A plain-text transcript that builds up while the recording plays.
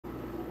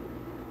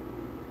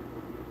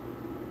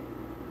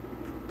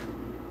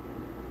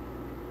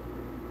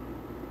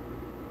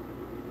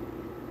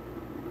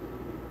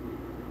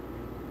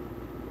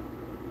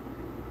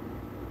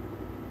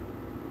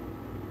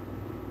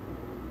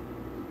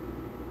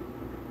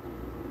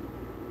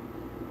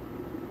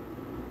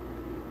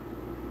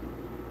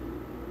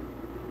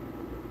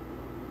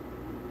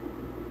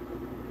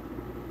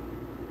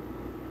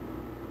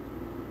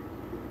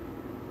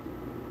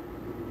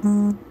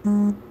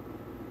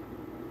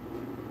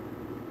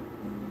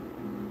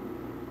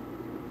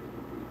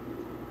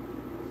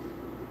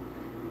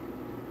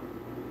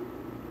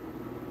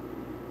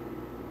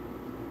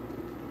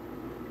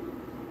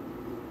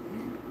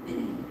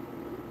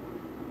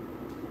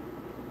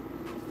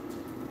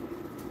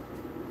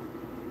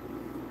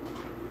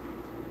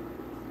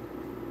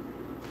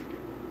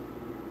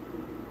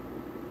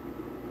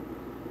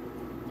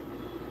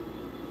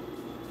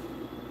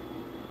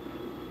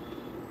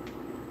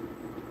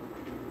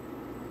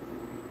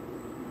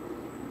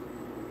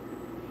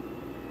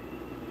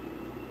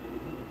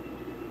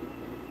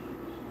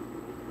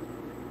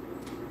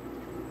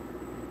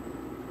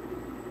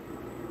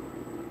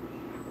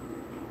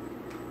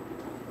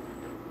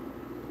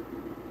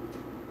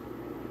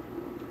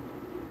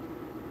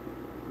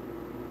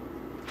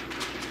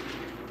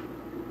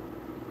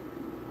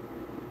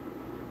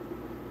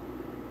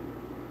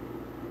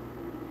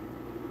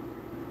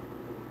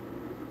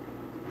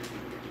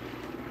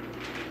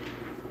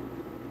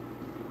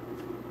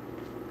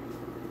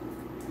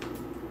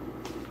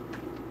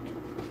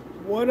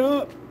What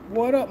up?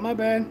 What up? My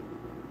bad.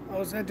 I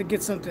was had to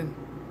get something.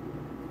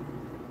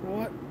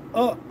 What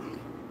up?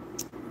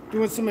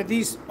 Doing some of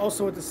these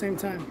also at the same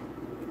time.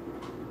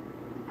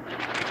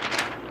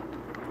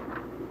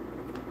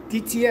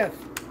 DTF.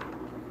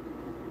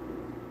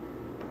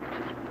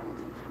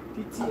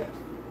 DTF.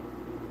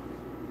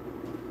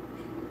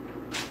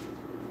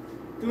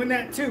 Doing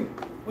that too.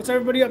 What's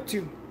everybody up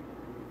to?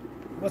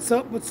 What's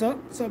up? What's up?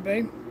 What's up,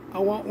 babe? I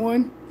want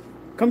one.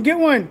 Come get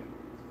one.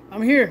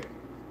 I'm here.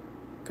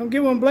 Come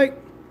get one, Blake.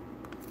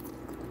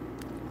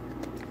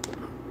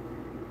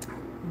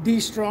 D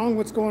Strong,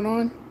 what's going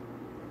on?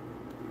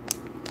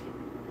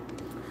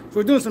 So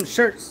we're doing some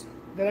shirts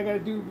that I gotta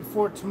do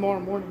before tomorrow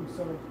morning,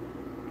 so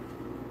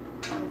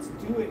let's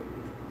do it.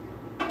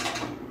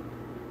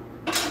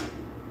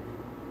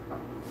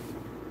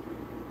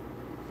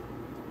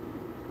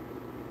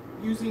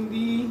 Using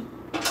the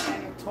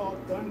Anatol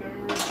Thunder.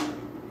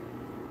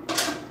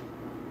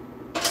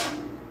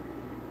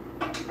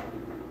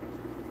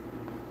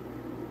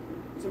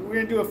 So we're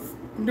gonna do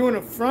I'm doing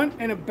a front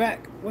and a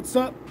back. What's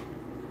up?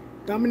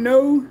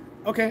 Domino.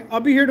 Okay, I'll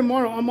be here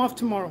tomorrow. I'm off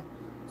tomorrow.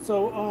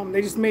 So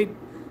they just made,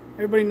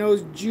 everybody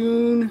knows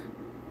June,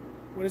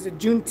 what is it,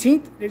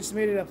 Juneteenth? They just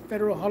made it a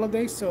federal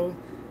holiday, so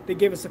they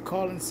gave us a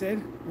call and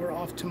said we're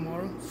off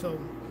tomorrow. So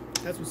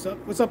that's what's up.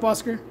 What's up,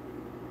 Oscar?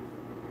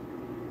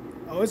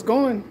 Oh, it's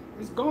going.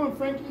 It's going,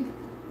 Frankie.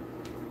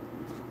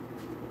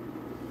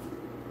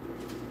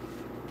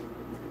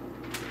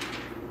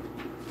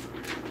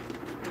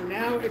 And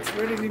now it's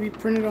ready to be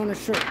printed on a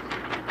shirt.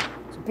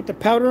 So put the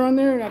powder on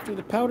there, and after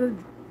the powder,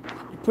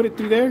 you put it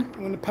through there. And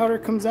when the powder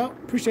comes out,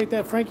 appreciate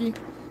that, Frankie.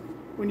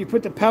 When you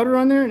put the powder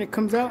on there and it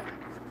comes out,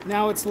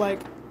 now it's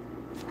like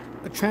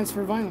a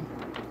transfer vinyl.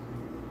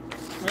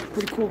 Right,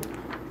 pretty cool.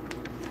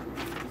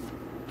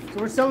 So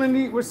we're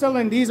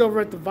selling these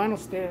over at the vinyl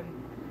stand.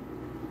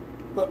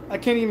 But I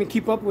can't even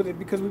keep up with it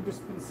because we've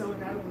just been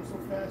selling out of them so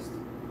fast.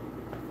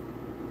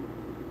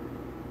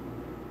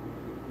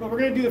 But we're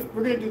gonna do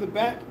the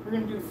back. We're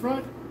gonna do the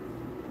front.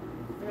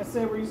 Like I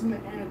said, we're using the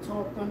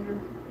Anatol Thunder.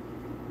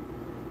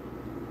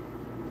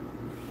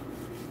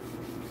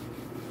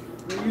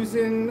 We're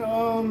using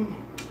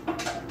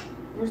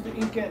where's the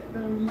ink at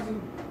that I'm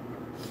using?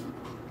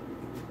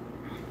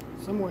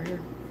 Somewhere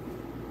here.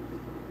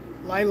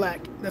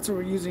 Lilac. That's what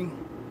we're using.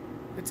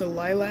 It's a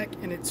lilac,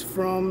 and it's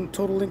from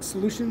Total Ink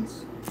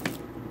Solutions.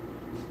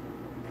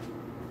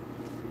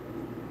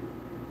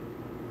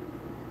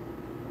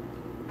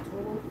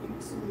 Total Ink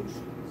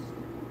Solutions.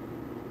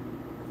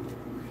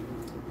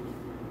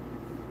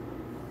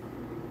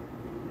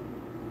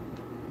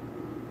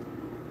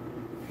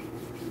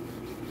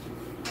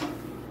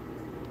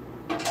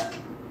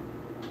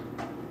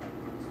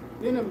 It's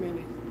been a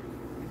minute.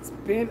 It's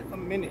been a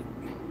minute.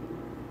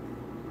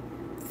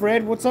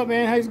 Fred, what's up,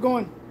 man? How's it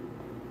going?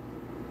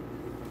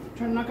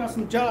 Trying to knock out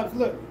some jobs.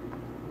 Look,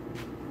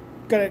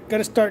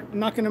 gotta start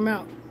knocking them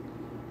out.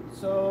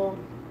 So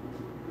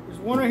there's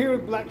one right here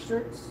with black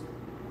shirts.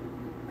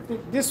 I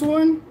think this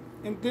one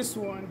and this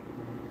one.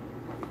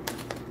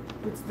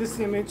 It's this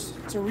image.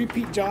 It's a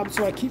repeat job,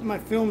 so I keep my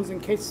films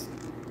in case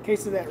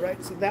of that,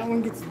 right? So that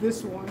one gets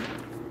this one.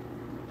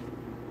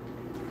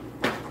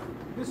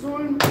 This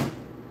one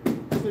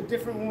is a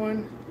different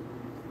one.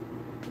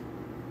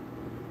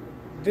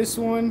 This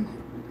one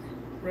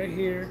right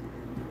here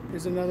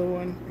is another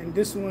one, and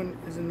this one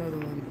is another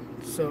one.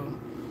 So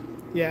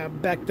yeah,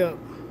 backed up.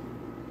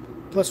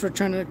 Plus we're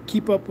trying to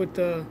keep up with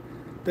the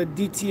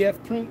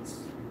DTF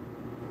prints.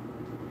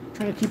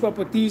 Trying to keep up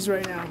with these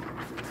right now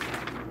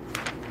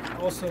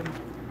also. So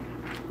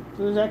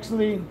there's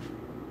actually,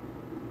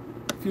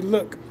 if you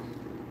look,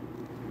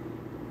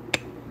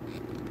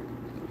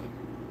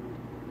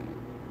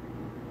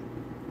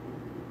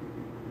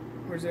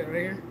 where's that,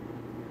 right here?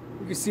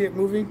 You can see it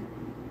moving.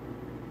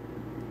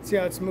 See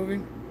how it's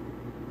moving?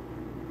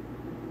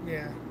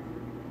 Yeah.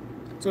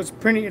 So it's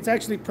printing, it's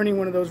actually printing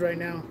one of those right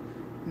now.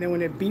 And then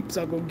when it beeps,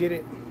 I'll go get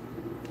it.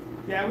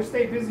 Yeah, we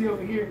stay busy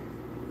over here.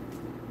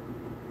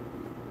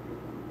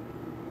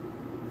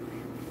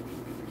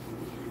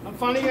 I'm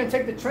finally gonna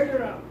take the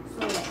trailer out.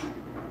 So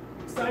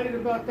excited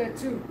about that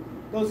too.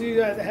 Those of you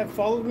guys that have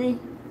followed me,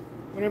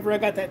 whenever I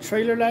got that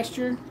trailer last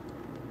year,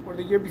 or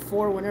the year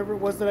before, whenever it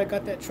was that I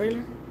got that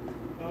trailer,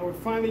 we're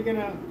finally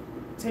gonna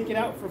take it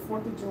out for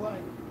 4th of July.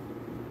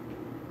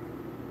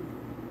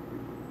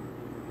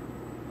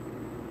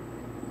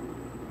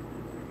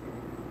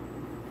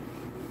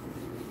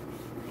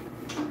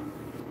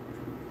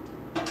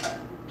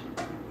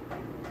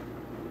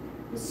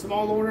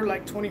 Small order,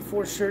 like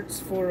 24 shirts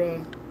for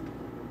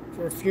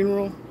a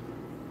funeral.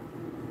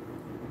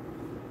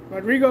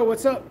 Rodrigo,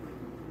 what's up?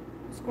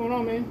 What's going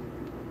on, man?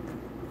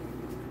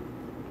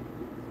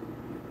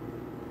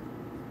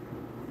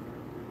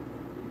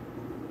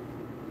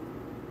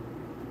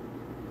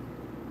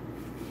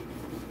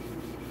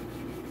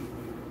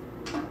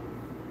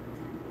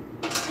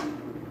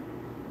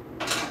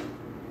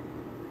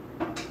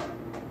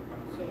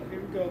 So here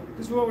we go.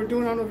 This is what we're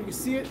doing. I don't know if you can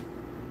see it.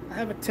 I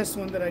have a test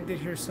one that I did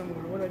here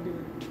somewhere. What did I do?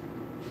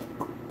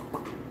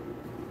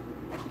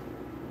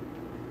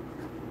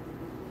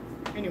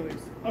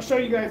 Anyways, I'll show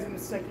you guys in a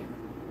second.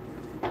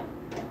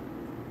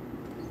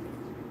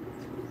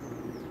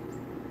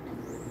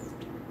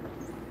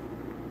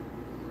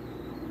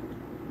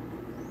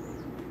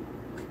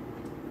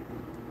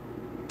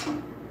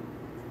 I'm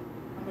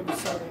gonna be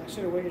sorry. I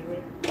should have waited,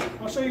 right?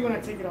 I'll show you when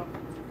I take it off.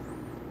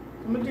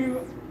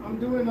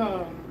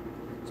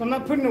 So I'm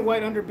not putting a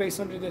white underbase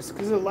under this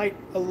because it's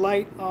a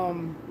light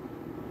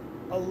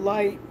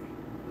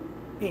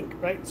ink,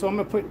 right? So I'm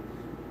gonna put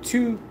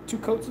two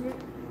coats of it.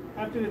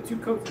 After the 2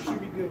 coats, it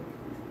should be good.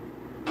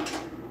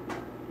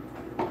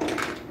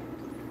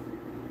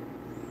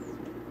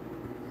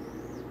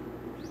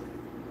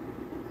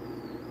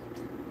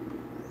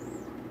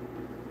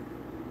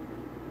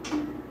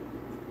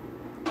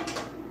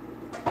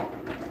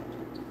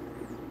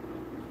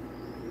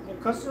 The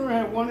customer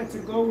had wanted to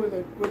go with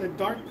a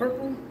dark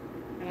purple,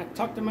 and I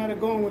talked him out of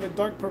going with a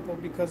dark purple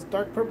because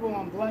dark purple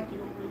on black you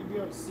don't really be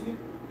able to see it.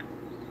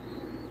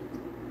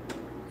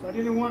 So I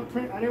didn't want to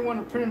print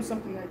him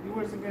something that you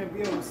wasn't going to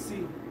be able to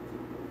see.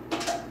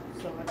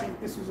 So I think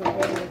this was a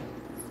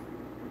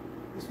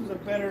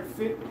better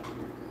fit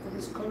for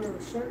this color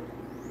of shirt.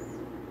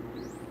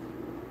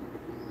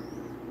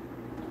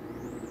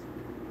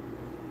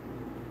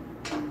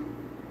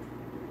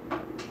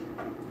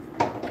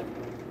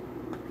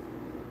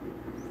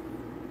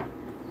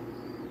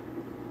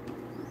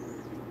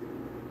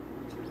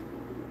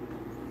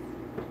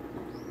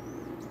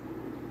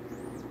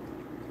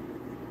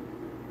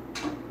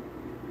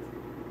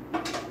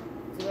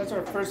 That's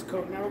our first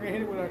coat. Now we're gonna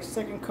hit it with our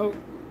second coat.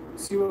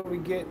 See what we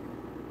get.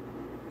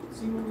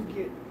 See what we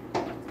get.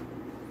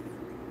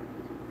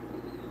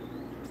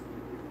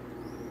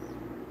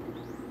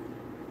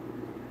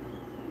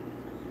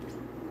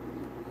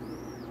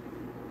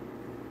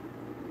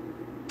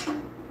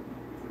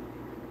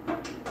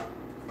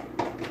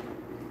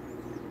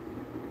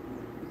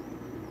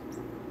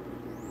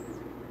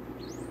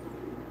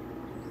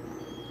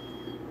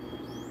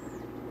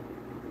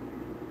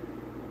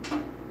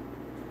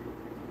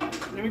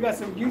 Then we got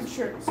some youth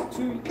shirts,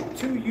 two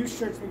youth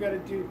shirts we got to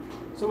do.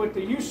 So with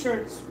the youth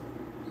shirts,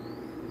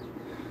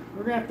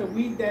 we're gonna have to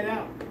weed that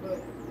out,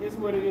 but it's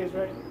what it is,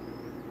 right?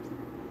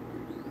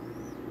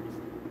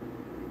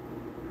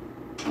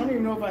 I don't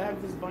even know if I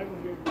have this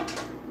vinyl here.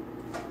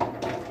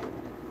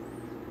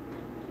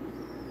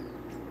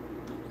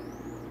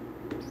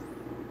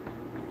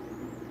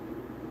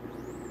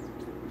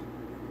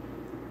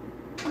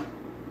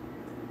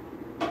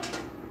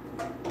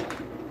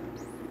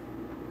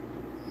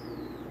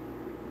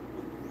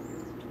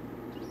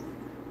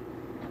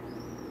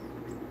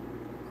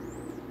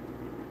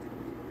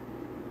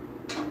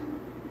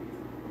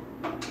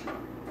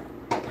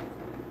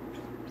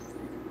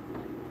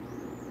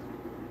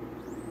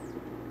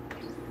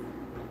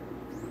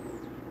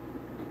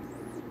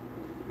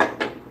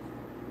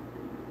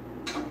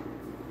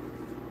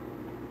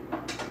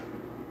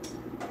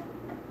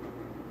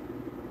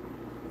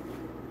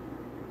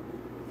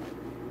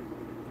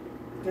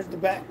 There's the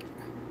back.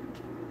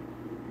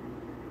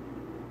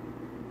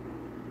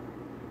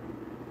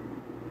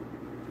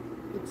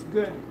 Looks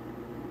good.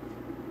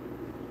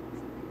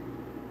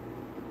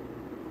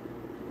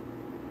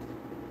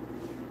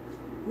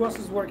 Who else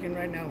is working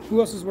right now?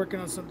 Who else is working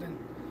on something?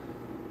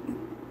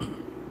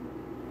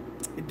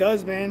 It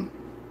does, man.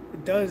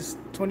 It does.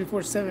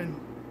 24/7.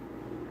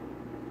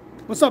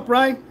 What's up,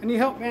 Rye? I need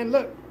help, man.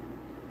 Look.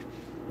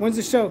 When's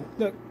the show?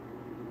 Look.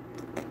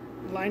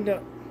 Lined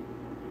up.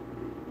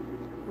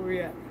 Where we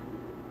at?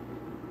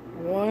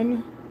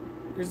 One.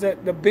 There's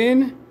the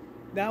bin.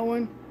 That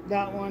one.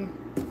 That one.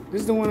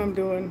 This is the one I'm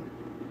doing.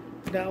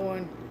 That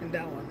one and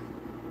that one.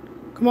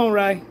 Come on,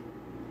 Rye.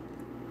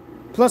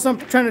 Plus, I'm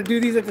trying to do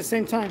these at the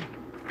same time.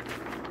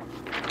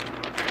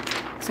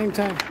 Same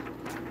time.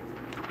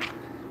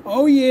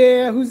 Oh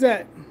yeah, who's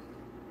that?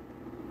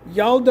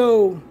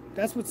 Yaldo.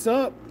 That's what's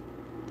up.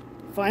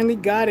 Finally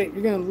got it.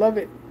 You're gonna love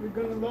it. You're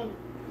gonna love it.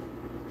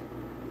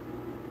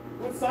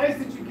 What size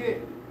did you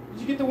get?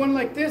 Did you get the one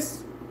like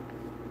this?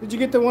 Did you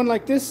get the one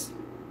like this?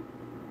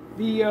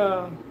 The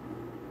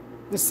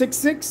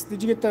 6'6"?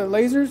 Did you get the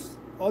lasers?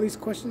 All these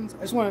questions.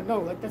 I just want to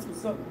know. Like, that's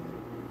what's up.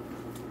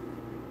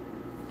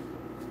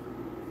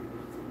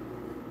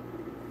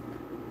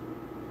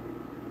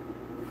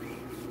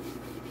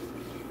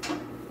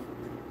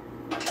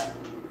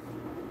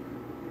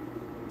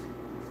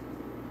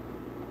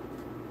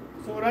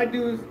 So what I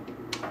do is,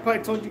 I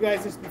probably told you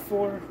guys this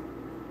before.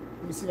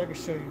 Let me see if I can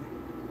show you.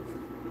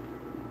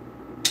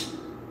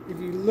 If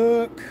you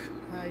look,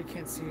 you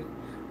can't see it.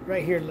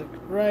 Right here, look.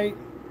 Right.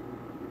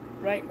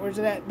 Where's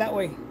it at? That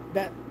way.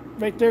 That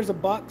right there's a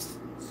box.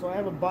 So I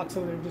have a box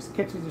over there that just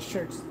catches the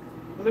shirts.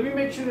 But let me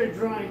make sure they're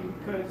drying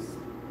because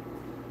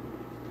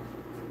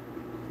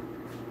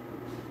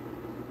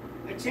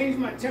I changed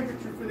my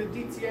temperature for the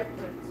DTF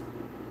prints.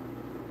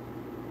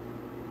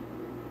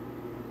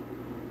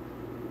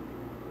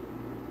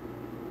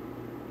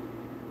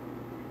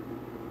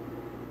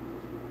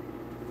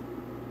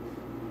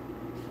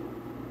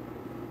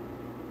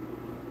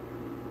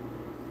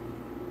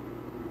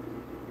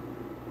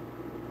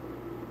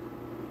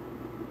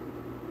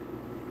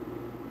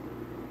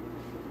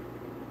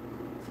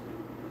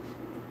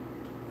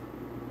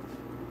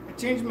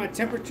 changed my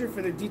temperature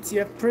for the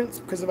DTF prints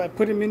because if I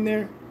put them in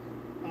there,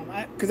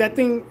 because that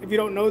thing, if you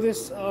don't know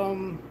this,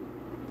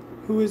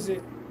 who is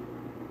it?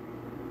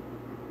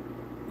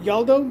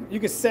 Yaldo, you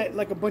can set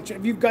like a bunch of,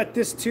 if you've got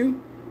this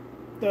too,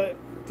 the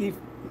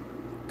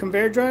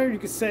conveyor dryer, you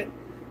can set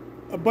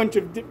a bunch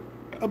of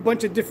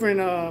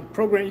different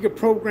program. You could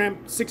program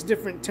 6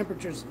 different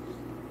temperatures.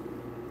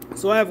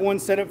 So I have one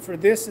set up for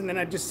this, and then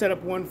I just set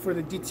up one for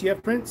the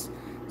DTF prints.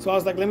 So I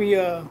was like, let me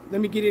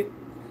get it.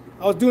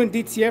 I was doing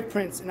DTF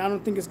prints, and I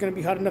don't think it's gonna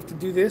be hot enough to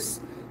do this.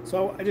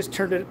 So I just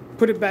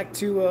put it back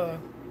to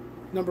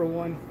number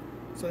 1.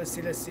 So let's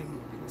see.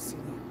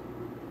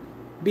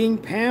 Being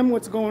Pam,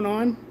 what's going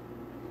on?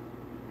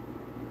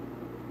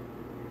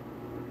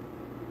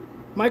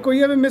 Michael,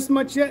 you haven't missed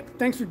much yet.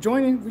 Thanks for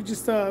joining. We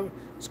just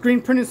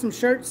screen printing some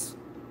shirts,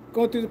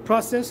 going through the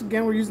process.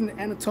 Again, we're using the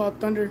Anatol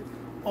Thunder,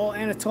 all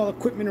Anatol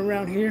equipment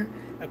around here.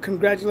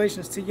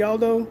 Congratulations to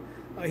Yaldo.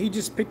 He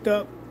just picked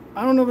up,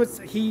 I don't know if it's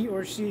he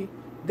or she,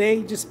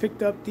 they just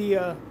picked up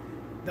the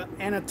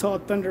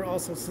Anatol Thunder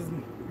also, so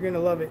you're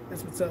gonna love it.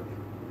 That's what's up.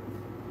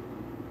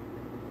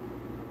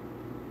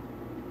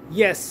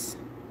 Yes,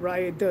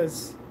 right, it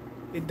does.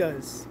 It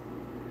does.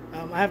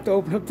 I have to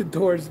open up the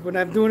doors when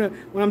I'm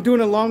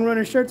doing a long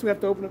runner shirts. We have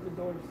to open up the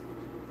doors.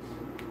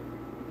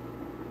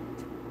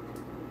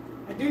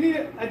 I do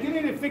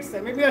need to fix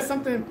that. Maybe that's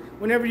something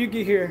whenever you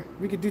get here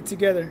we could do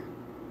together.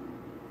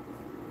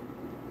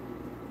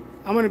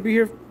 I'm gonna be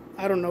here,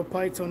 I don't know,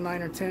 probably till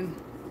 9 or 10.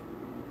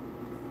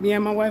 Me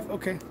and my wife.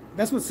 Okay,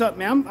 that's what's up,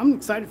 man. I'm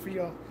excited for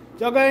y'all.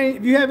 Y'all got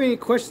if you have any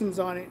questions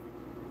on it,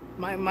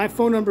 my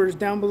phone number is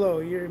down below.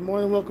 You're more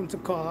than welcome to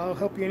call. I'll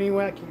help you any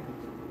way I can.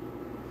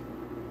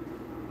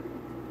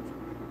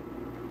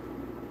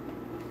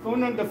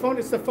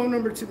 It's the phone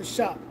number to the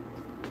shop.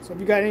 So if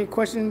you got any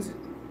questions,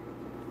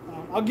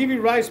 I'll give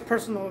you Rye's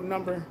personal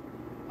number.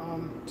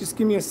 Just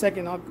give me a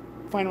second. I'll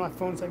find my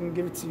phone so I can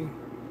give it to you.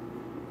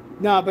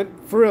 Nah, but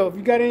for real, if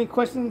you got any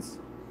questions,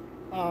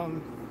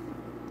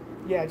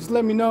 yeah, just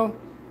let me know.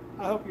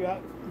 I'll help you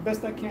out the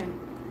best I can.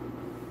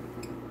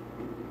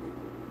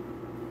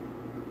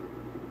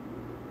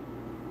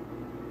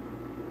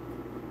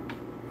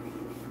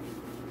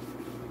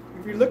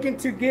 If you're looking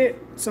to get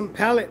some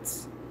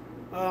pallets,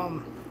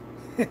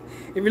 if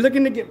you're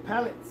looking to get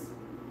pallets,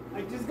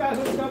 I just got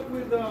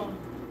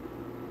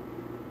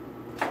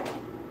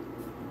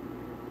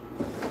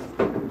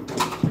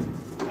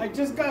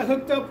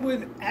hooked up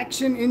with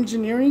Action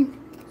Engineering.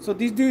 So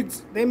these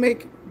dudes, they're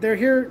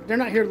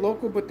not here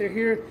local, but they're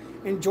here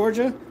in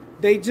Georgia.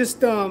 They just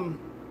call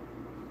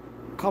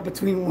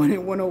between 1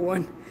 and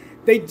 101.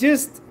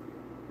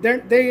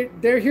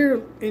 They're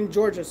here in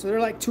Georgia, so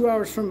they're like 2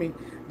 hours from me.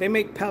 They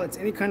make pallets,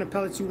 any kind of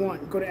pallets you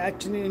want. Go to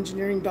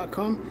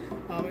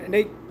actionengineering.com and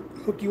they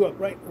hook you up,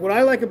 right? What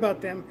I like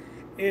about them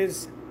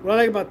is, what I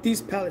like about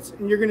these pallets,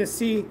 and you're gonna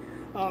see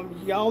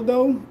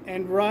Yaldo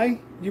and Rye,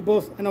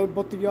 I know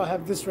both of y'all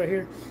have this right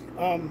here.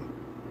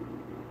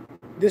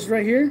 This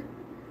right here,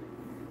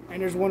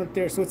 and there's one up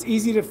there. So it's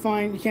easy to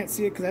find. You can't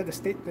see it because I have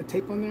the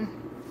tape on there.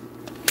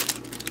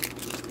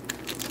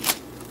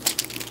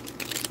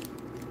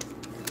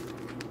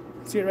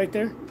 See it right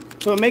there?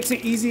 So it makes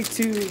it easy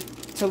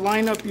to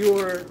line up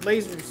your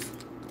lasers.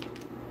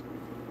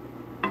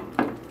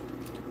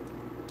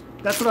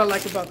 That's what I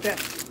like about that.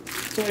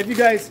 So if you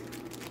guys,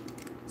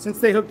 since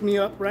they hooked me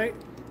up, right,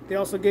 they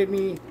also gave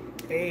me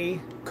a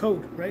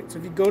code, right? So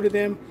if you go to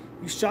them,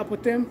 you shop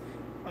with them,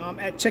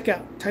 at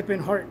checkout, type in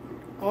heart,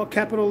 all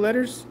capital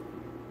letters.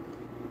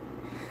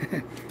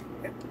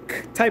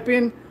 Type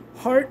in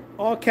heart,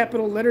 all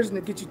capital letters, and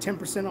it gets you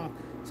 10% off.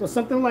 So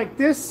something like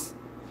this,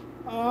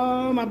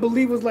 I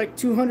believe was like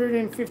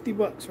 250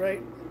 bucks,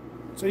 right?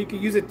 So you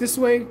can use it this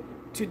way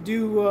to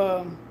do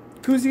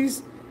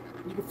koozies.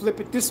 You can flip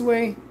it this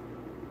way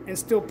and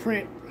still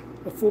print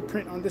the full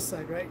print on this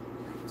side, right?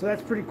 So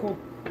that's pretty cool.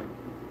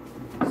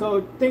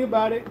 So think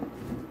about it,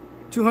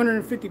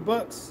 250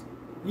 bucks.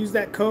 Use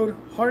that code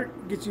heart,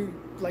 gets you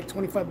like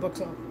 25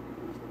 bucks off.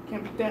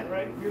 Can't beat that,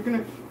 right? You're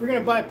gonna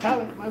buy a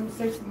pallet, might as well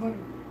save some money.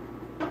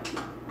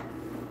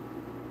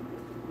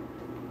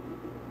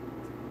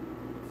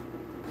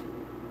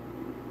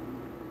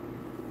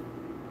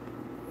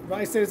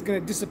 Rye said it's gonna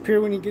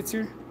disappear when he gets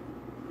here.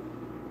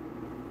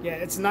 Yeah,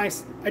 it's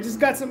nice. I just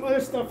got some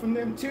other stuff from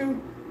them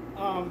too.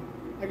 I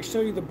can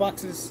show you the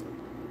boxes.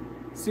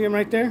 See them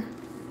right there?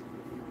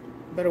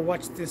 Better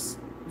watch this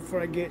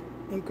before I get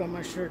ink on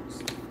my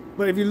shirts.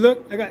 But if you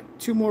look, I got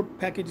 2 more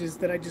packages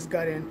that I just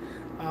got in.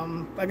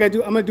 I'm gonna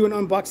do an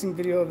unboxing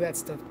video of that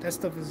stuff. That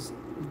stuff is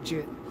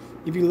legit.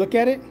 If you look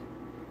at it,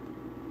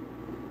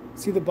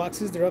 see the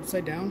boxes? They're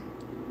upside down.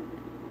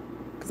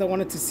 Because I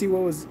wanted to see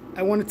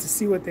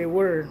what they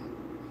were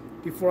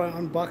before I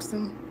unboxed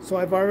them. So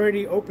I've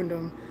already opened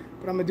them,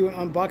 but I'm gonna do an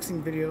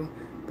unboxing video.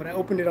 But I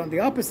opened it on the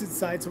opposite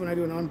side, so when I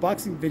do an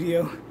unboxing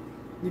video,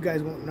 you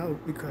guys won't know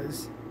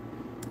because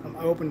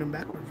I opened them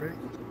backwards, right?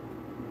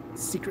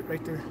 Secret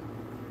right there.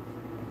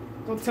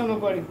 Don't tell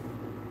nobody.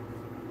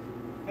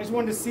 I just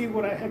wanted to see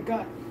what I had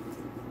got.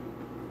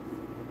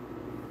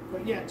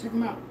 But yeah, check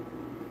them out.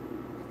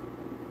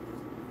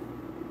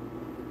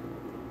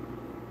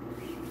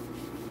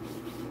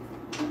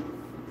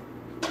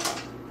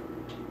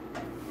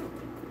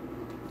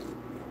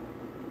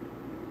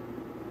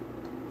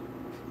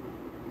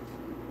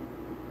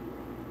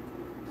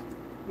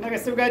 like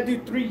I said, we gotta do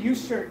 3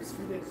 youth shirts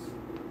for this.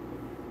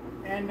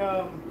 And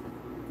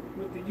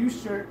with the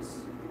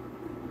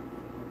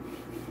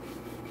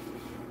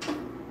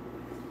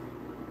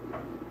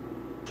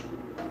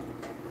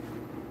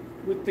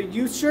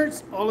youth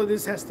shirts, all of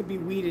this has to be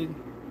weeded.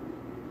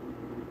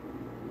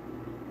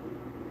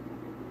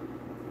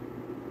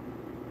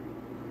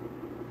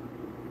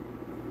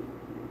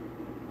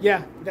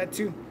 Yeah, that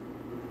too.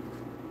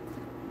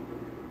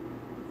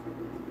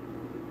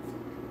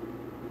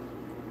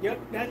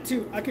 Yep, that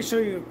too. I can show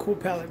you a cool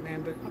palette,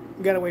 man, but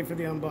you gotta wait for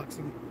the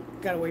unboxing.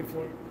 Gotta wait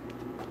for it.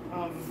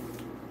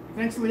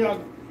 Eventually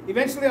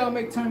I'll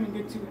make time and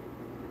get to it.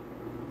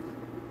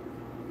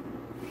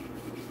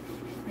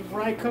 If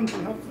Rye comes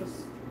and helps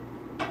us.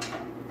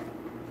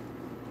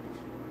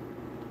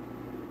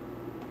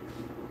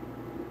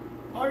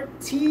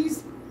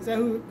 RT's, is that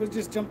who was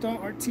just jumped on?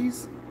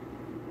 RT's?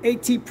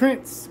 AT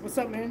Prints. What's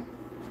up, man?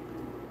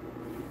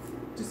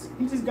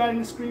 He just got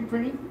into screen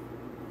printing.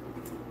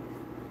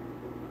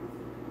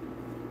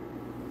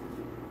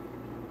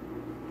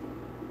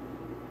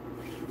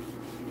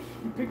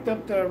 He picked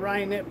up the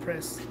Ryonet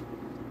press.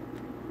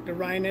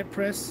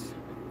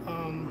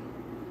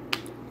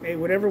 Hey,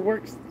 whatever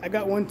works. I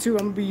got one too.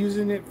 I'm gonna be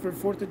using it for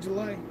 4th of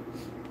July.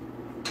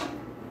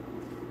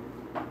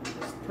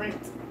 Let's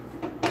print.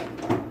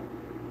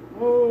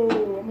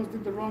 Whoa, almost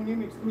did the wrong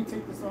image. Let me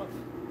take this off.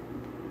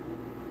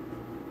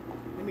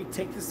 Let me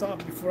take this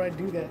off before I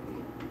do that.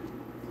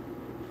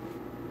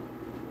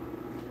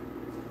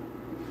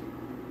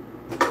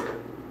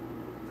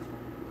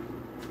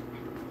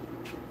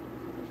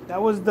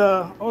 That was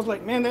I was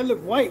like, man, that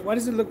looked white. Why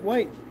does it look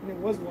white? And it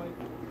was white.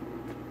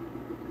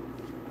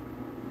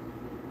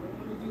 Don't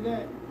want to do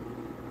that.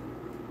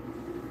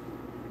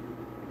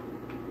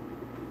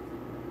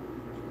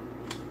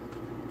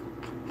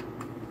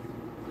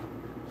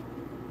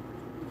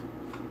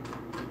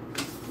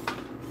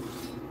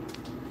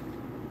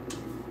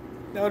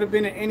 That would have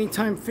been an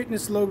Anytime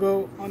Fitness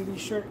logo on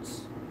these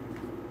shirts.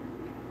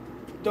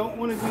 Don't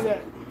want to do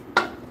that.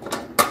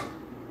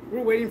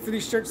 We're waiting for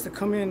these shirts to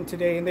come in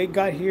today, and they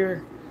got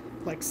here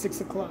like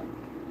 6 o'clock.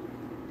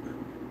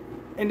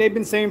 And they've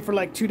been saying for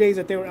like 2 days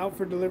that they were out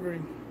for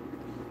delivery.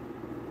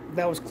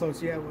 That was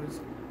close. Yeah, it was.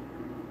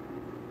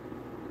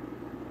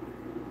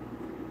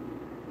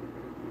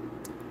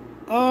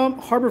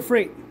 Harbor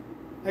Freight.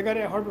 I got it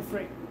at Harbor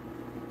Freight.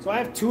 So I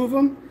have 2 of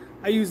them.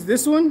 I use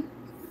this one.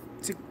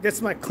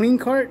 That's my clean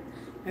cart.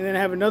 And then I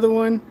have another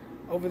one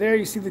over there.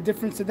 You see the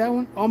difference of that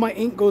one? All my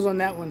ink goes on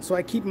that one. So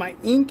I keep my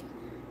ink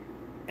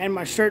and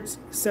my shirts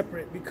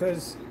separate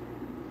because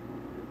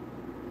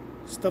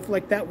stuff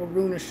like that will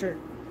ruin a shirt.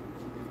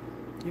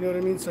 You know what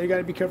I mean? So you got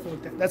to be careful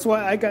with that. That's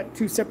why I got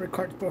 2 separate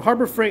carts. But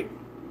Harbor Freight,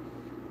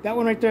 that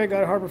one right there, I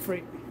got at Harbor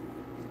Freight.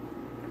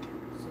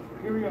 So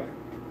here we are.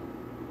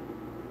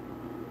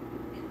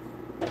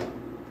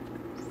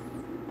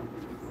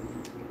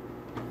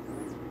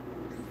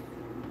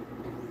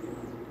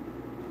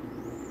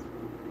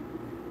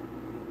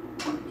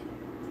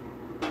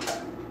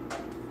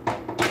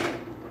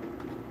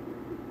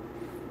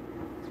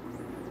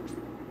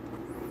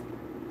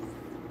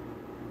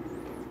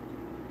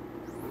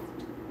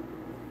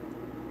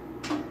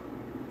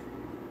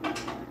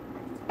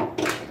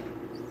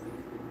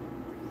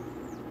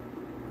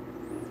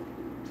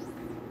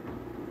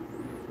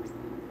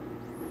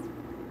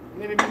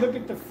 And then if you look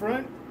at the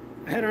front,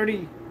 I had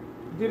already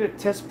did a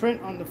test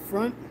print on the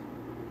front.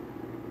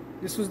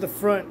 This was the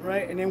front,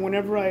 right? And then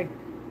whenever I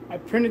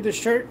printed the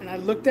shirt and I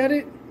looked at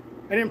it,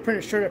 I didn't print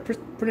a shirt, I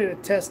printed a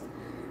test.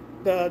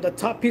 The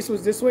top piece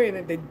was this way and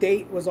then the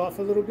date was off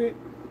a little bit.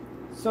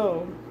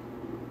 So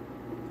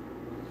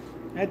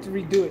I had to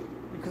redo it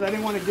because I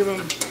didn't want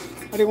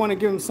to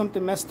give him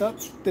something messed up.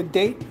 The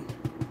date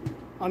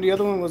on the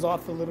other one was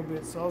off a little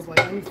bit. So I was like,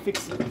 let me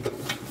fix it.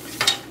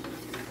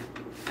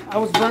 I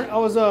was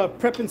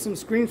prepping some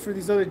screens for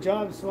these other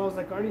jobs, so I was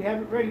like, I already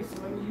have it ready,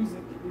 so let me use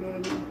it. You know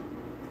what I mean?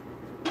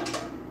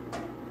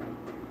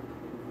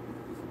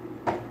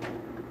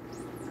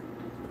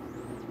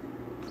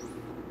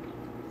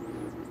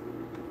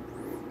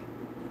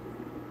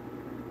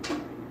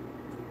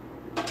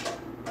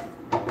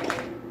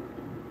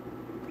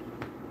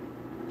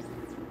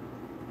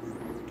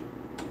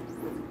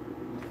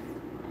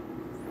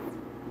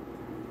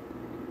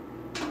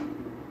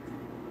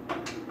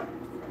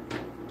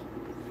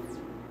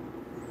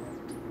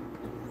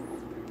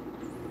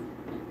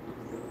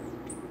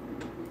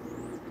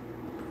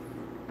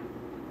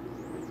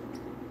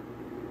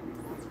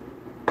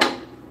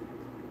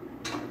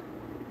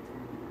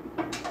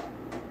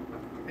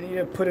 I need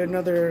to put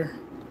another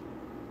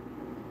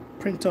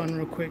print on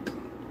real quick.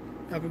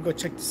 Y'all can go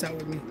check this out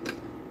with me.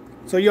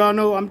 So y'all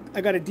know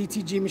I got a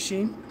DTG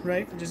machine,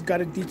 right? I just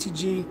got a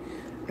DTG.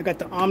 I got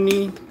the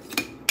Omni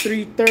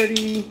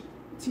 330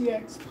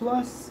 TX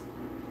Plus.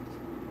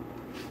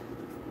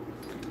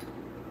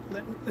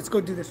 Let's go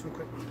do this real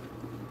quick.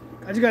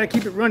 I just gotta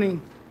keep it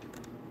running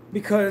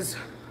because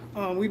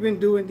we've been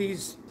doing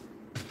these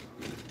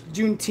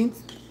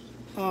Juneteenth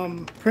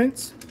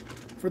prints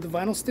for the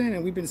vinyl stand,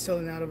 and we've been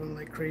selling out of them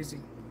like crazy.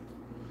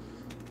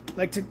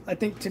 I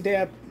think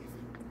today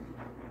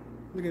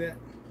look at that.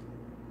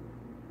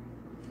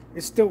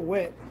 It's still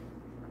wet.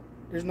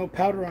 There's no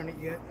powder on it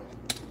yet.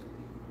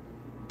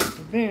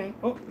 And then,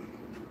 oh,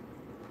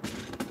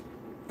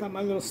 got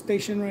my little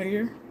station right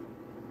here.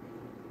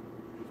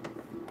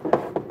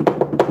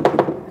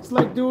 It's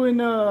like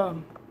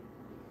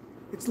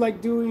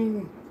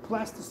doing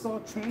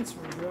plastisol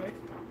transfers, right?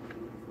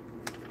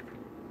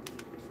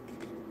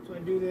 So I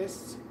do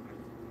this.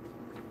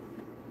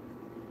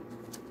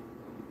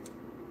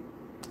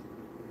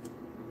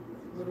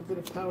 A little bit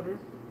of powder.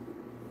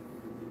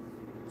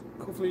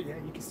 Hopefully, yeah,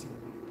 you can see it.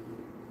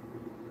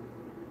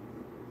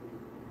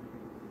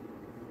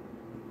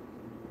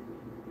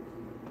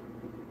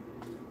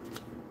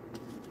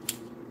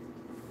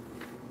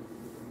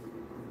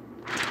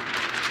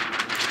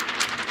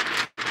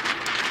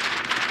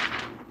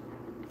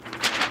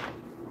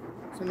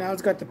 So now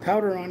it's got the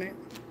powder on it.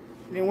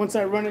 And then once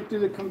I run it through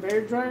the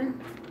conveyor dryer,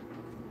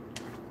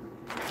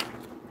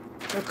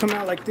 it'll come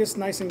out like this,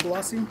 nice and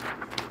glossy. And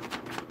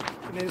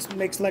then it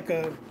makes like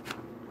a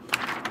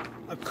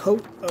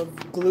coat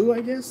of glue,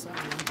 I guess. I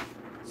don't know.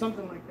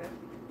 Something like that.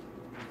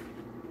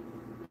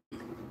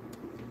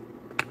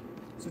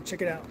 So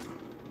check it out.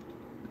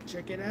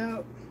 Check it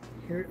out.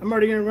 Here, I'm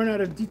already gonna run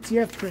out of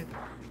DTF print.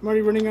 I'm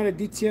already running out of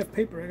DTF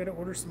paper. I gotta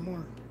order some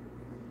more.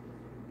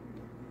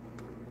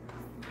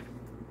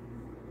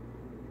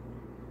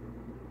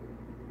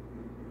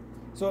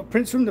 So it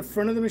prints from the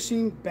front of the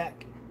machine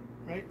back,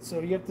 right? So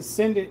you have to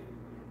send it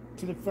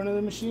to the front of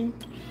the machine.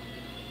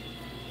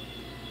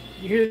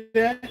 You hear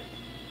that?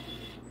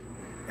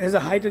 It has a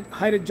height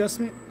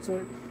adjustment, so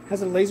it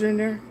has a laser in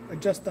there,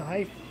 adjust the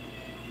height.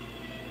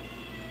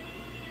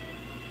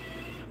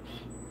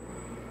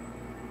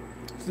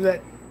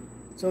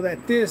 So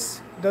that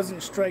this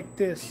doesn't strike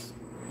this.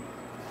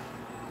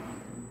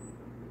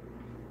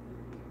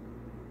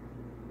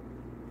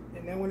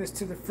 And then when it's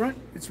to the front,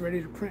 it's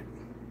ready to print.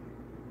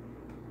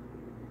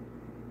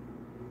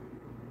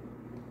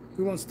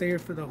 We won't stay here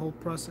for the whole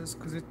process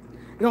because it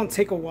don't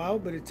take a while,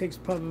 but it takes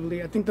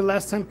probably, I think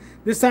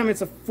this time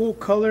it's a full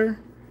color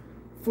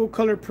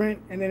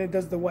print, and then it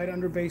does the white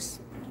underbase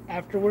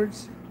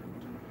afterwards.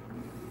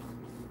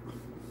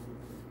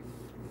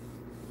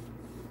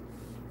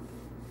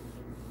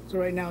 So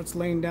right now it's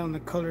laying down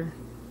the color.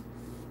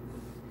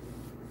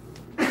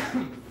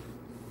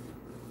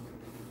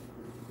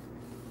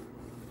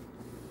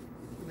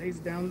 Lays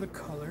down the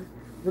color.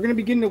 We're gonna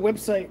be getting a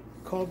website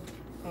called,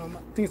 I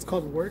think it's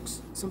called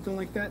Works, something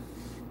like that.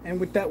 And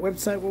with that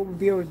website, what we'll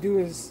be able to do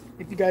is,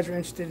 if you guys are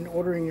interested in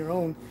ordering your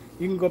own,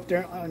 you can go up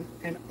there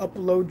and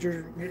upload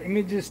your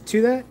images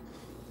to that,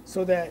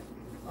 so that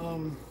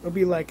it'll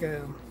be like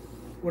a,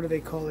 what do they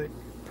call it,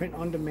 print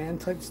on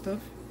demand type stuff.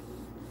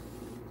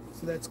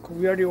 So that's cool.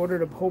 We already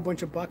ordered a whole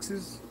bunch of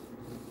boxes,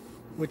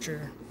 which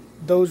are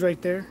those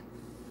right there,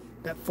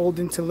 that fold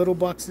into little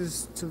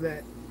boxes so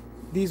that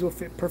these will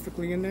fit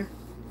perfectly in there.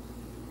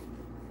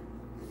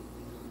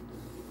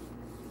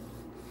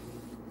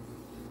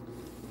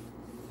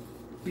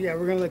 But yeah,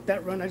 we're gonna let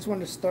that run. I just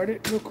wanted to start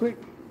it real quick.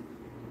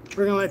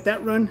 We're gonna let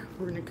that run.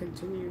 We're gonna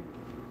continue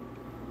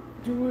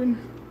doing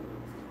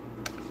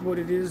what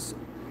it is.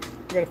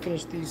 I gotta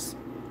finish these.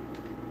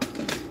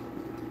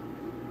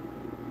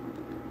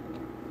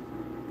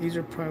 These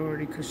are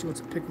priority because she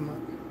wants to pick them up.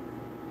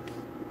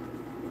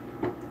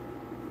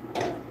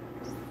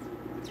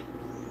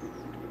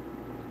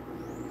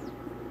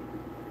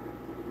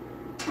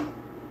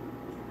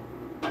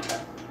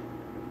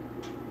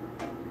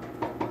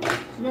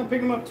 She's gonna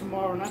pick them up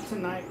tomorrow, not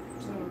tonight.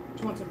 So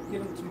she wants to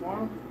get them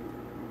tomorrow.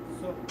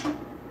 So.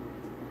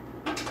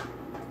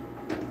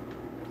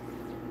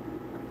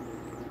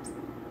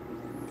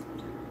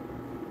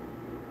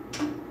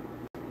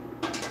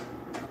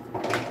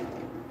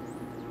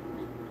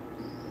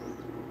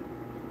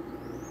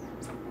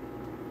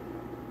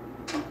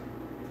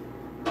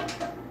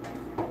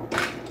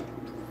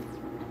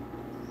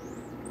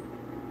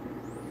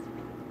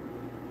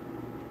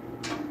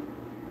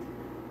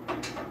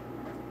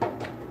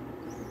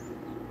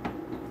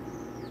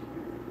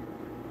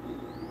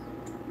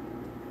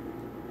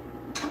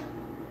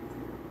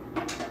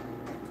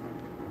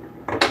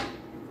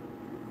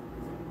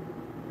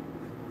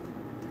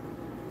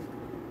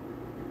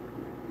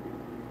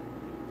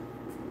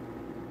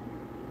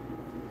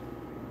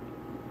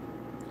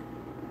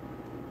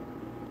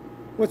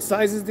 What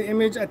size is the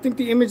image? I think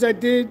the image I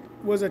did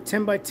was a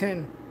 10 by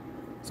 10,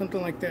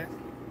 something like that.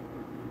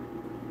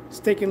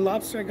 Steak and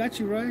lobster, I got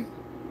you right.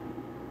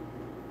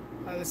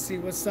 Let's see,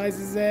 what size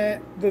is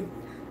that?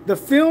 The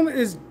film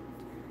is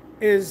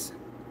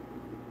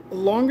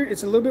longer.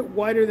 It's a little bit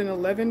wider than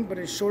 11, but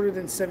it's shorter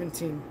than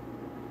 17.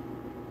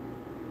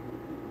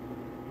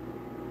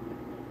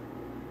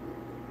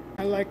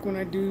 I like when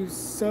I do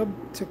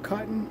sub to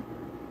cotton.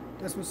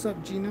 That's what's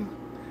up, Gina.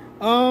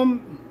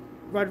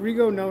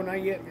 Rodrigo, no,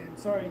 not yet, man.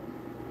 Sorry.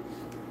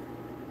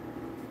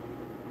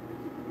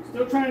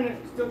 Still trying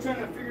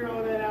to figure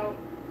all that out.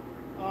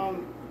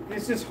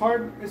 It's just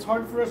hard. It's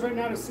hard for us right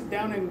now to sit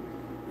down, and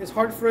it's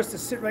hard for us to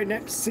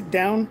sit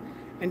down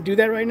and do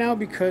that right now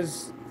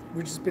because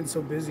we've just been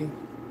so busy.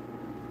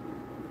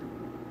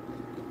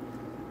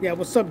 Yeah,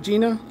 what's up,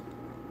 Gina?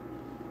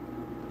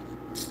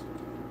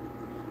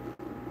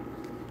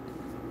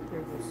 There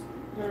it goes.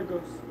 There it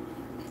goes.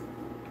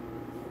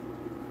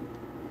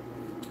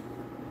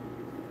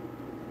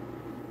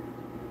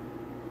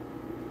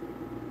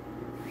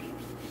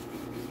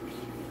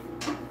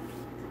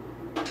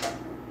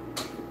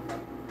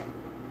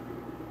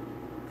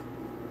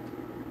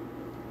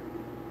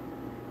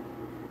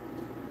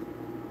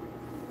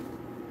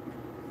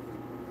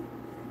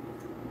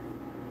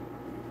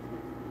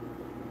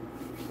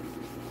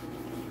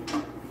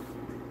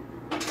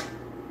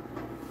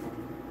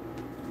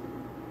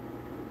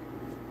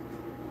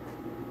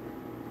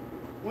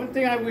 One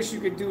thing I wish you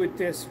could do with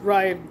this,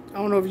 Ryan, I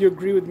don't know if you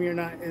agree with me or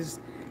not, is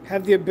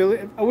have the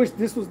ability. I wish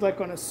this was like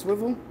on a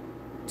swivel,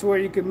 to where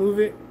you could move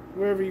it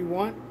wherever you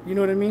want. You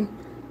know what I mean?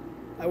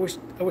 I wish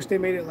they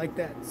made it like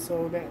that,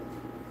 so that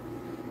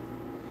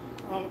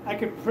I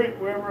could print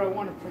wherever I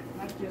want to print,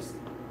 not just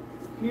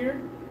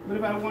here. But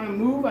if I want to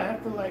move, I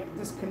have to like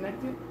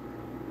disconnect it.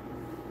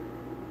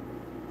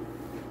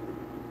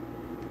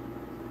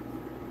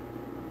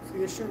 See,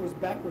 this shirt was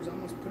backwards. I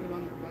almost put it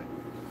on there, but.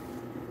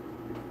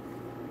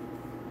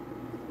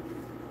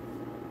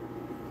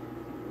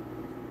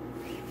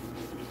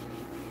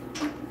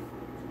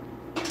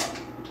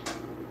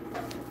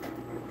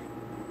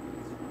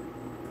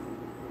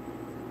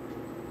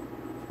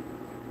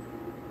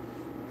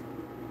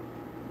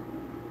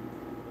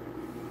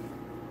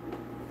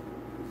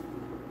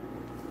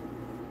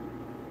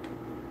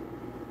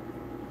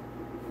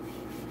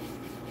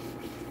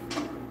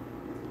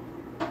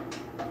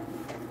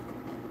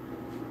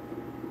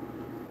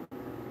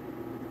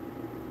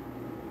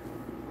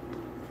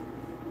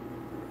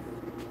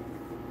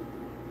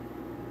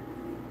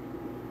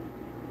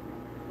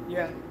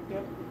 Yeah,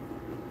 yep.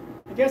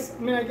 I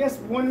guess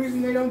one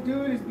reason they don't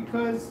do it is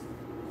because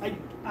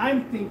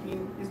I'm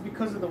thinking is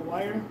because of the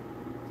wire.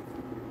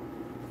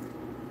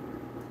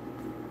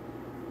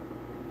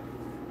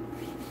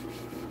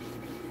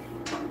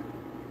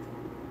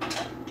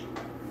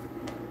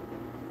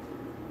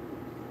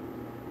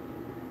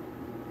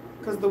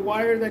 Because the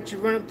wire that you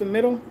run up the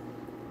middle,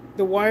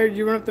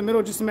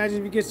 just imagine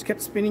if you just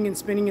kept spinning and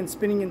spinning and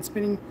spinning and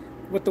spinning,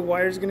 what the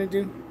wire is going to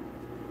do.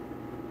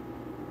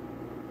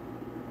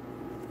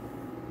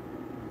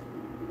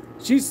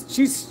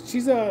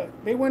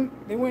 They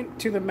went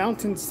to the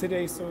mountains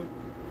today, so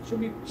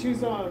she's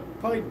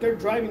probably, they're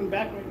driving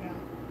back right now.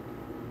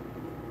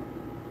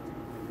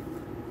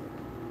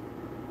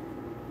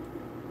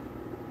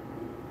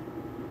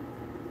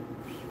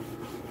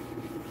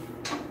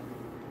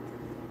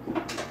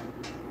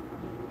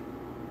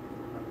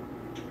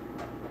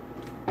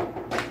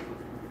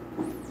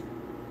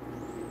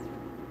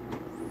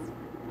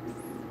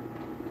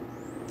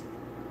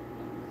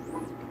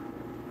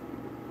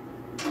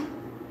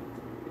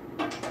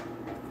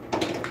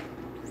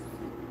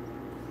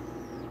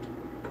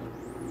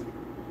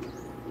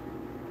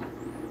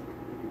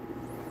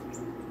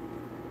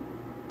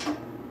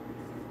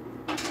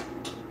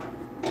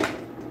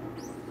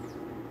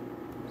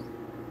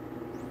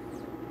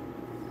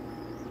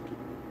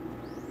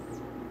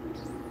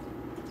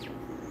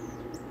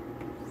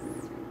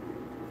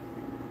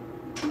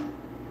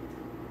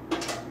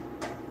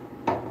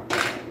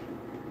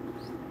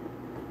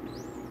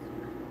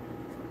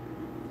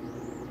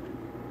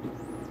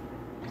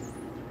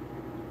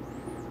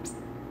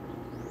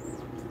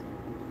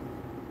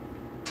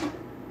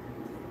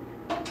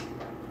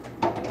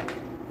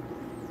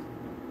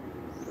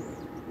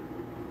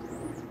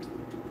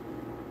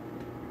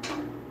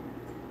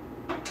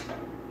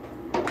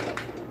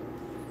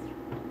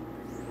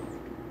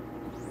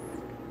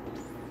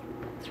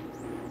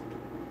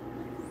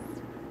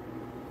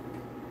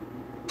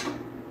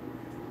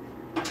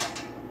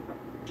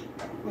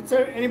 What's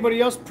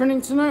anybody else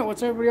printing tonight?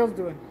 What's everybody else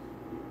doing?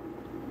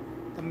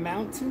 The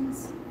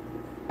mountains?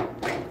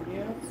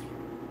 Yeah.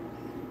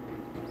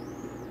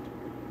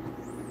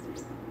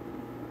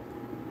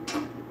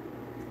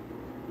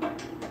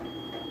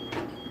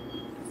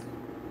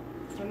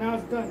 So now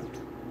it's done.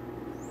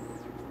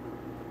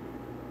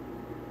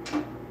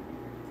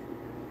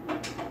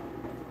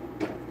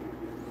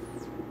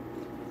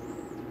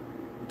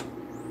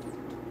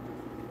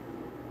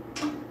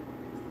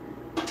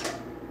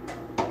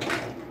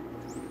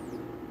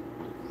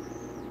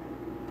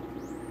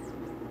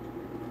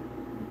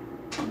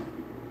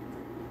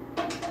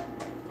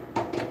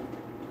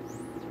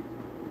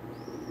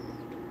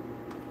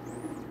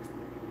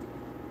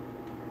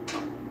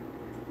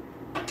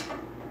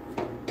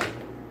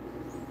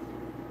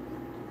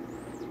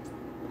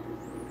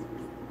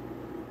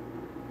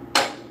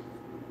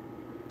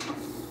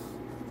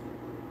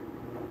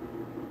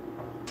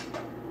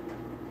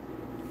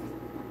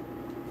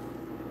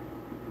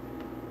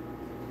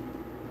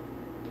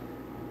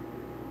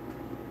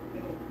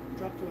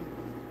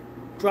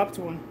 Dropped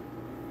one.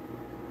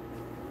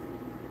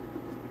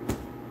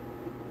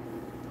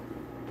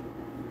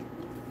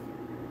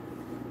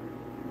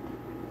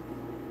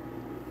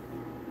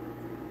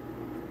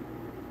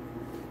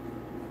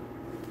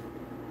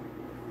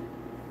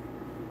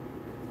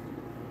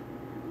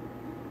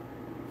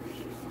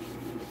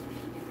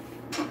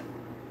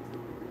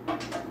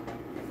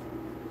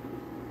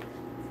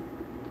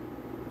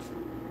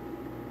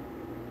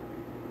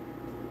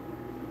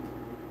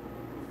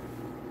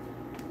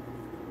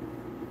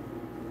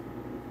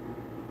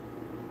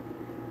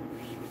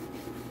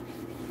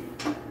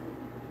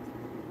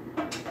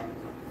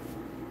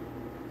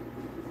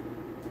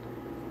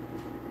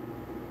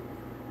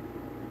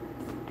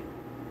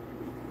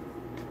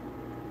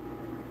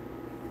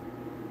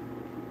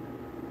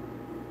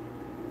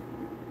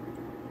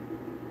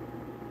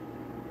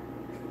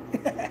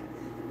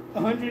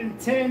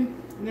 110,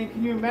 and then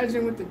can you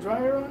imagine with the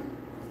dryer on?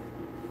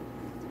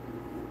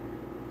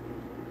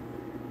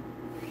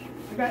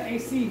 I got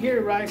AC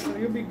here, right? So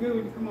you'll be good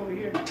when you come over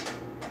here.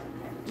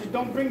 Just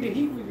don't bring the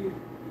heat with you.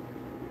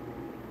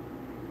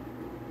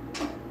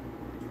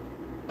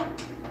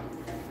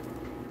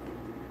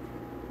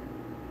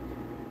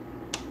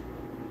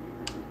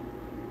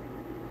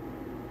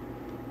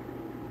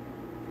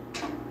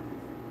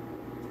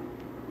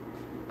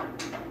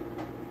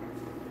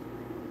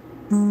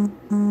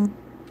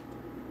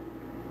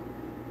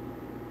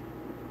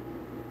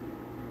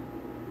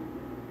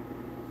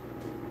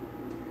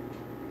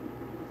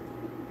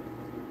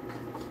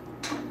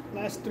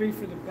 Last 3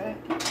 for the back.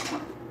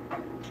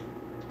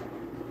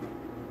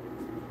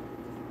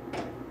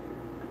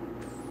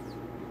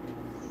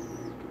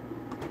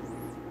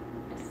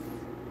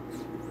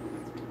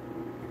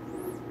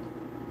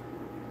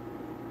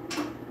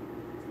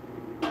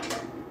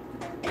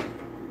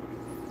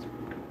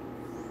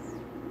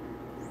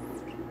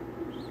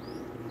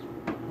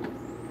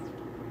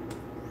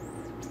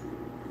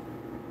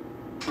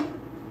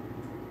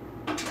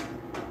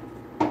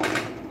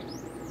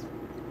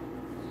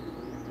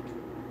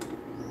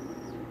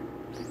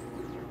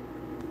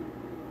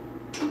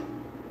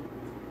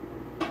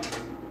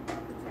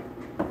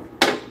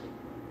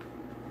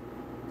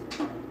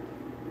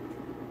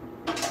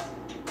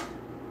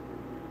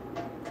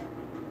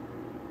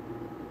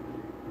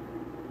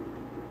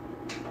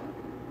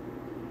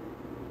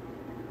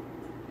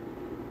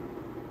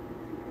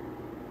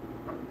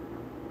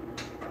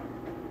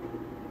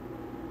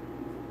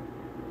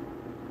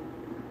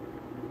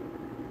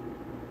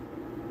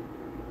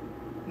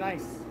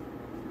 Nice.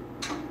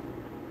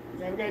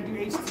 Yeah, we gotta do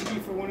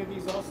HTV for one of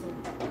these also.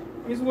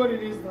 Here's what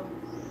it is though.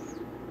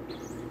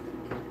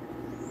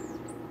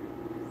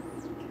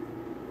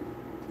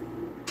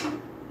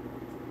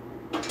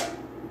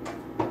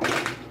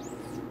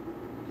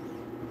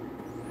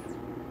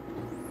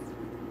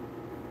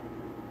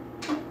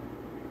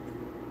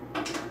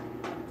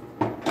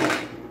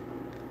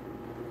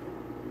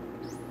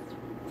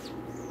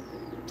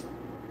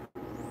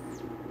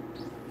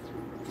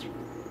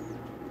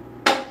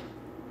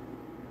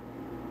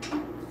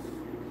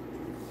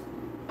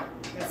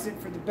 That's it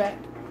for the back.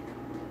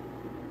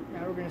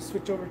 Now we're going to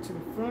switch over to the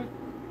front.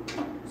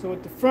 So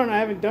with the front, I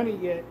haven't done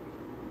it yet.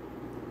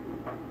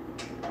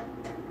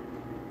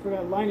 So I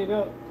got to line it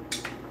up.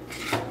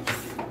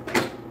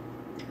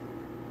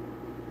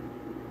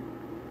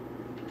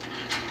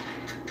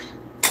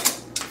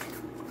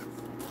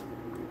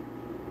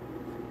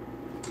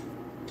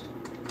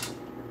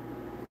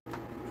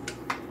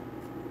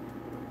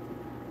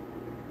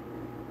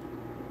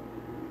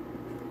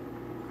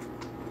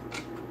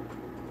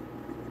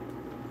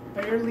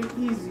 Fairly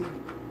easy.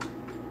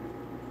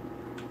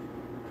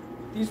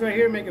 These right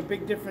here make a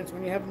big difference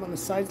when you have them on the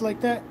sides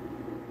like that.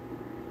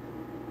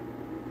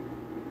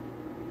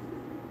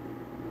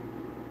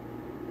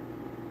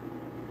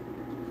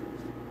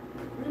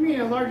 What do you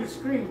mean a larger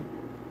screen?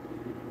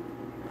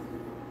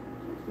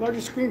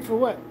 Larger screen for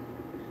what?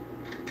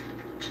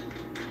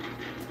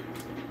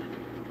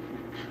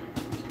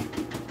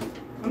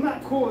 I'm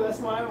not cool, that's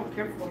why I don't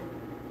care for it.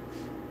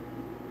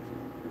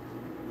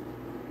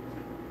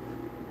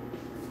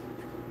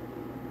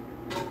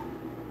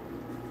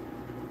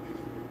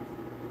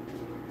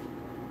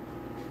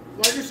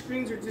 Larger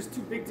screens are just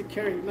too big to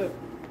carry. Look,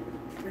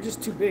 they're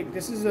just too big.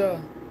 This is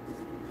a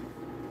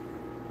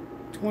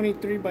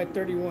 23 by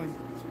 31.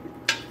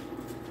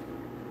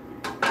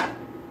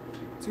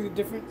 See the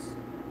difference?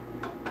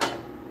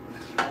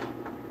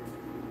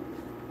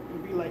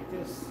 It'll be like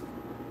this.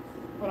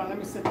 Hold on, let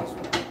me set this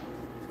one.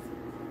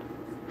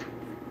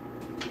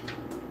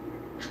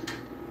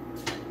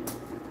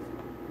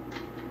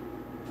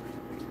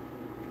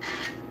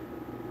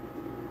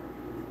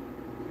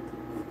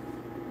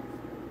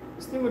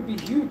 This thing would be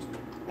huge.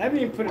 I haven't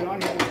even put it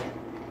on here.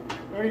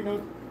 I already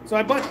know. So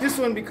I bought this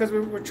one because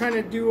we're trying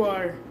to do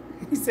our.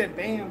 He said,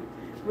 "Bam."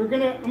 We're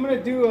gonna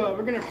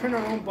print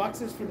our own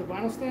boxes for the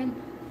vinyl stand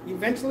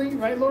eventually,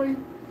 right, Lori?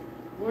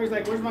 Lori's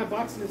like, "Where's my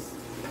boxes?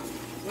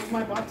 Where's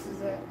my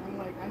boxes at?" I'm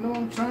like, "I know,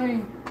 I'm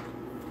trying.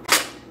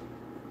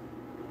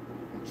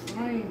 I'm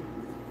trying."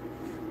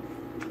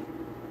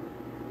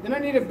 Then I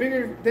need a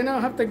bigger. Then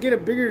I'll have to get a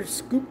bigger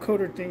scoop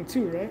coater thing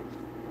too, right?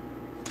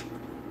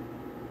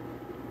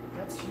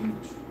 That's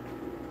huge.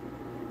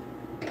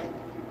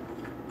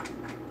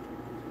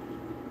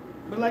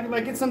 But like if I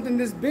get something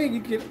this big,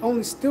 you can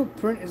only still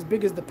print as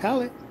big as the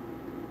palette.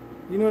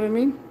 You know what I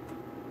mean?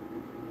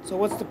 So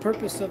what's the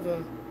purpose of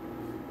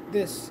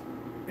this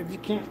if you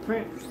can't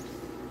print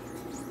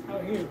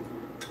out here?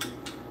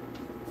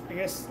 I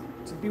guess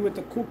to be with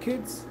the cool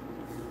kids.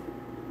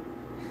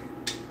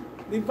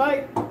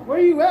 Levi, where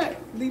are you at?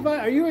 Levi,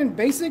 are you in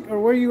basic or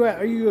where are you at?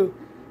 Are you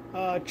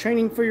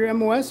training for your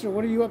MOS or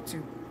what are you up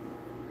to?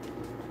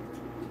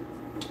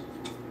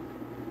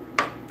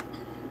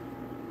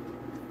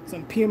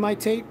 Some PMI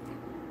tape,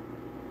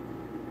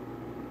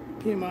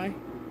 PMI,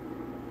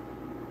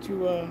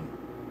 to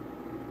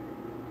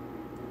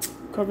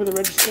cover the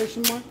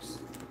registration marks.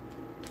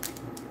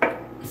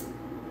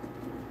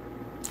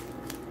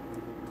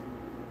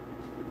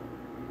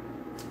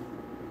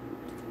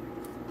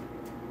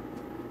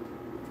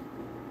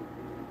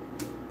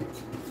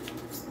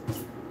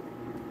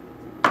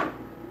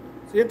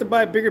 So you have to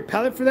buy a bigger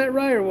pallet for that,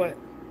 Rye, or what?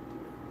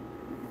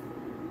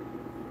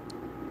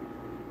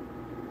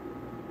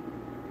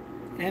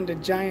 And a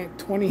giant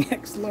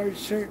 20x large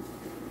shirt,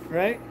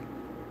 right?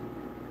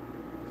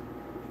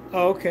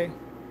 Oh, okay.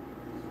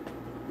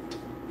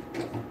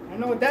 I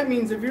know what that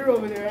means if you're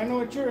over there. I know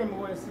what your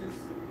MOS is.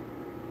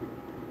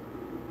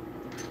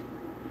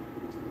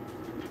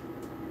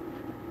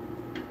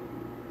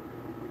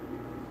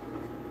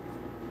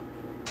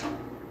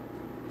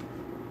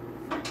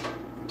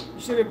 You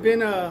should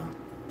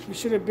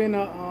have been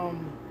a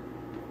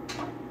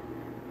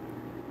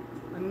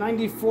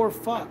 94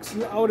 Fox.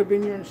 I would have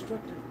been your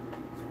instructor.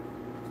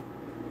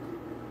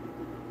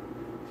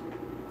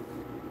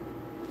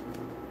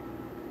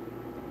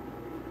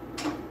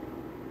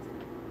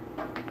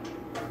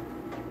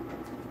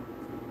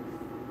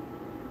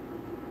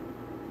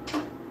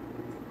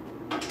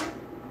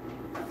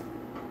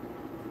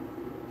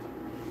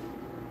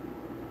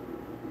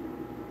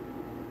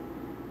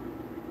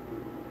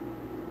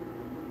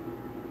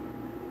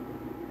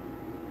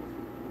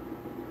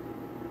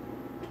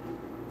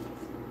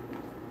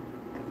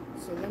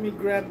 So let me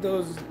grab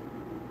those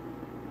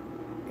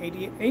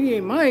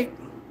 88 mic.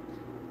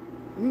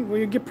 When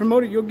you get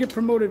promoted, you'll get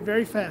promoted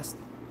very fast.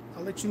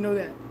 I'll let you know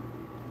that.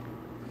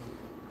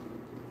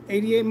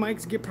 88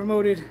 mics get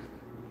promoted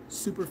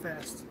super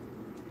fast.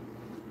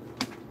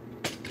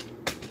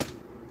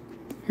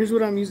 Here's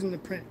what I'm using to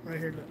print right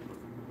here.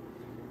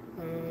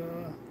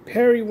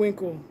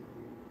 Periwinkle.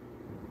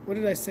 What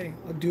did I say?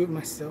 I'll do it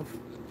myself.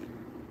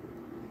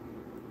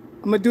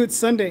 I'm gonna do it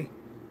Sunday.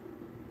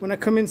 When I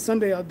come in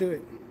Sunday, I'll do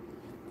it.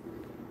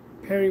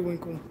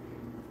 Periwinkle.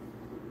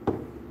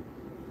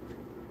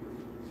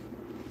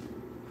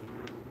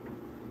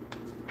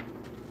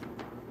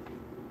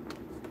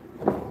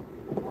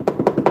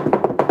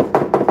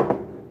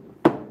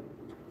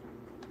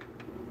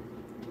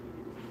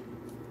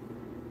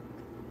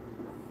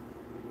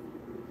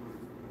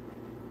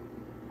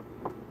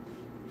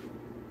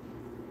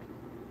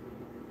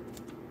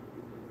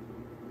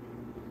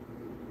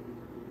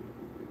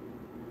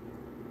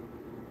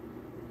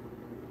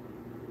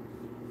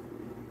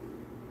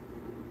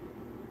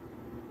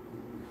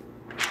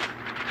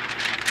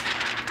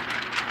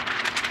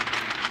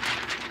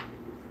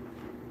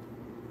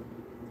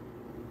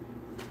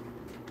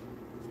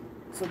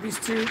 So these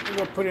two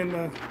we'll put in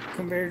the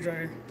conveyor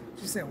dryer.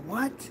 She said,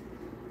 what?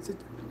 I said,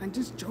 I'm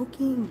just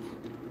joking.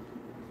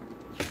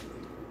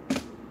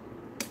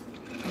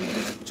 I'm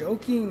just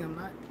joking. I'm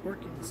not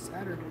working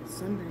Saturday,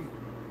 Sunday,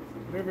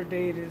 whatever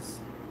day it is.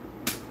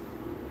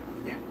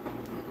 Yeah.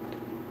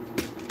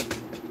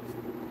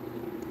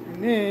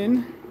 And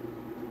then,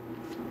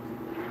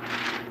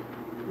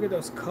 look at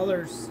those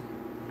colors.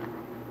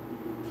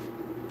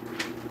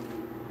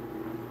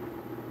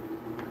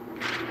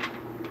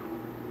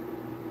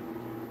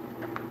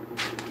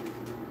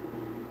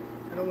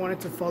 I don't want it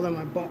to fall in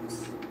my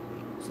box.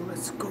 So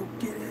let's go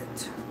get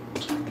it.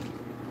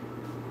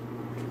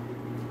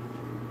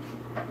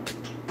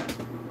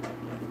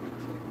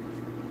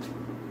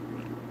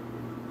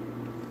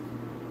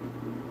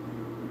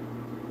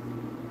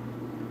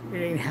 It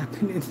ain't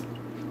happening.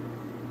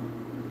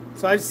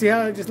 So I see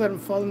how I just let them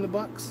fall in the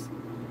box.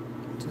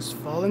 Just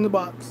fall in the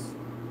box.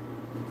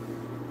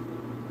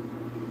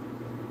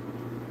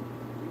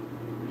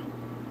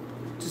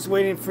 Just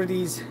waiting for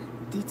these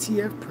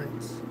DTF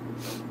prints.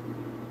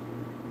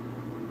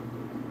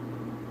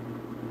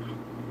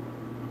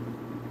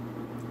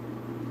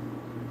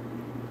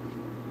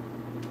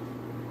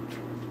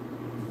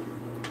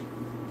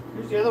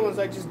 Here's the other ones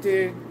I just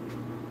did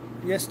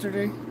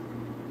yesterday.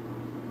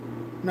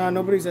 Nah,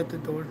 nobody's at the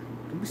door.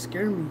 Don't be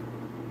scaring me.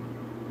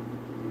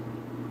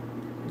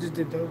 I just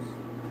did those.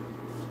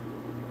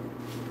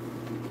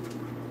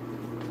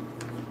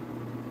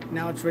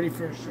 Now it's ready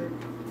for a shirt.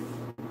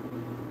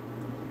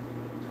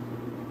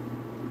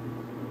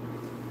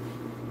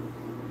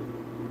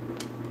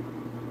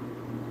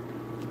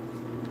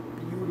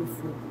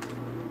 Beautiful.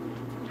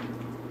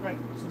 Right,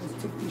 so let's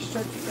take these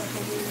shirts back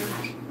over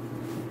here.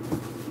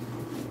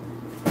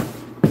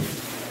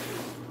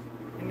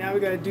 And now we're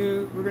gonna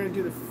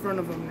do the front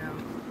of them now.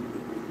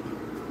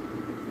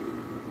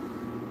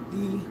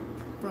 The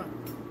front.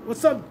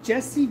 What's up,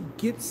 Jesse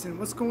Gibson?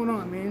 What's going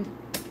on, man?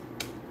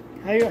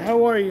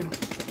 How are you?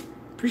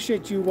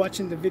 Appreciate you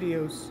watching the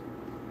videos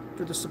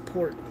for the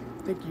support.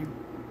 Thank you.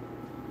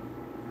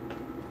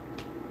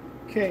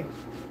 Okay.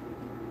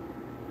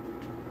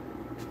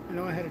 I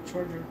know I had a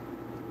charger.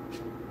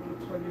 I'm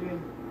gonna plug it in.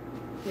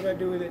 What do I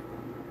do with it?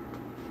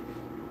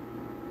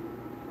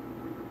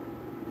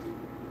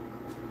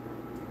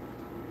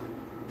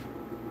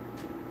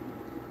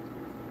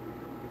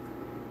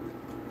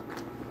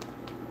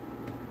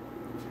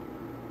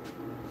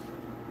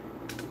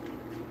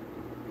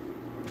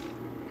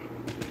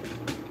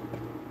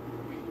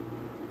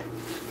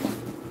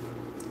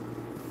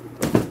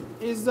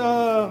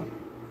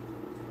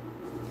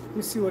 Let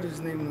me see what his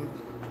name was.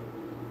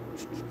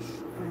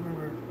 I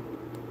remember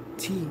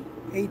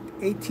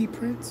AT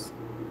Prints.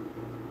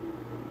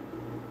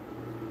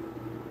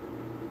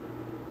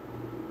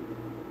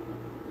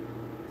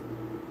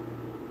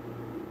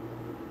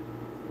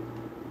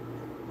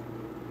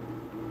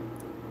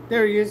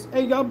 There he is.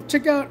 Hey, y'all,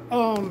 check out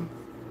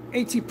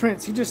AT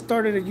Prince. He just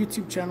started a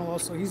YouTube channel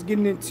also. He's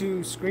getting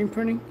into screen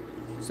printing.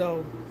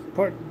 So,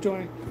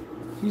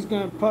 he's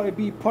going to probably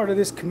be part of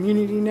this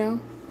community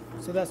now.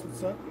 So that's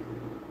what's up.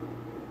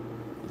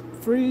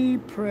 Free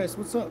press.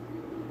 What's up?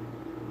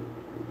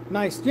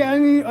 Nice. Yeah, I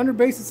mean, under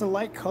base, it's a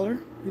light color.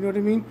 You know what I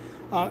mean?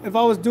 If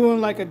I was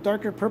doing like a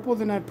darker purple,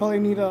 then I'd probably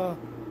need a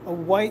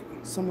white.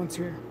 Someone's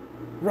here.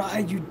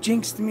 Right, you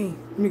jinxed me.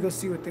 Let me go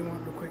see what they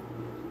want real quick.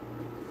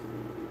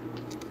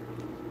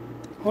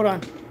 Hold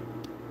on.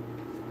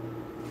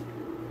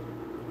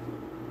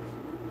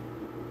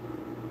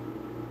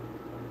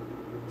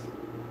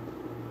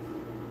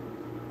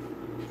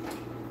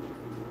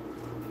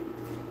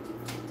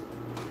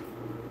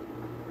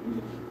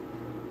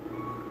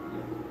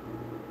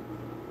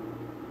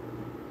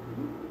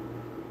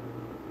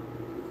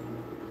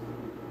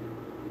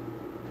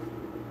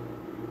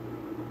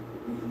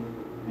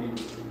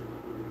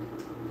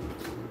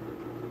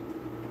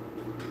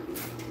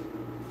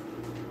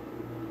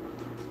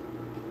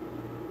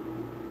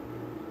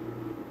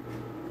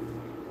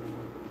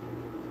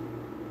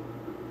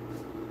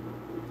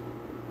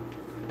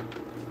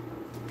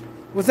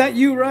 Was that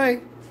you,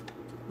 Ray?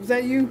 Was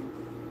that you?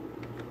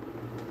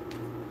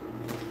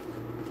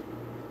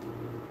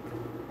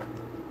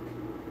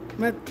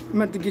 I'm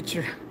about to get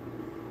your...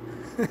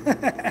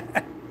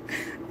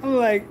 I'm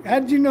like,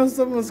 how'd you know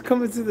someone's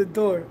coming to the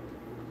door?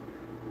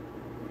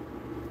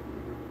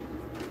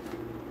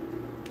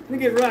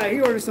 Look at Ray.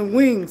 He ordered some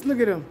wings. Look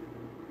at him.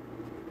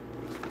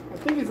 I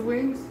think it's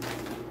wings.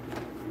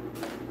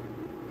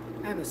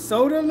 And a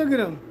soda. Look at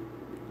him.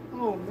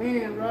 Oh,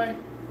 man, Ray.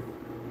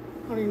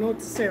 I don't even know what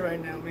to say right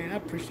now, man. I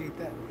appreciate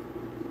that.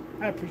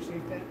 I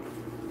appreciate that.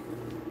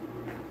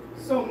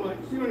 So much.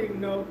 You don't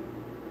even know.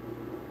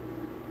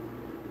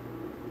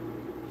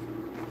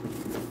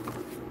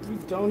 You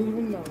don't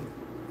even know.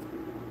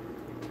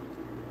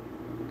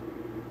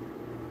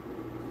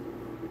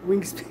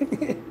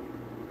 Wingspan.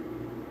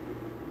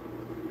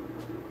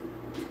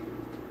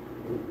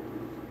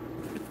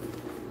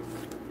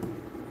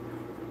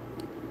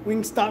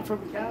 Wingstop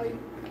from Cali.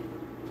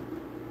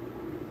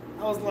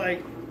 I was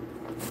like,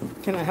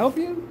 can I help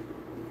you?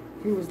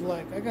 He was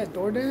like, I got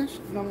DoorDash.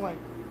 And I'm like,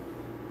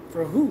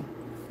 for who?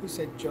 He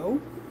said,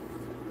 Joe.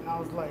 And I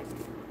was like,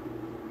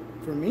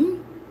 for me?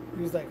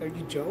 He was like, are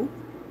you Joe?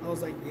 I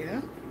was like,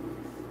 yeah.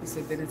 He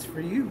said, then it's for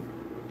you.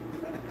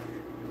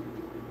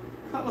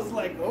 I was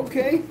like,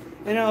 okay.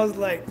 And I was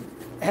like,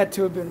 it had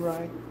to have been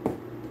right.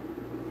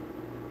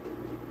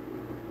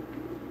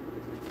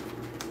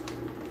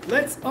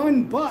 Let's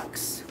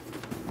unbox.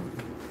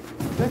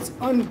 Let's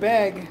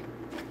unbag.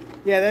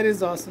 Yeah, that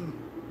is awesome.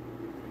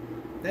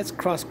 That's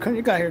cross country.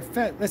 You got here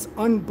fat. Let's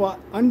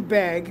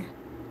unbag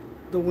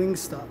the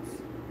Wingstop.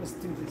 Let's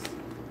do this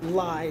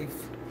live.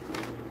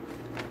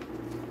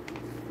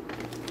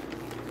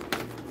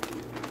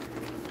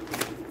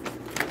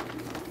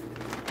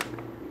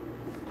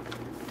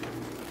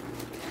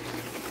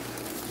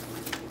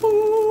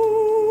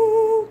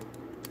 Ooh.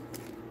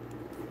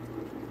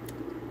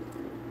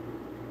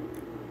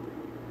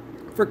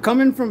 For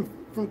coming from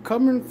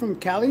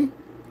Cali,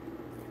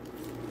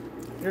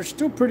 they're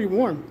still pretty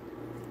warm.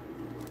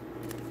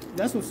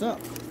 That's what's up.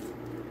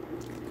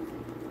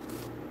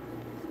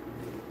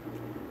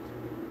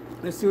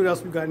 Let's see what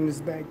else we got in this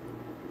bag.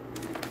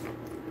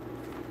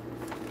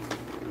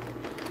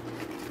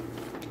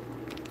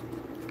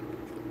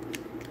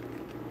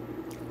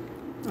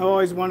 I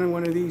always wanted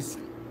one of these.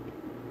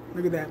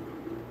 Look at that.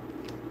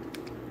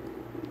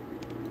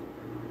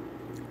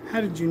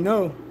 How did you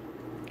know?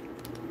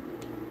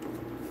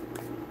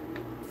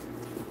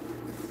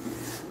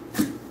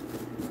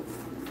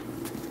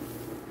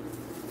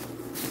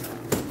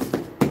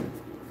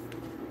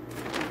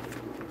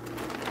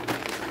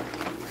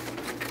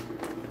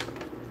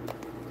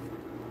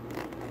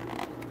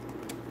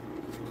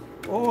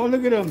 Oh,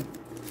 look at them.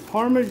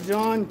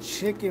 Parmesan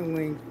chicken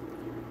wing.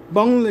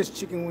 Boneless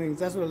chicken wings.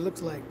 That's what it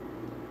looks like.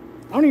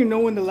 I don't even know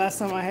when the last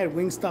time I had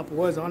Wingstop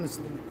was,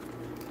 honestly.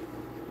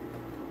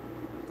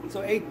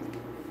 So,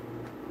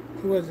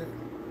 who was it?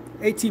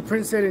 AT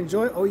Prince said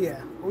enjoy. Oh,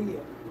 yeah. Oh,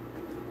 yeah.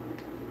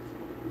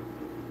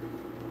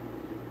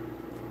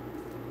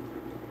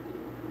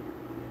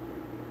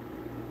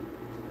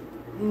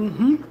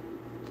 Mm-hmm.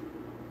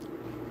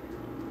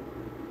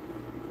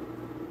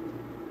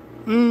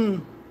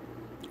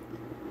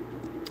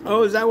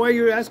 Oh, is that why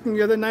you were asking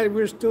the other night if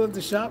we were still at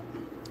the shop?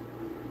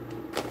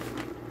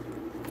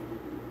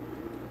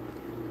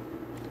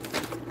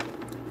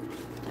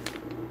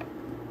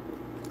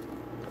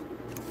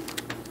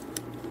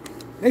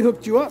 They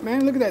hooked you up,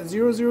 man. Look at that.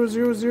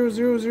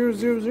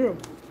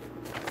 000000000.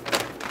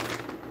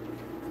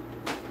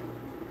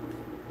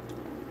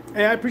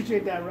 Hey, I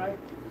appreciate that, right?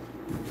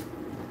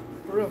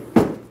 For real.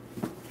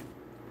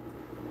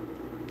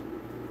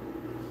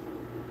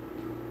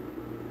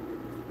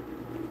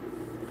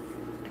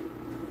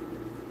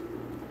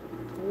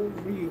 For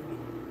real.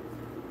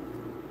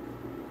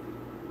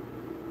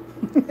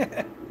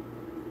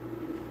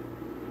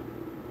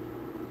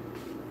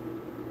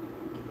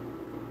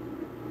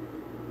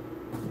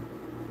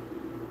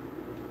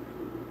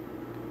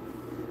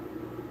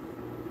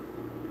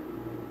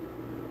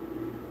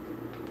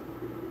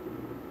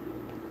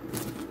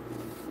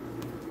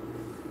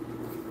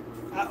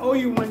 owe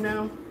you one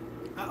now.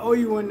 I owe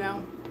you one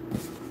now.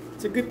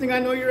 It's a good thing I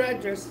know your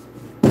address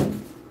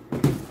from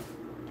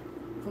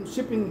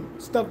shipping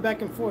stuff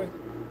back and forth.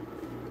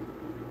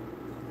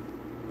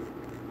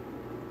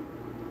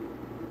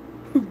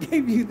 Who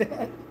gave you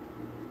that?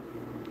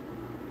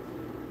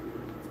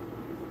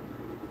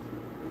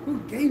 Who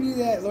gave you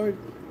that, Lord?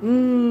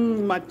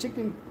 My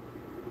chicken.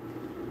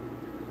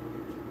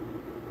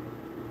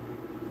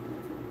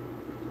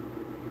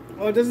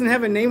 Oh, it doesn't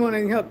have a name on it.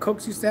 You know how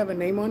Cokes used to have a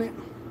name on it?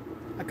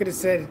 I could have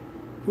said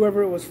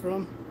whoever it was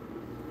from.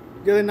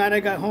 The other night I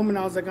got home and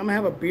I was like, I'm gonna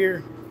have a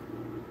beer.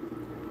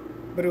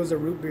 But it was a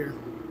root beer.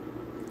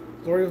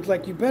 Lori was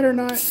like, you better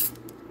not. It's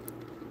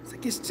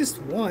like, it's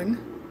just one.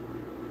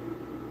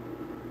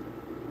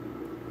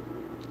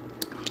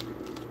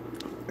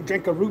 I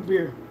drank a root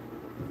beer.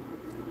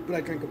 But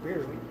I drank a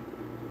beer, right?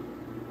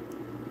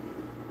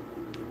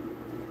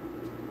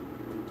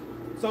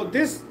 So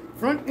this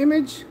front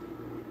image,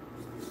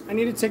 I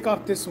need to take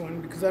off this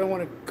one because I don't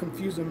want to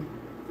confuse them.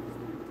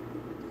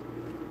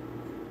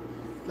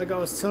 Like I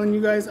was telling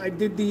you guys, I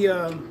did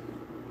the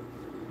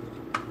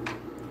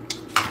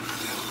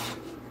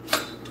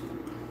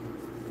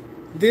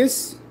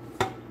this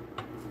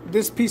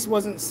piece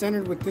wasn't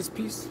centered with this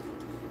piece,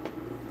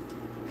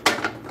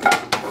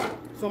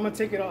 so I'm gonna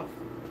take it off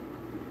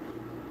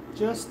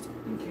just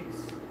in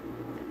case,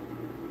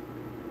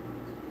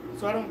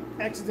 so I don't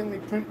accidentally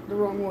print the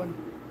wrong one.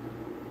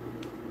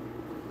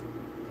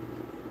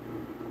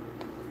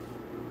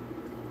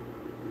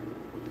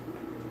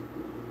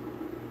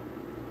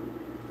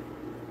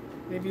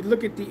 If you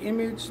look at the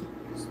image,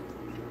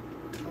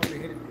 oh, they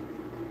hit it.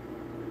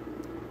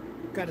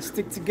 Got to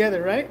stick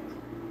together, right?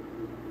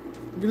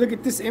 If you look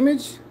at this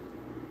image,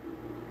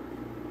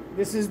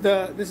 this is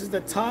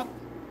the top,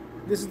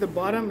 this is the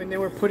bottom, and then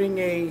we're putting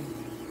a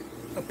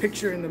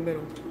picture in the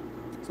middle.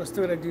 So I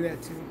still gotta do that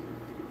too.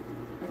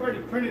 I've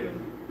already printed them,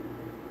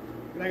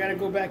 but I gotta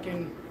go back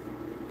and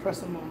press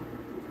them on.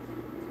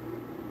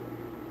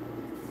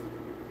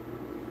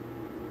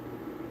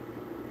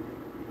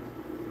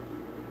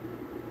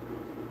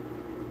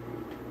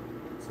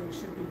 So it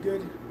should be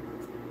good.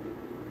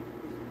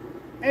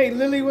 Hey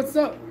Lily, what's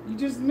up? You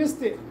just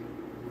missed it.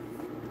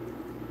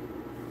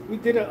 We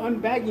did an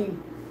unbagging.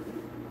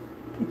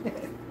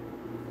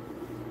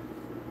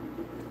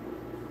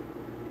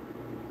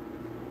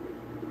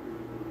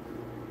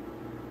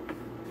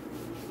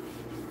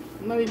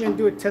 I'm not even gonna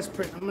do a test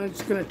print. I'm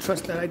just gonna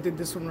trust that I did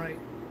this one right.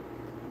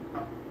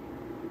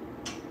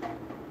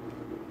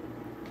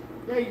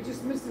 Yeah, you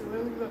just missed it,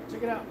 Lily. Look,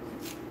 check it out.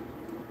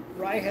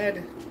 Rye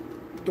had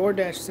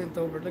DoorDash sent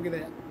over. Look at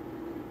that.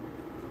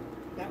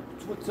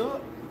 That's what's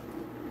up.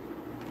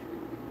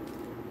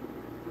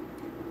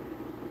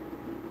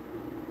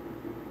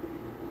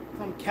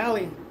 From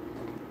Cali.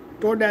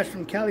 DoorDash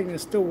from Cali, and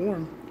it's still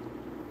warm.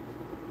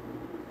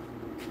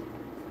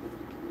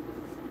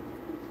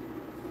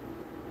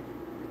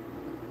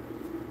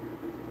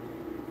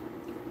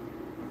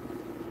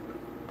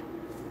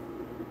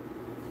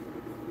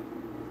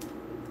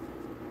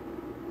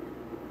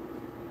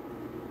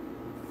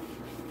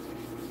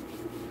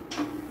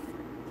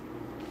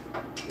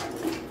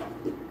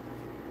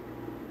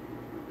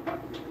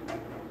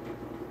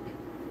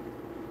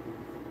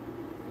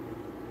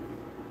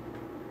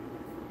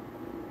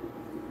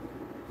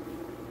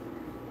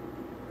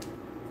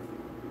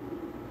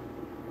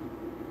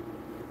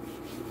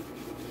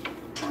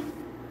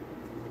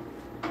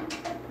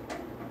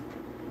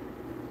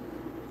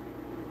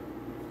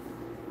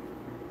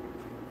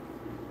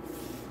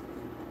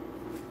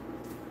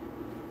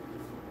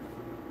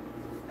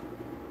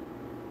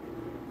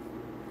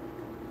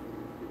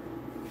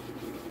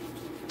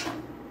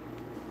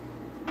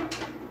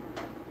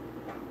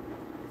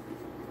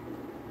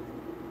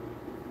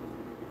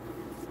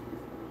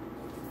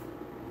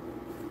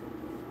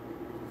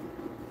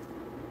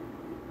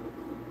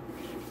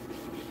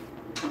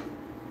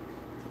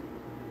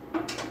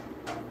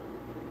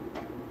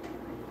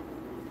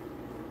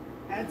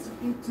 Add some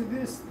ink to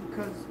this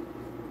because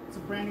it's a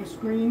brand new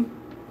screen.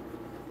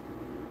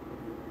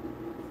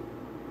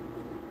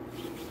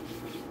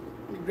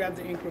 Let me grab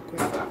the ink real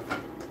quick.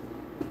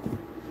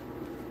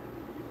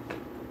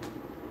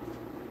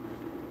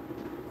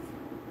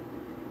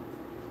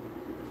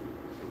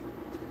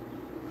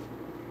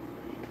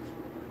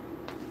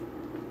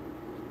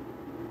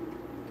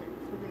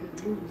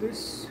 Move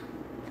this.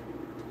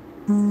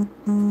 I'm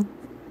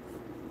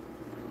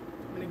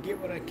gonna get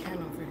what I can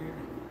off of here.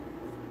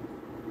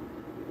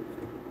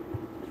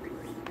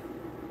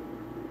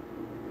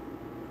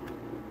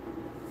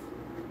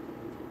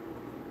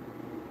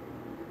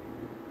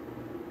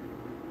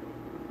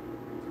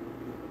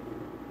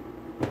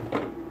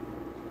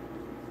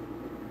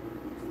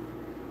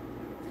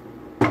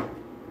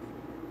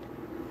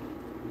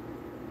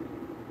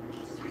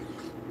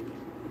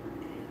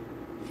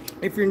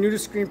 If you're new to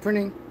screen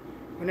printing,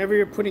 whenever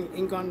you're putting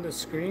ink on the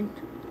screen,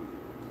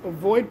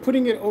 avoid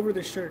putting it over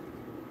the shirt.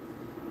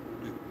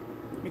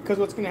 Because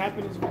what's going to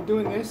happen is we're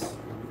doing this,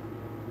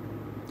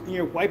 and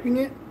you're wiping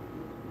it,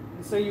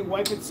 and so you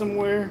wipe it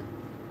somewhere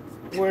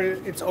where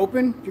it's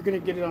open, you're gonna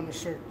get it on the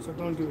shirt. So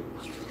don't do it.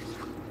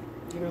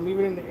 Either leave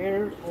it in the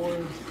air or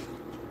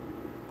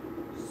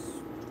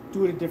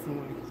do it a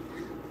different way.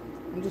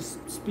 I'm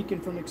just speaking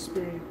from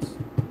experience.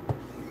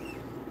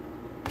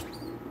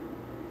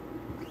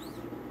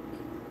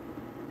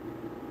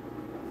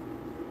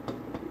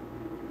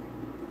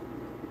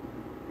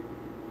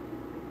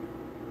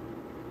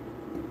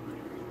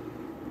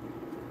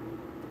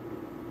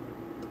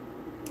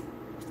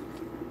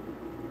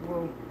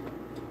 Whoa.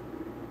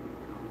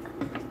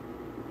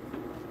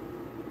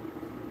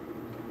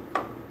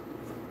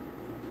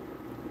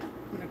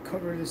 I'm gonna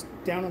cover this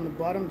down on the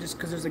bottom just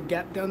because there's a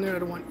gap down there. I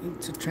don't want ink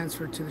to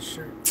transfer to the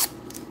shirt.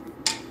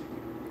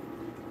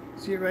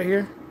 See it right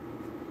here?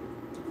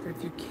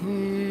 If you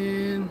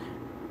can,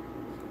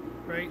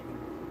 right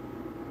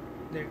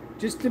there,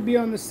 just to be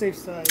on the safe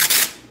side.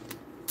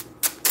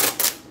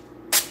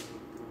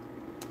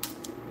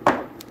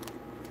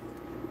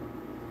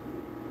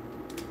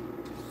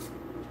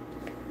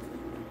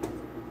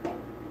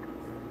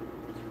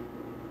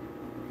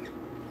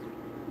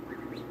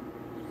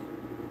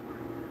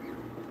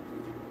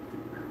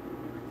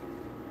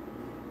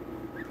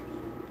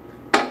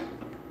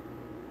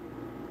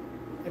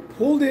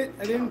 Pulled it,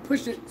 I didn't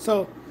push it.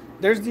 So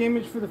there's the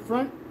image for the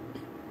front,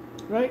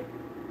 right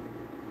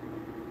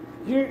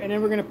here, and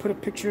then we're gonna put a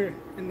picture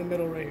in the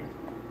middle right here.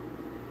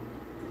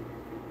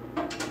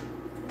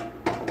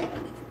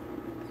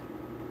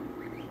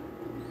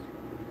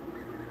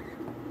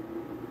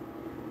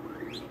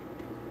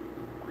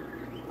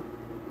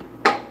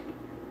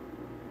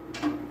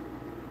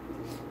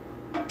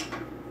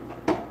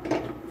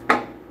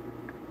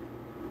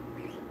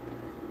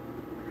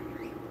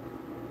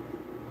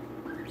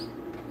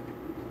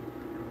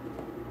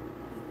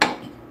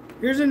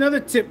 Here's another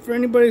tip for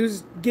anybody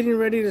who's getting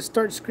ready to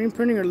start screen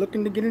printing or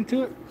looking to get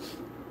into it.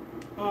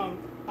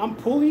 I'm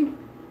pulling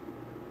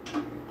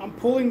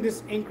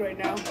this ink right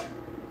now.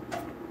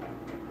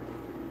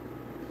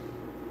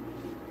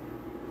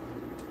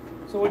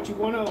 So what you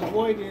want to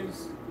avoid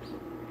is,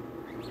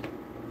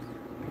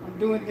 I'm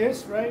doing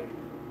this, right?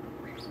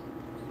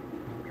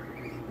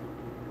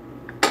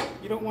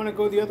 You don't want to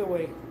go the other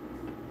way.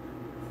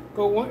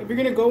 If you're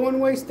gonna go one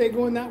way, stay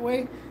going that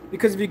way,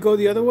 because if you go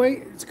the other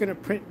way, it's gonna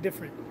print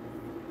different.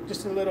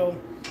 Just a little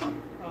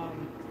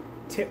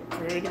tip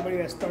for anybody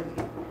that's starting.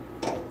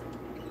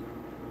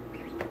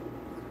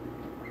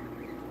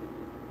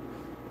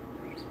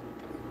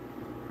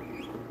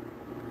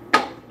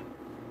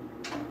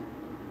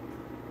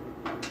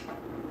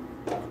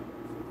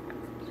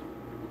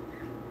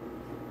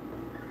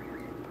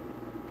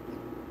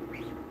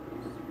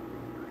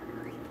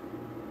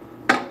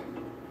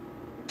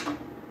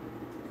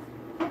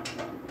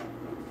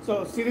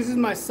 So see, this is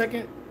my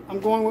second, I'm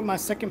going with my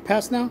second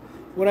pass now.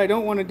 What I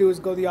don't want to do is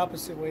go the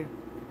opposite way,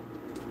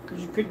 because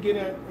you could get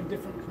a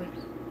different print.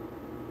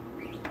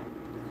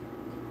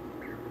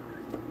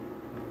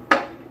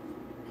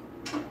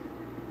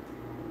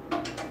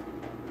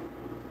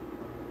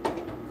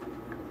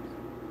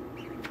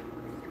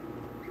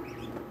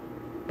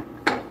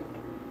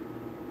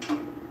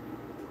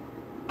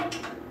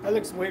 That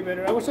looks way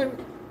better. I wish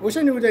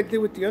I knew what I did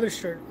with the other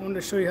shirt. I wanted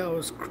to show you how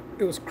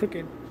it was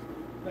crooked,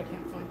 but I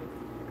can't find it.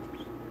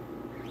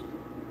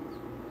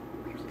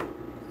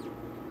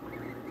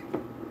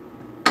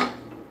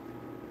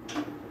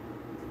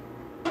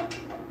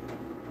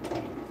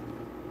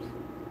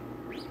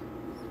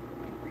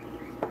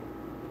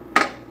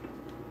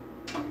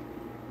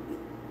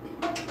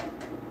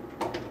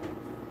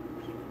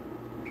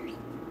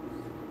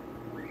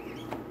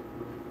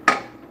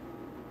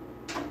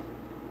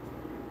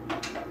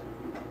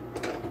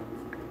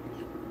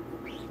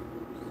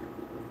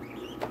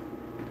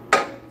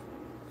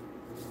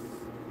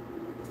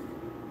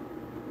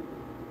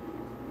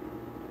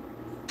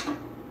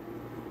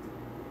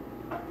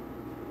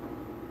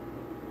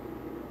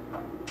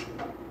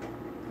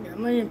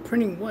 I'm not even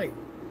printing white.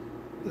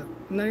 Look,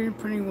 I'm not even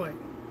printing white.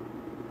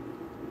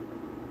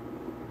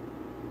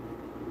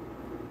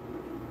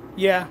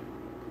 Yeah.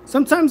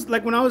 Sometimes,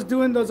 like when I was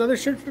doing those other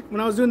shirts, when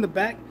I was doing the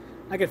back,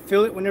 I could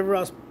feel it whenever I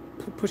was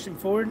pushing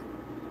forward.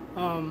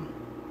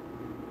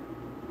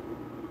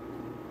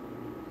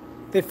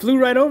 They flew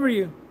right over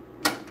you.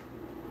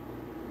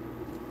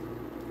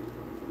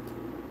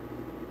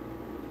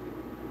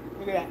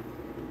 Look at that.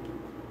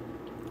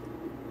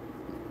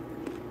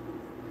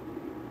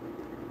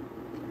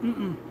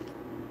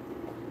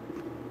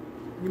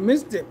 You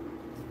missed it.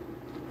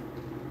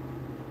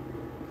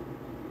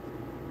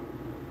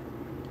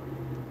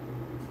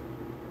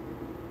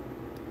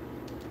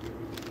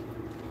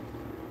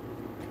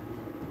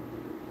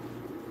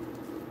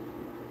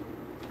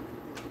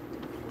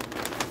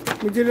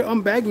 We did it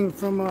unbagging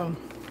from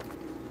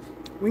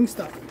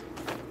Wingstop.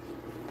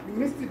 You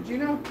missed it,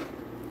 Gino?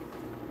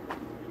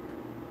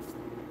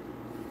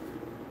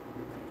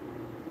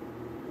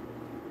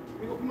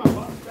 Let me go put my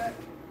box back.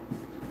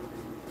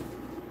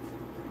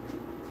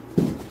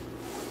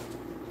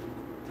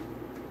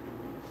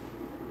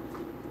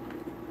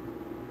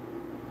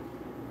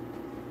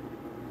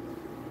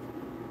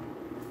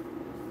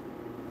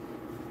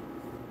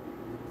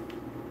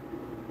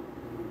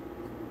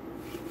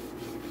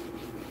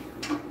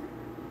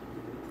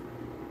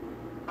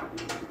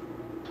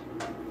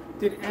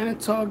 Did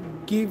Anatol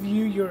give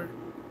you your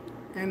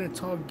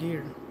Anatol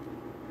gear?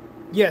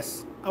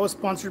 Yes, I was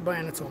sponsored by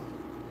Anatol.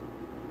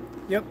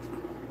 Yep.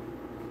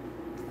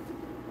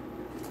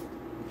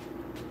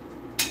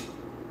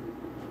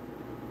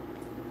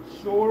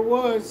 Sure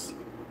was.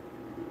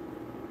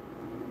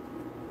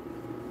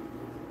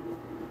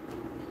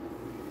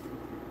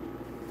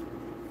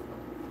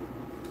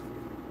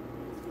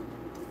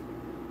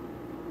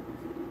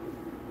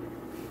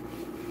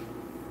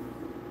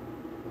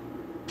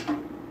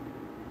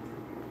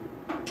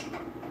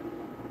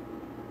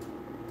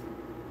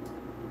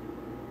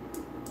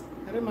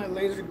 How did my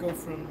laser go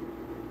from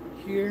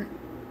here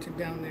to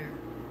down there?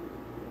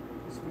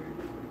 That's weird.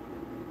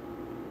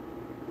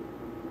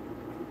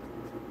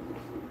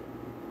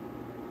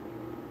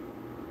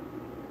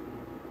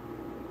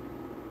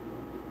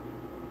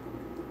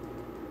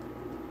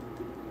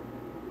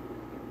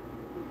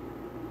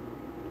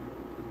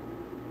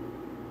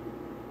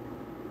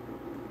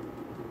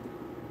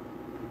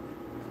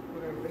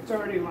 Whatever, it's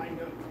already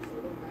lined up, so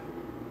it don't matter.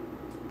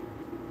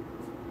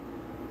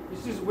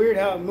 It's just weird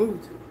how it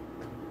moved.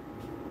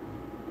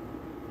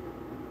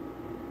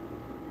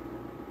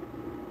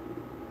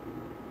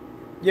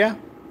 Yeah,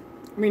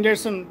 I mean there's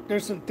some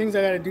things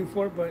I gotta do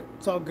for it, but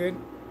it's all good.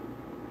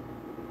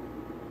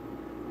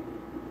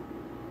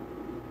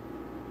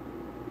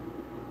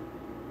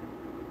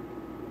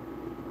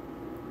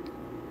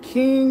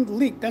 King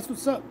Leak, that's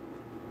what's up.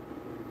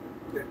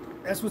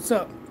 That's what's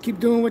up.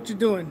 Keep doing what you're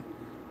doing.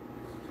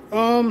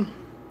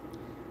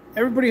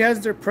 Everybody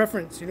has their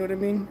preference, you know what I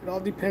mean? It all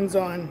depends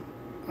on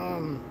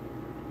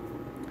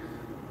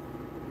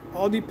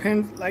all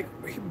depends, like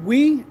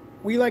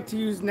we like to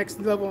use next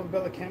level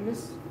umbrella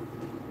canvas,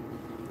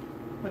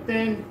 but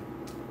then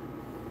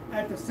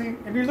at the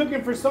same, if you're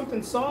looking for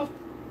something soft,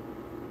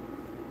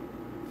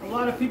 a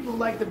lot of people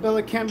like the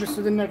Bella canvas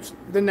to the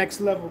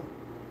next level.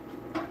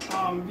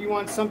 If you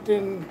want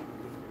something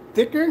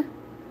thicker,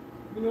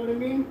 you know what I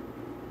mean?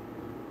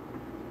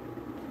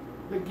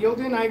 The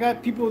Gildan, I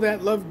got people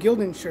that love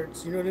Gildan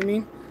shirts, you know what I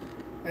mean?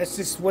 That's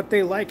just what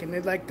they like, and they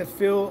like the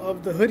feel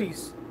of the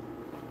hoodies.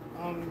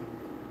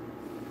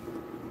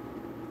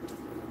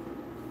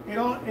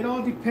 It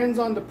all depends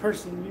on the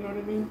person, you know what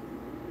I mean?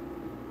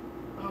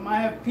 I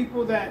have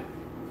people that,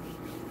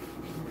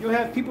 you'll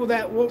have people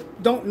that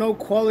don't know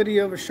quality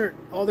of a shirt.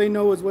 All they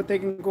know is what they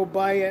can go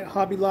buy at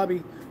Hobby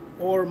Lobby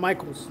or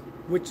Michael's,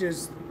 which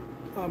is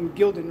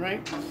Gildan,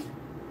 right?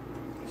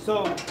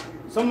 So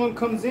someone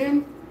comes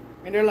in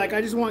and they're like,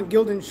 I just want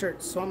Gildan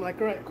shirts. So I'm like,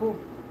 all right, cool.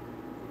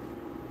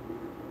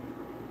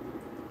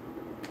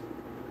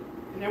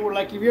 And then we're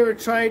like, have you ever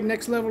tried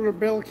Next Level or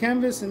Bella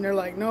Canvas? And they're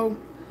like, no.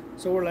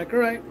 So we're like, all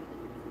right.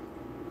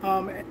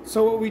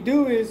 So what we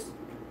do is,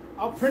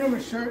 I'll print them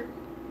a shirt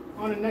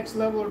on a Next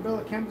Level or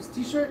Bella Canvas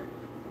t-shirt.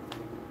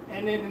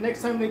 And then the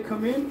next time they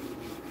come in,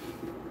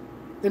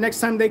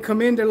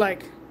 they're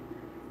like,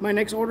 my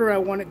next order, I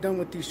want it done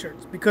with these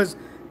shirts. Because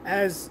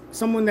as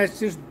someone that's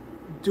just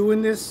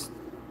doing this,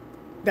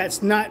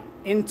 that's not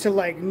into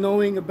like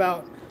knowing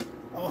about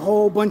a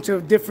whole bunch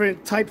of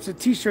different types of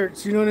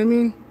t-shirts, you know what I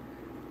mean?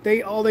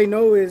 All they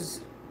know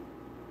is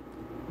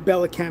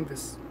Bella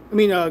Canvas. I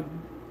mean,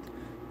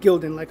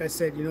 Gildan, like I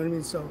said, you know what I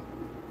mean? So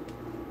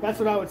that's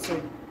what I would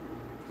say.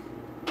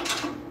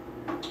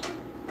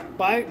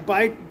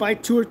 Buy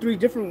two or three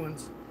different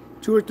ones,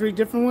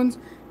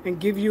 and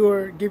give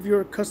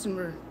your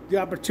customer the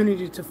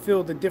opportunity to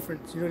feel the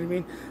difference. You know what I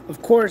mean?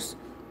 Of course,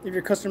 if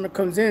your customer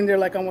comes in, they're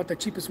like, I want the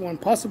cheapest one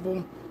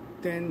possible,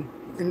 then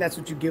that's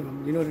what you give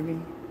them. You know what I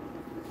mean?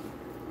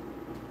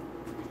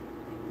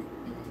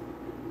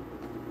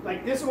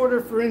 Like this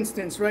order, for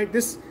instance, right?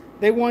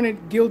 They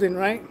wanted Gildan,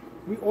 right?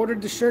 We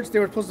ordered the shirts. They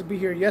were supposed to be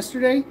here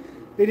yesterday.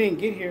 They didn't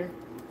get here.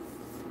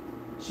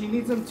 She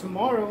needs them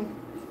tomorrow.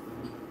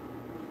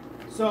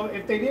 So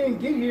if they didn't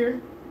get here,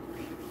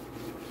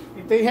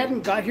 if they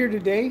hadn't got here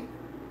today,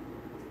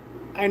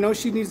 I know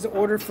she needs the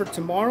order for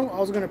tomorrow. I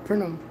was going to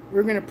print them.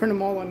 We're going to print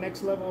them all on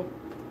Next Level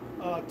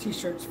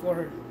t-shirts for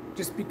her,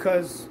 just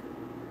because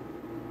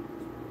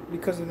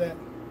of that.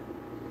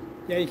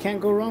 Yeah, you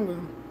can't go wrong with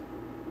them.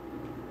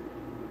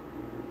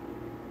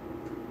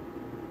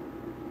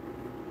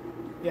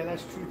 Yeah,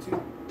 that's true too.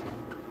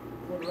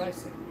 What did I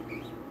say?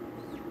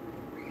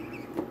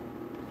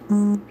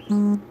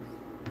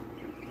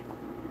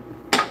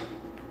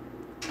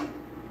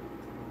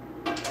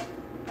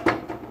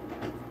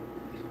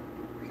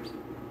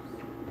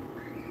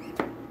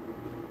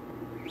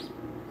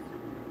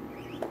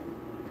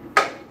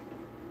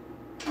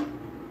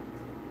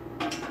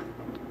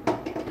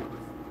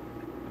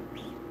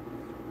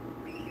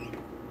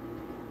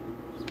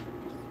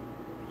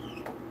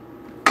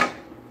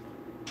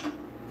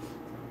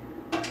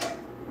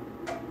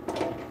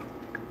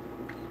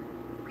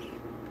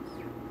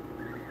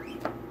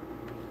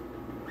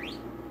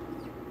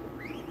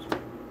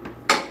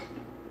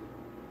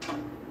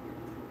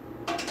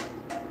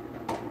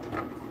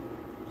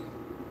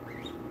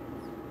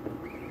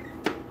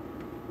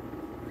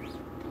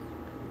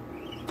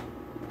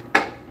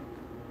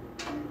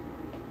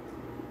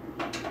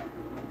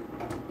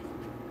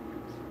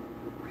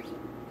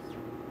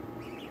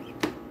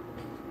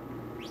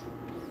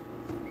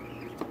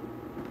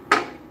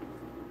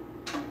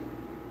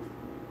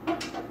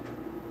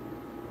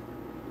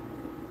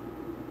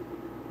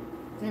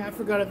 Yeah, I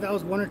forgot if that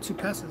was 1 or 2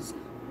 passes.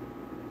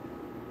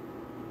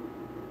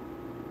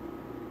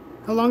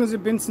 How long has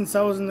it been since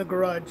I was in the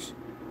garage?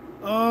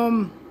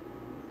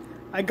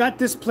 I got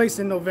this place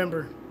in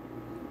November.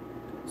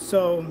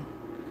 So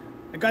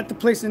I got the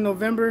place in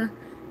November,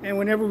 and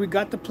whenever we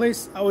got the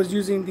place, I was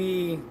using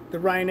the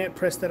Rionette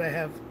press that I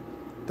have,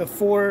 the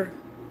four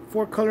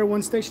color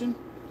one station.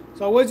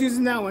 So I was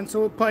using that one.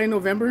 So probably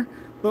November.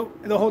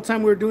 But the whole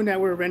time we were doing that,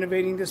 we were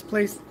renovating this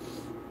place,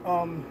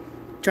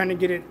 trying to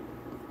get it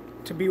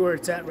to be where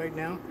it's at right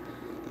now.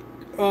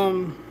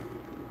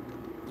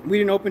 We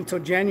didn't open till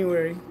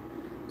January,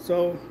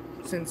 so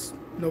since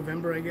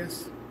November, I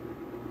guess.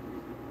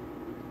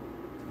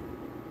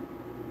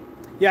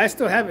 Yeah, I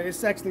still have it.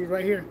 It's actually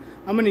right here.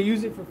 I'm gonna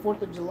use it for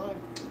 4th of July.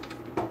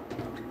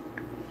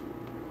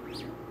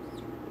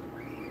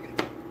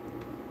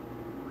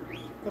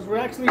 Because we're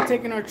actually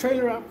taking our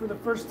trailer out for the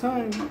first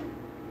time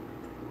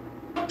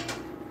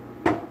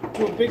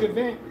to a big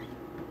event.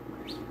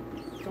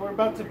 So we're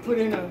about to put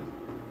in a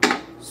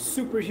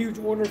super huge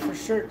order for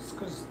shirts,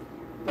 because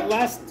the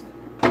last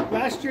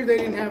year they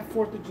didn't have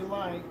 4th of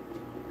July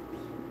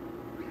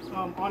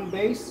on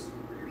base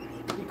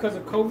because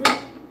of COVID.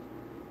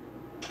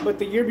 But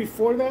the year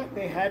before that,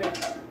 they had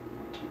it.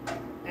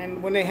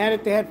 And when they had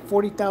it, they had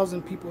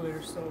 40,000 people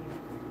there. So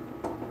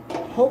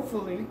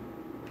hopefully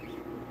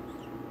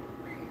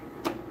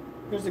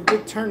there's a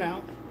good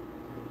turnout.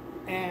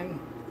 And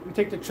we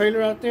take the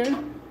trailer out there.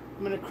 I'm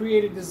going to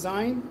create a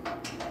design.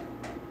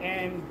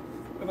 And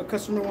if a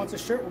customer wants a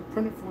shirt, we'll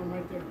print it for them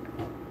right there.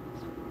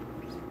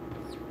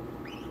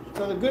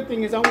 So the good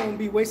thing is I won't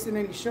be wasting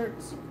any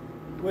shirts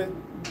with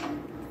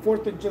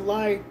 4th of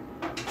July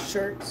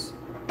shirts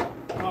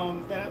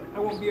that I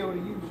won't be able to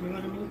use, you know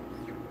what I mean?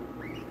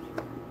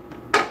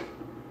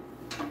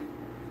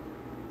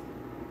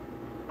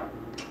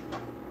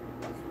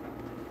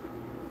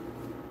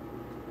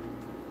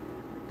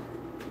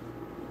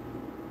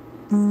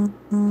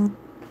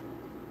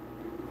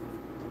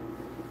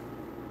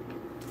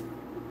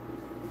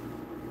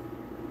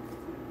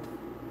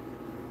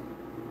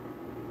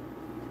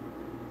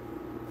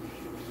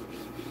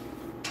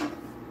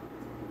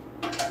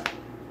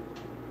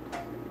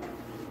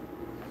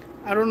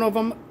 I don't know if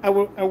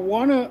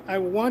I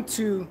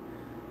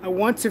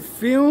want to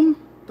film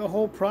the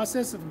whole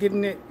process of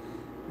getting it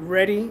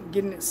ready,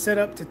 getting it set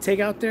up to take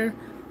out there.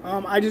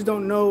 I just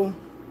don't know,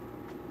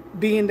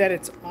 being that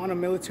it's on a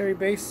military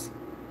base,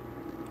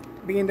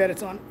 being that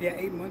it's on, yeah,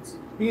 8 months,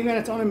 being that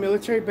it's on a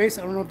military base,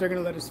 I don't know if they're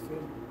gonna let us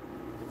film.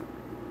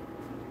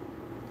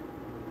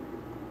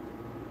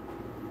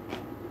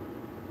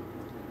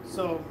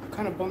 So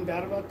kind of bummed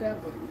out about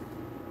that, but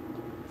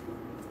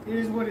it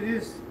is what it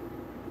is.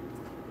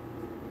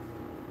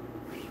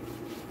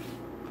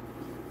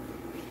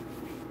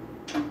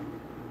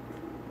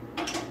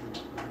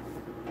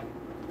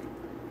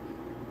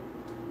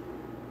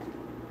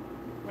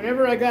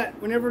 Whenever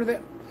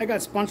I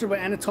got sponsored by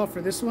Anatol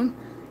for this one,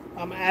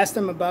 I asked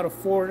them about a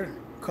 4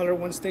 color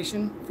one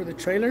station for the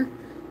trailer,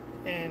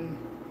 and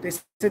they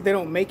said they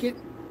don't make it,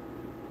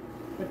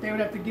 but they would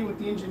have to get with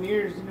the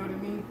engineers, you know what I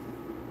mean,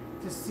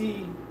 to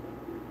see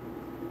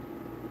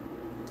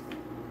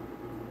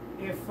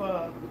if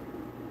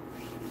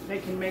they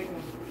can make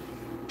one.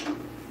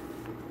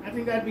 I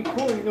think that'd be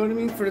cool, you know what I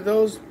mean, for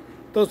those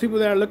people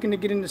that are looking to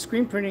get into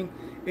screen printing.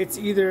 It's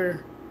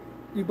either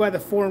you buy the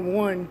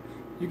 4-in-1,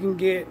 you can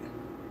get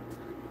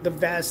the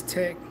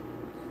Vaztech,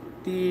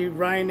 the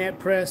Rionette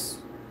press,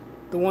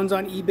 the ones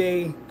on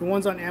eBay, the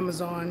ones on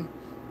Amazon,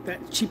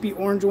 that cheapy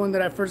orange one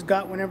that I first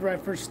got whenever I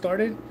first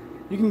started.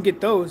 You can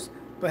get those,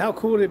 but how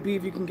cool would it be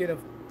if you can get a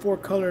 4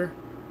 color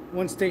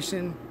one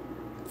station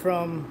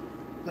from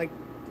like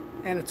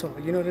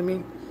Anatol, you know what I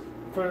mean?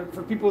 For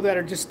people that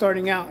are just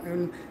starting out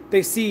and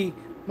they see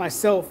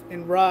myself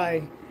and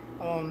Rye,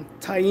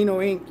 Taino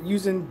Inc.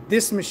 using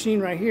this machine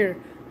right here,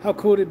 how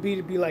cool would it be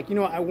to be like, you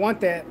know, I want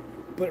that,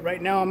 but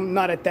right now I'm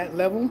not at that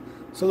level,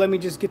 so let me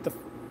just get the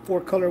 4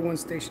 color one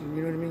station,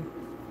 you know what I mean?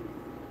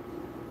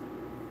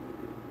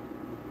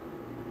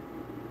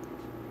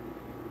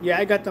 Yeah,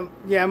 I got them.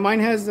 Yeah, mine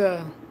has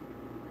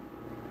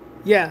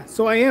yeah,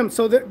 so I am.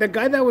 So the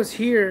guy that was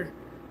here,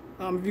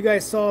 if you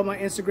guys saw my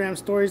Instagram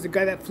stories, the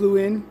guy that flew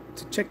in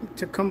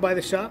to come by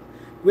the shop,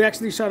 we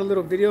actually shot a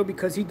little video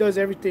because he does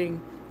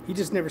everything. He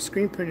just never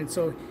screen printed.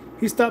 So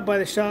he stopped by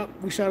the shop.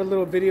 We shot a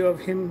little video of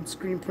him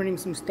screen printing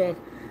some stuff.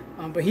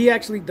 But he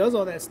actually does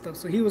all that stuff.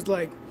 So he was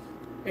like,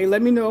 hey,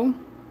 let me know.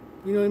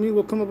 You know what I mean?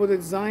 We'll come up with a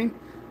design.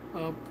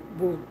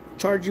 We'll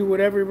charge you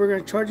whatever we're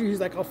going to charge you. He's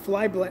like, I'll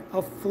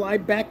fly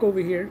back over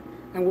here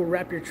and we'll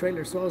wrap your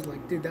trailer. So I was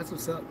like, dude, that's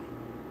what's up.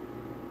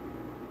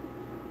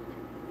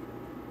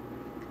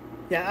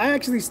 Yeah, I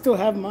actually still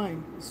have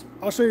mine.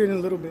 I'll show you in a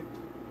little bit.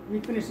 Let me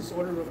finish this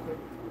order real quick.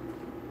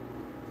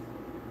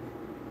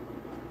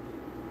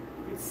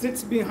 It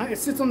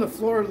sits on the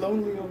floor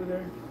lonely over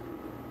there.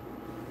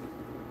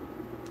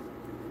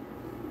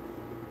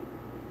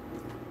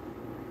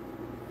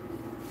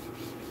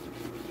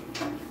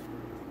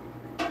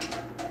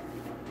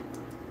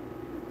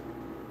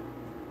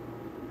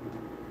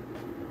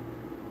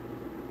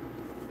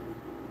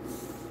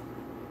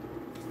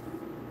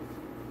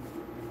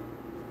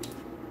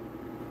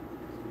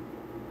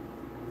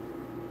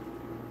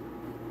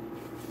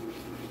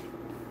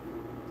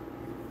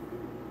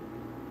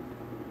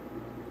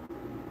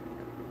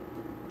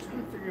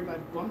 trying to figure if I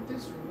bumped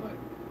this or what.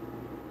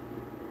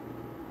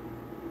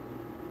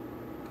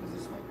 Because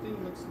this whole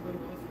thing looks a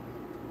little off.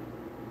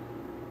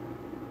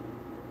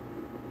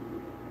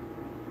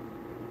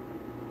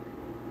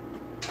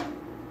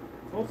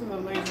 Both of the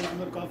lasers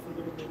look off a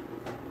little bit.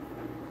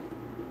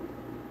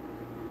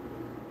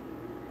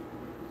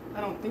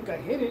 I don't think I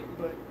hit it,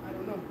 but I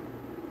don't know.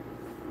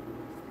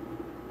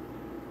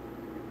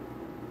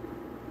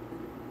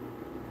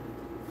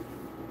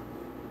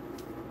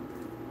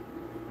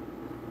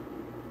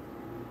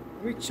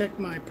 Let me check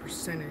my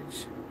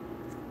percentage,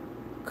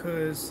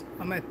 because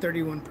I'm at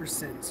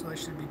 31%, so I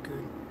should be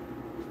good.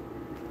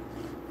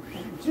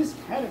 I just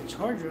had a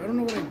charger. I don't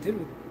know what I did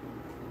with it.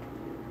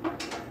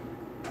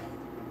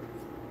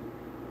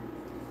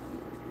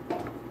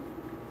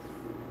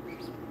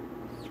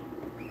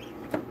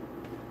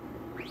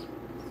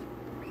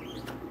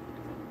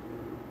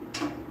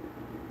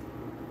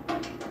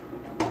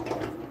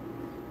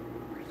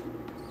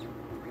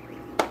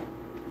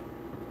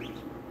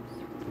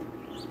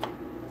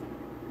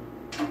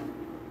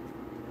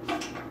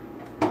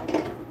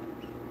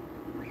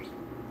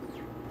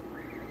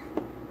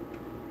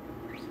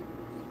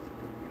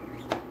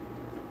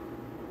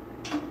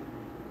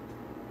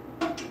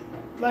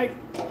 Like,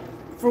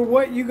 for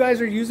what you guys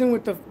are using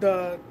with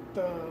the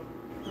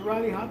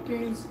Riley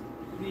Hopkins,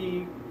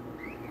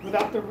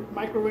 without the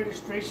micro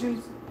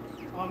registrations,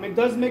 it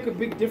does make a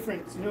big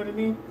difference. You know what I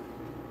mean?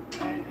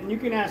 And you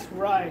can ask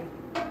Rye.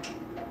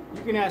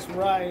 You can ask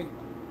Rye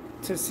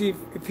to see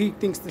if he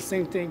thinks the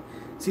same thing.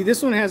 See,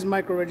 this one has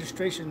micro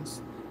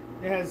registrations.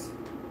 It has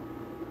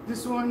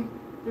this one,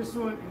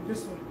 and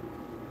this one.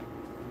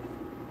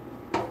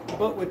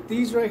 But with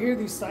these right here,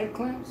 these side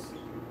clamps,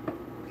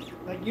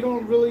 like, you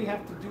don't really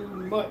have to do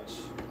much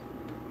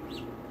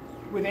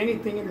with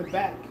anything in the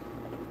back,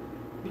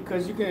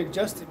 because you can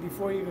adjust it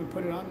before you even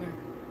put it on there.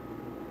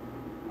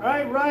 All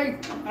right,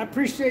 Right. I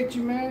appreciate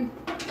you, man.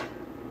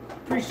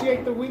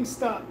 Appreciate the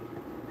Wingstop.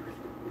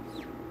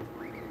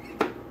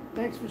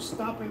 Thanks for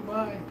stopping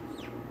by.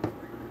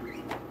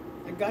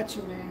 I got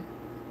you, man.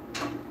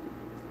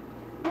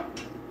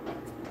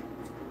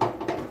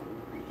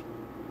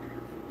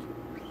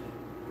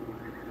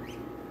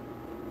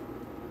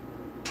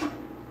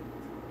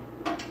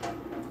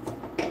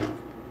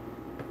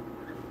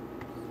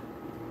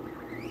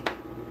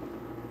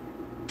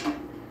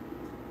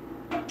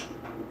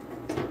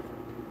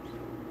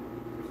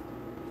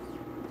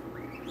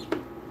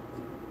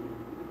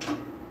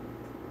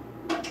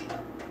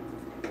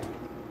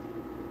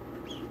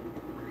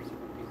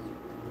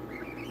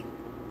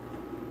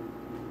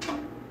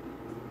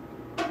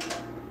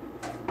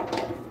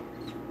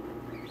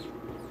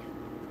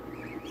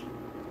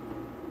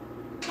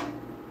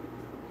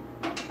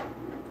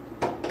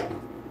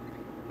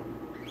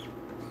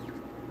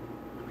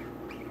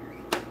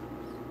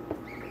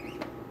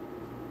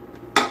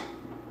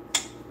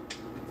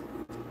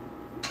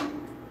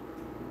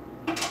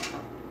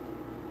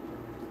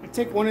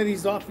 Take one of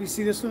these off. You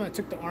see this one? I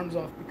took the arms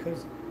off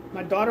because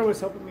my daughter was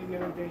helping me the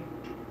other day.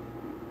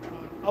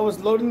 I was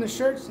loading the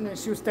shirts, and then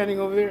she was standing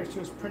over there. She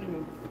was printing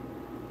them.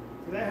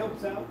 So that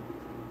helps out.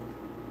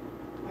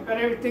 I got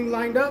everything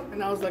lined up,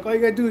 and I was like, all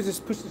you gotta do is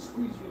just push the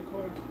squeegee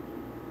across.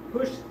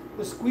 Push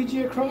the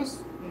squeegee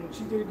across, and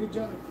she did a good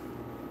job.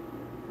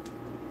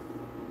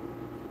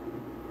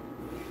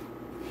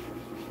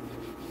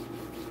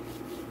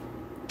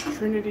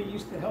 Trinity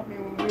used to help me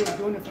when we were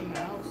doing it from the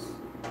house.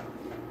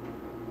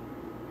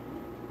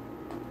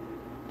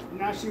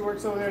 Now she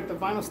works over there at the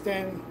vinyl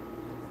stand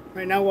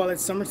right now while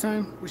it's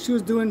summertime. Well, she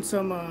was doing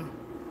some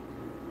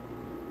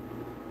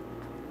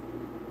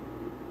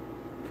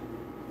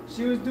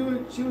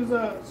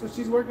so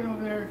she's working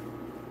over there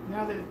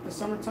now that the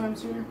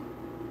summertime's here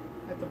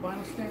at the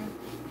vinyl stand.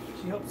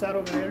 She helps out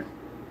over there.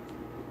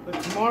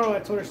 But tomorrow I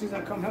told her she's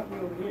gonna come help me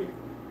over here.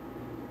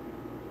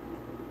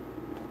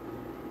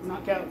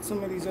 Knock out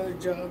some of these other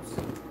jobs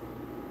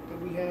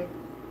that we have.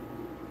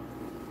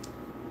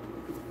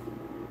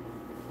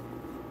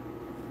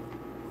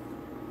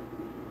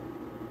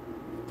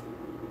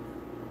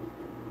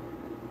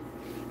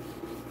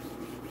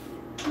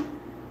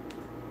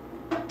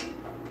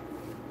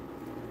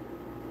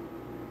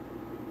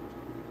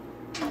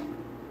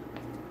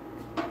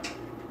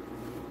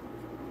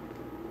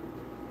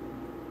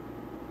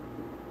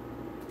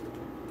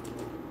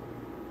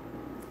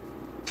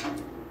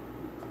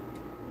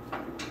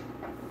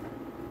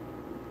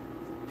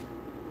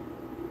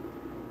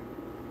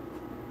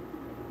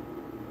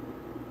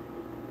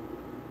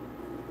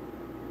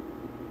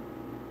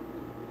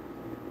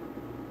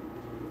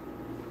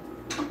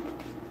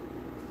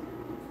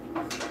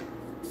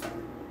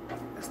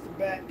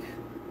 Back.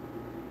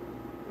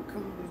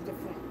 Come with the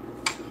front.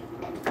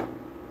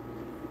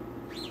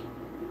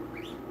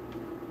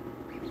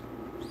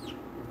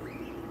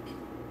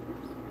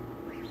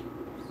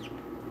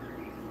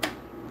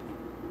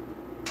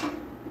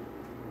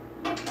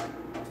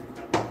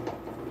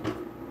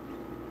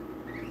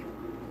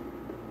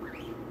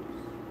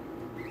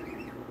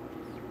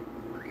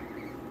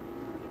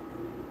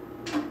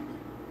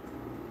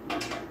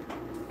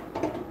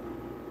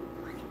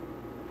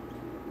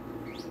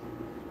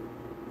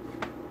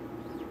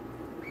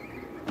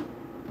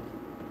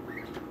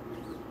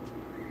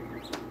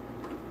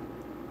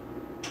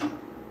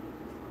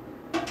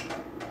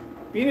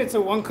 Being it's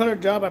a one color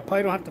job, I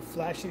probably don't have to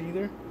flash it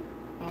either.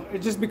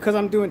 It's just because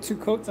I'm doing 2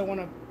 coats, I want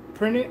to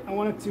print it. I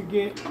want it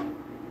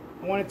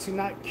to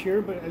not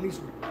cure, but at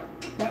least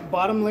that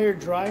bottom layer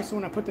dry, so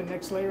when I put the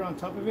next layer on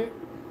top of it,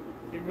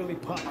 it really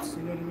pops,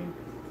 you know what I mean?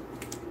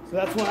 So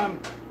that's why I'm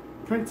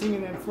printing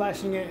and then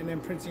flashing it and then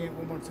printing it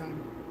one more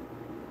time.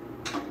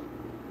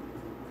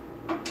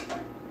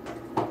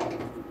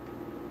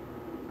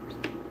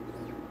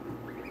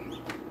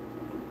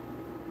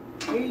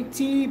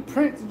 AT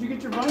print, did you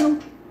get your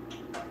vinyl?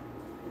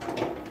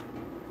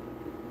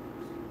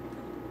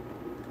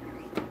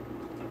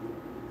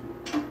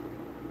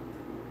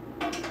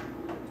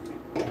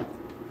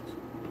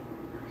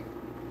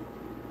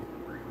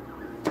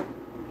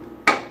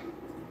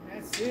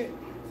 That's it.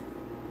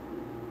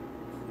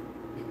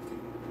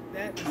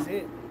 That is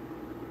it.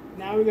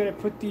 Now we gotta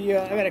put the,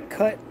 I gotta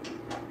cut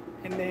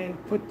and then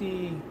put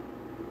the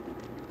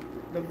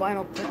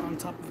vinyl print on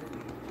top of it.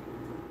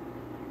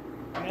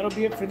 And that'll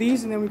be it for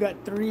these, and then we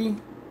got 3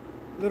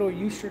 little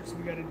U-shirts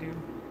we gotta do.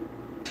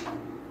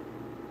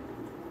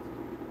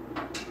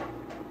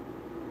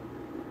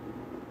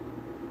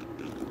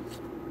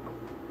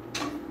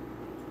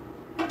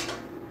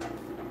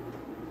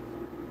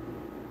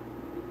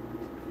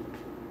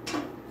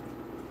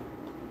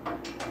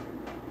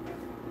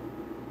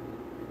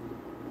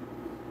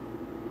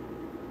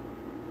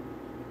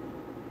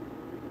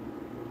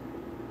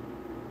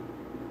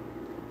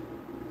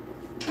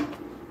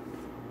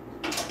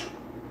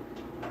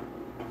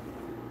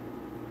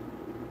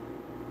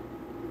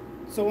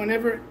 So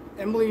whenever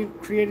Emily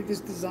created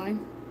this design,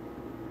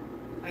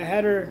 I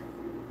had her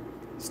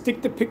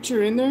stick the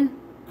picture in there,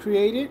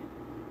 create it,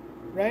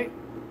 right?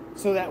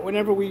 So that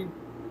whenever we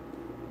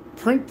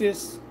print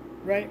this,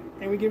 right,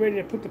 and we get ready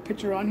to put the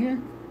picture on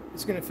here,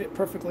 it's gonna fit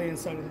perfectly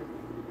inside of it.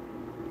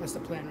 That's the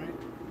plan, right?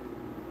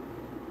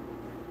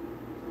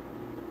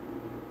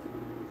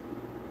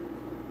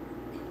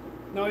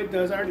 No, it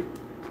does. I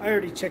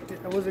already checked it.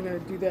 I wasn't gonna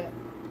do that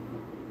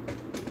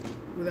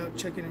without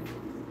checking it.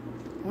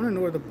 I want to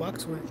know where the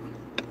box went. So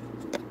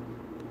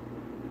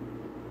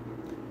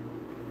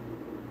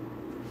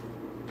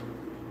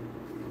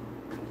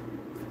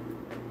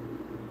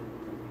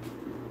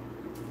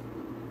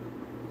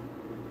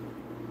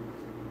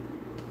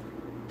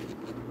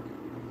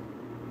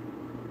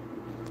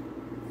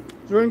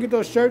we're going to get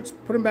those shirts,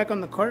 put them back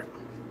on the cart.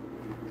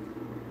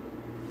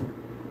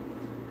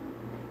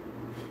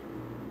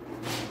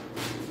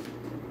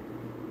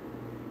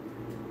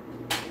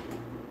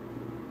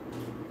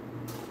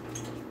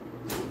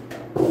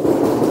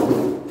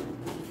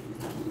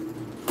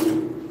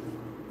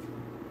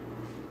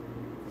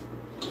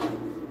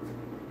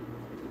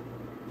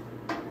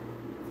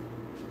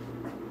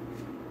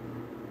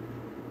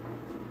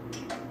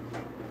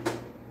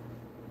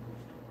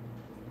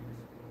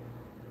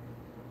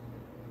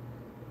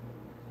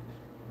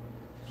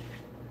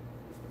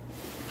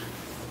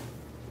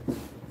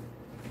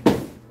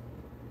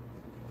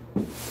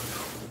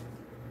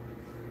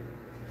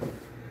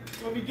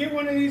 So if you get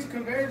one of these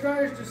conveyor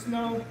dryers, just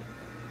know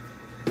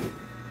if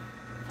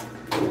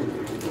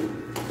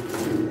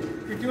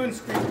you're doing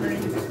screen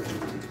printing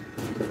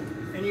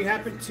and you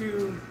happen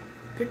to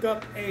pick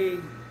up a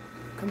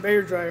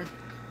conveyor dryer,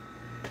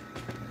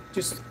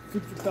 just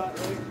food for thought,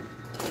 right?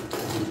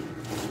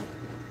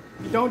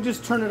 You don't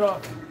just turn it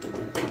off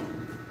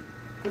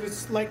because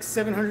it's like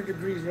 700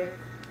 degrees, right?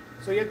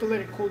 So you have to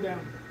let it cool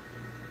down.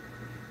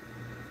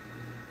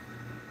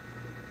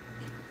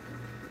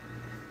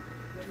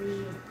 Let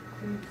me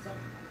clean this up.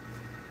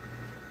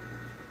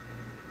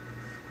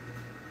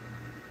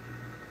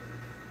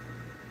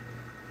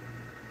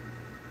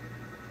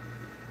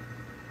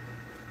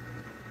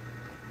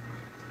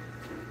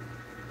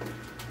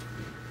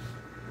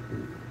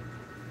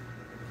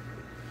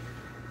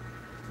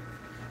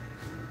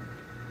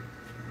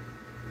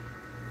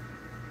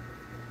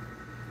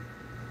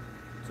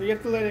 So you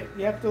have to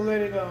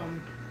let it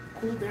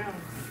cool down.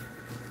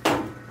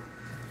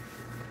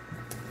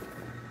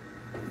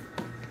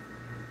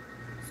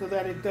 So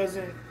that it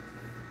doesn't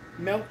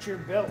melt your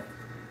belt.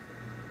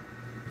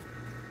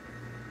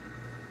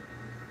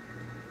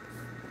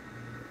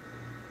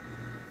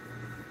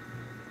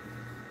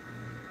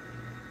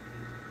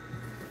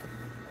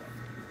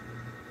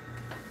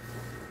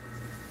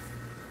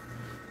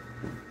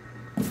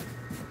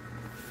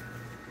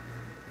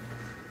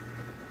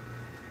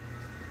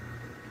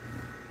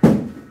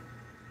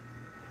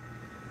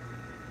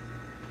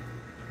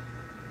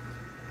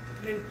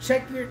 And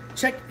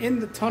check in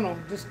the tunnel.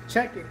 Just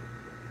check it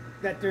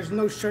that there's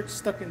no shirt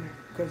stuck in there,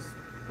 because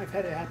I've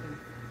had it happen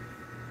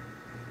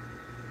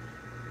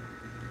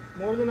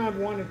more than I've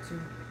wanted to.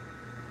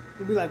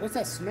 You'll be like, "What's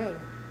that smell?"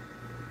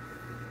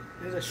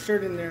 There's a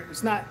shirt in there.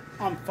 It's not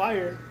on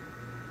fire,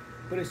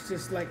 but it's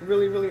just like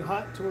really, really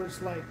hot to where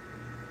it's like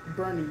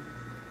burning.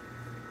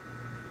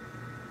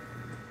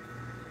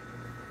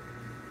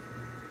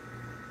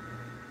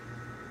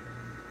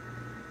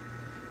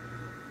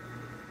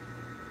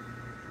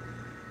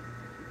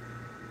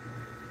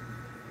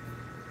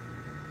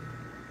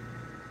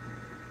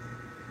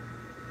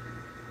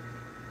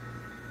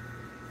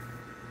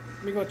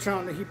 Let me go turn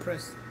on the heat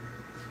press.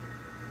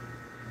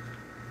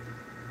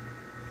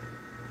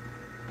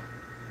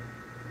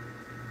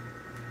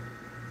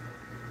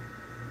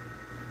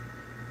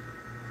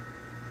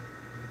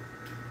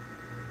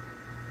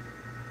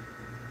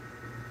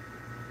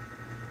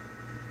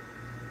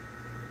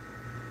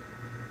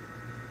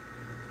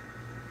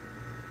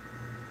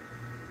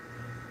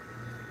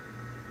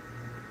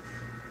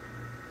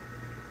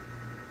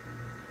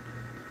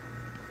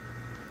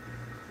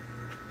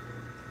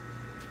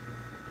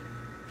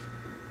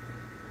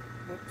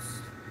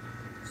 Oops,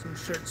 some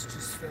shirts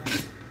just fell.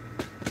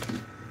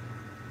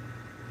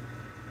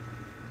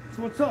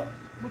 So what's up?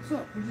 What's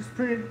up? We just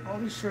printed all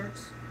these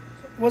shirts.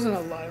 It wasn't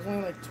a lot, it was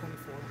only like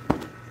 24.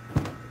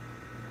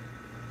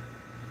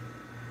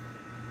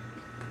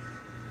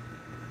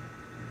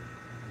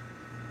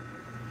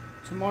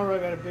 Tomorrow I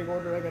got a big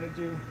order I gotta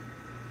do.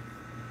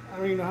 I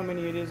don't even know how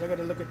many it is. I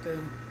gotta look at the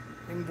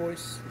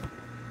invoice.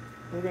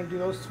 We're gonna do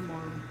those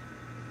tomorrow.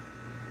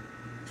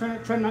 Try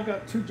to knock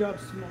out 2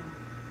 jobs tomorrow.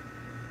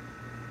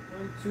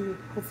 1, 2,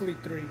 hopefully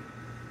 3.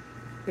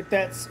 If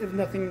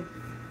nothing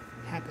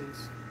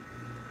happens,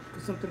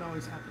 because something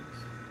always happens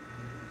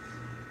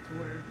to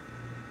where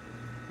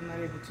I'm not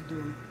able to do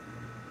them.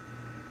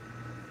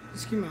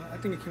 This came out. I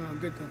think it came out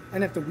good though. I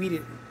didn't have to weed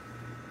it.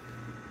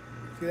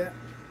 See that?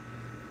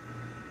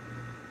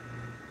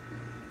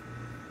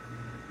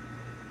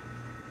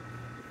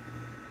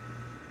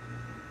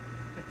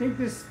 I think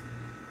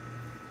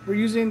we're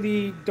using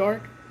the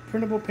dark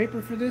printable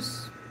paper for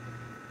this.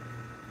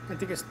 I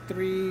think it's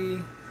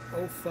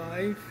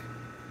 305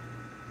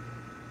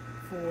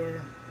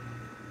 for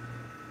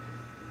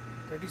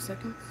 30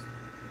 seconds.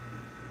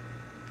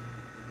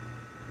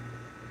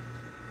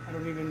 I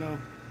don't even know.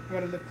 I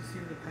gotta look to see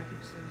what the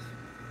package says.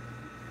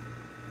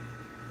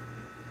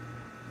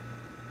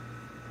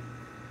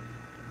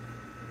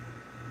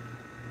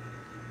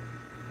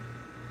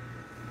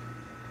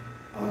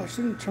 Oh, I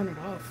shouldn't turn it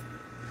off.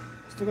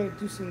 Still gotta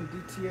do some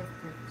DTF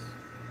prints.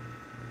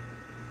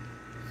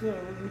 So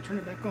let me turn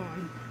it back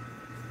on.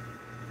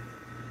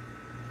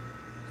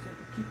 So I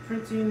can keep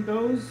printing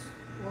those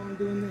while I'm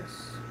doing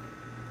this.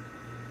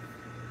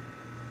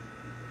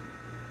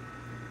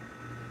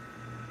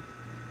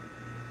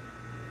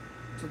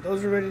 So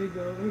those are ready to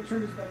go. Let me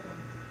turn this back on.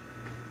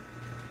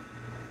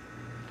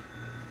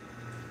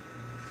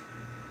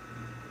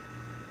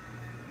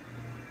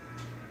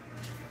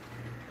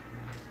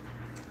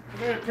 I'm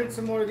gonna print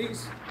some more of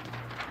these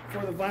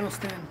for the vinyl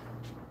stand.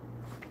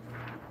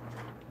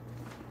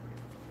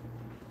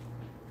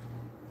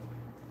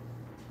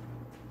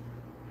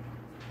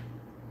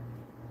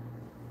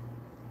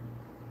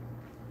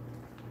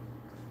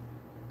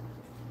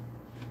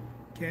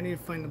 Okay, I need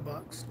to find the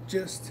box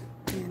just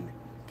in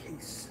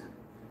case.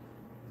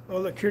 Oh,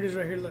 look, here it is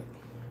right here, look.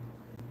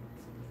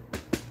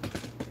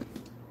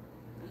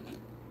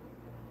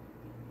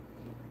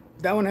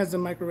 That one has the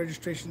micro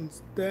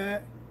registrations.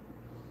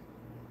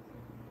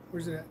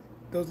 Where's it at?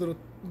 Those little,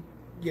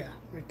 yeah,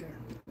 right there.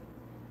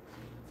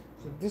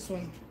 So this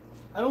one,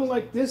 I don't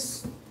like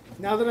this.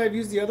 Now that I've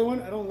used the other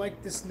one, I don't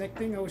like this neck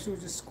thing. I wish it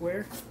was just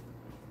square.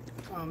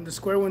 The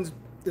square one's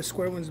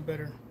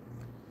better.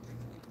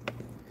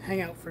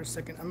 Hang out for a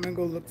second. I'm gonna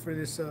go look for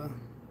this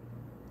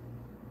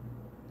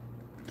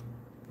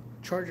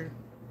charger.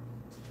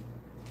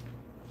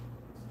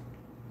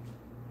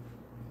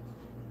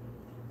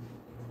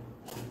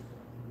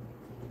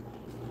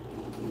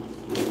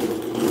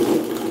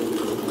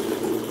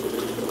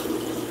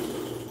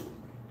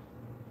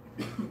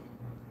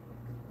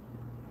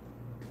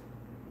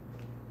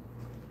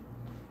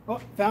 Oh,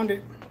 found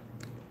it.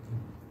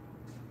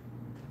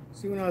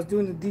 See, when I was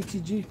doing the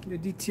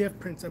DTF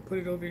prints, I put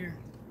it over here.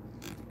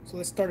 So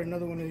let's start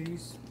another one of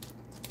these.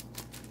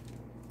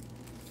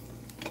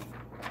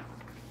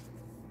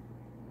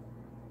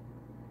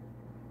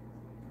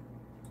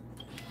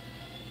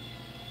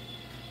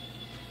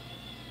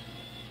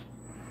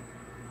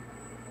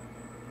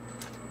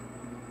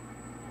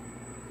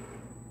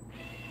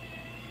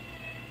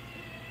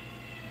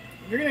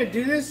 If you're gonna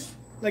do this,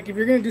 like if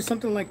you're gonna do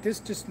something like this,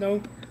 just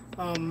know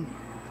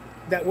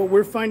that what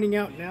we're finding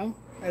out now,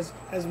 as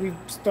we've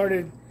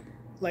started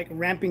like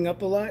ramping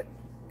up a lot,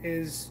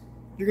 is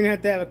you're gonna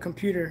have to have a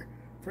computer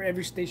for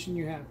every station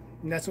you have,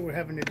 and that's what we're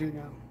having to do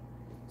now.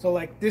 So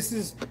like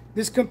this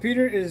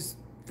computer is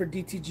for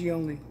DTG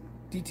only,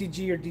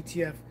 DTG or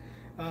DTF,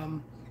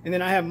 and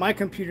then I have my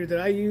computer that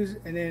I use,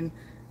 and then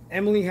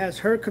Emily has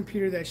her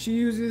computer that she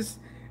uses.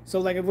 So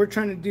like if we're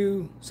trying to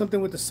do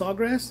something with the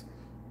sawgrass,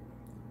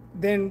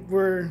 then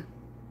we're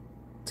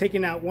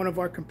taking out one of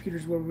our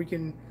computers where we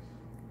can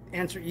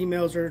answer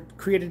emails or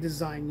create a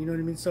design, you know what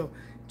I mean? So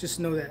just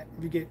know that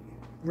if you get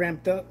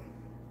ramped up,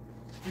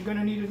 you're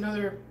gonna need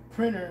another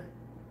printer,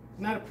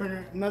 not a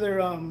printer,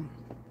 another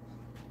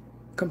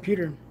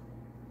computer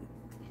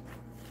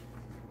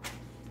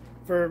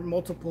for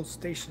multiple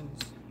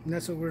stations. And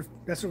that's what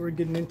we're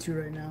getting into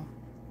right now.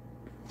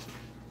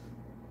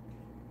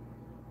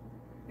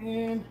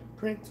 And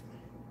print.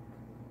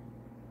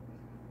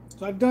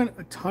 So I've done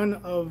a ton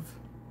of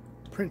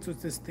prints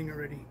with this thing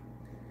already.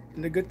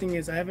 And the good thing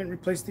is I haven't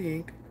replaced the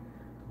ink.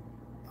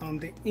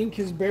 The ink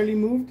has barely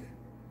moved.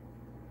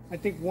 I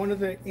think one of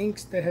the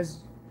inks that has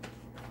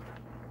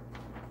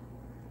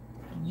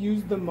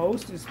used the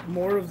most is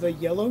more of the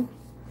yellow.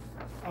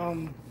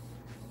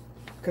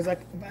 Because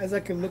as I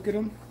can look at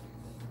them,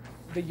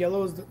 the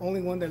yellow is the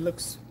only one that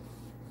looks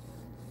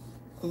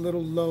a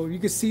little low. You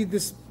can see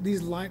this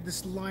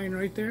line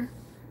right there.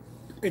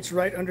 It's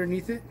right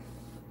underneath it.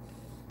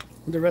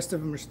 The rest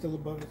of them are still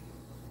above it.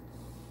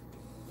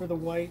 For the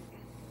white,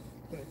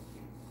 but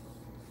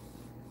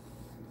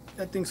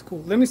that thing's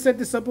cool. Let me set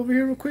this up over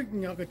here real quick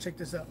and y'all go check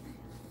this out.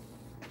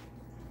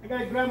 I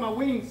gotta grab my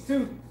wings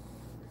too.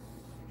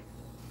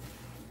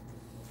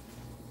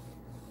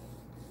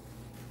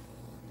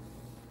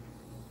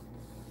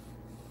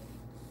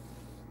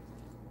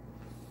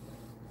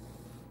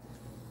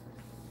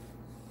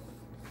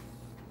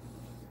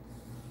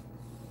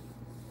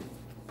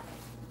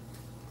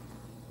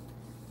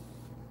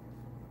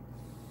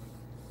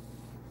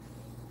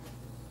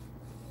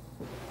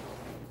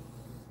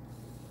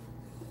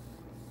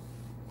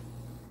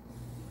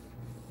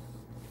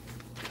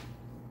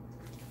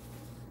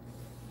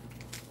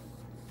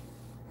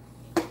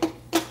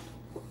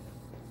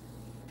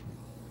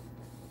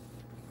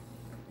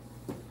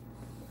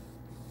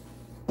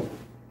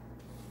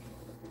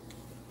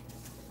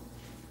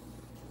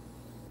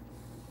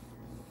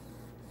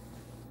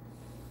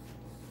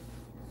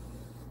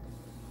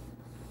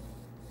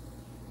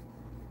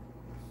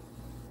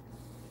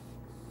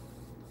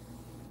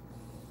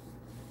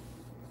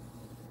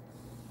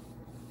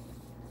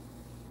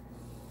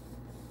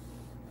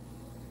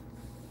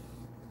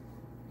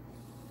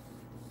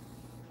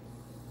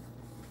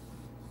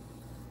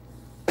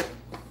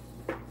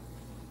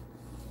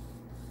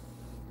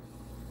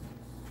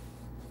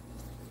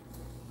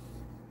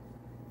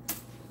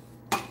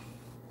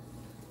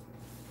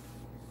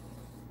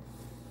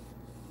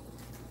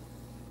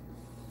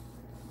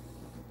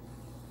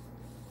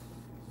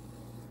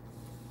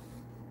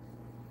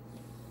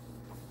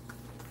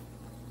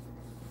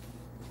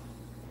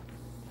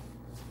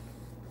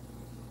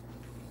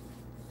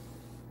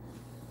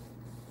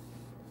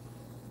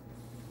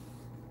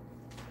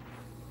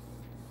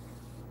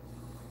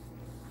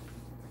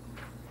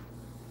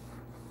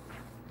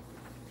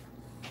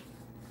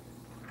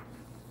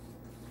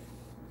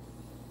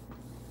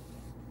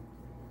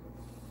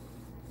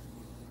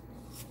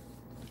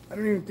 I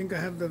don't even think I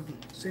have the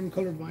same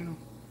color vinyl.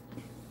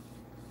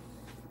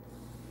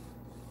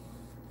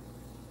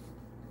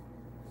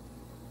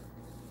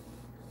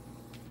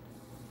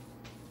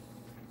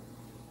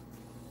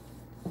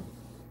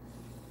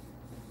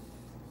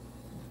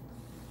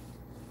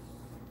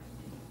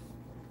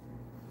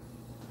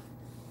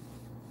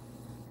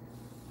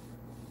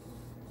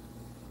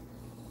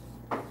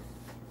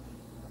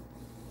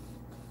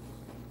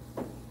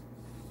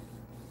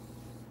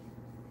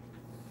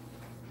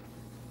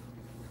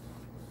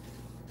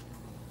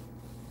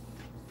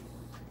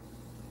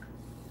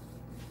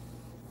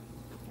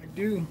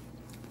 Do.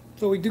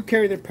 So we do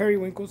carry the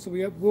periwinkle, so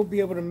we'll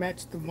be able to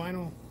match the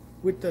vinyl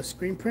with the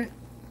screen print.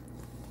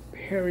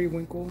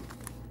 Periwinkle.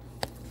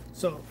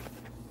 So,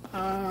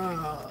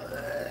 I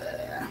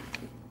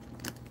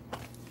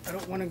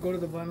don't want to go to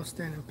the vinyl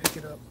stand and pick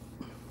it up.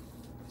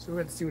 So we're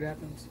going to see what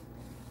happens.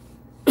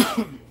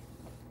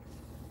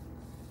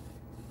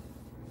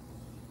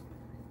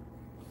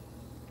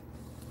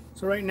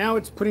 So right now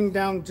it's putting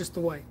down just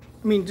the white.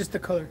 I mean, just the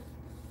color.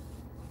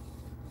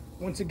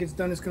 Once it gets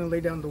done, it's going to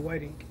lay down the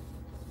white ink.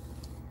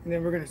 And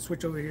then we're going to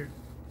switch over here.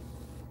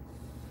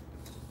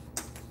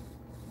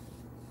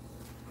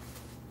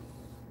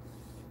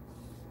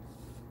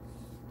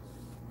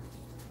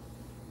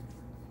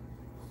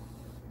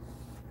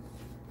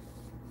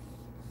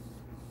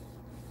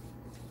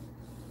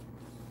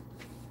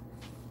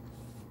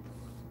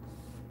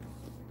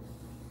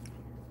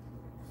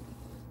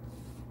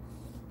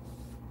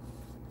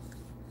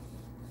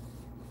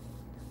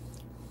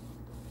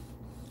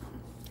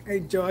 Hey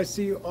Joe, I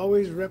see you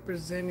always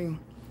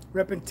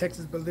repping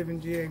Texas but live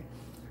in GA.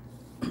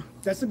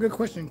 That's a good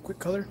question. Quick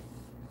color.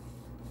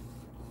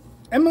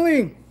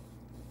 Emily,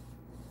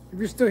 if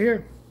you're still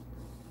here,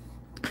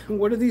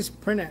 what do these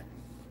print at?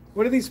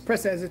 What do these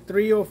press at? Is it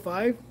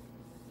 305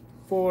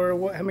 for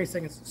what? How many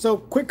seconds? So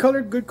quick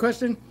color, good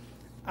question.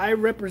 I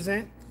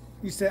represent,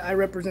 you said I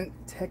represent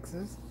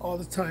Texas all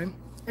the time.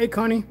 Hey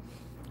Connie.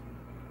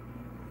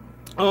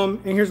 And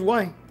here's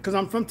why. Because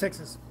I'm from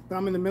Texas, but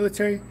I'm in the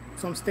military,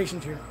 so I'm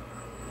stationed here.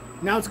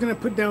 Now it's gonna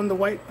put down the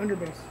white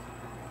underbase.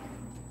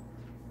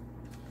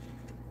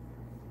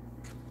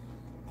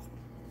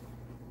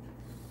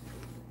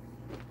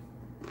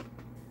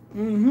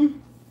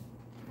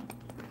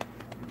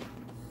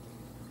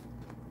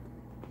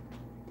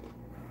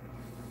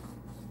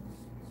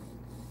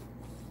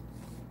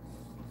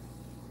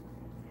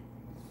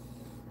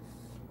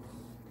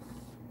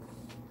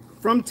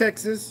 From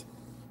Texas,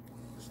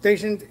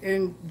 stationed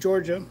in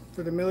Georgia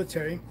for the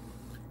military.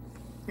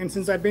 And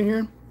since I've been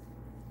here,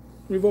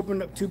 we've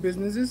opened up 2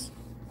 businesses,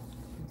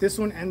 this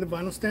one and the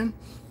vinyl stand.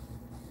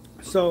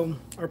 So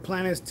our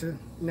plan is to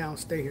now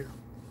stay here,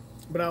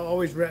 but I'll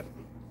always rep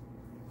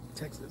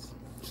Texas.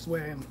 Just the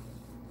way I am.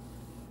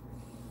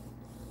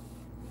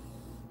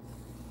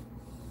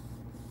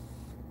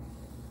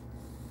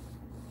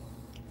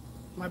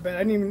 My bad. I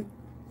didn't even.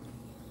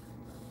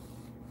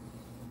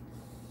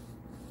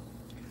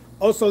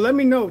 Also, let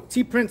me know,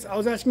 T Prince. I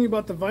was asking you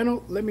about the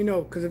vinyl. Let me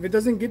know, because if it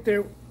doesn't get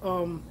there,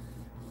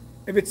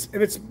 if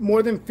it's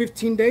more than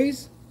 15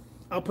 days,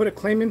 I'll put a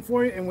claim in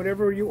for it, and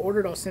whatever you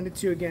ordered, I'll send it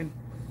to you again.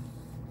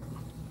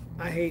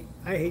 I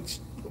hate.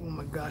 Oh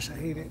my gosh, I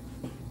hate it.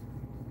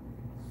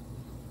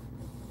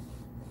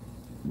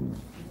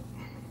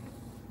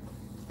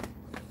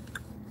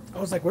 I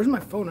was like, where's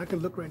my phone? I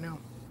could look right now.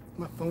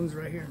 My phone's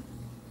right here.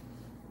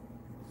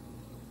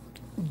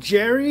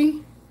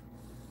 Jerry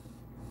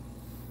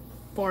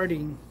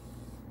farting.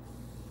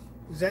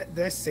 Did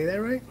I say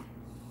that right?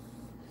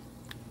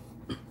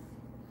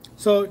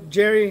 So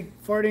Jerry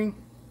farting.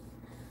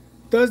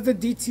 Does the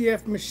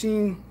DTF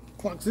machine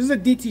clock? So this is a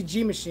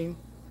DTG machine.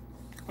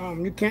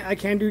 I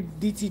can do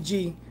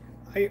DTG,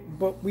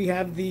 but we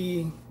have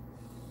the,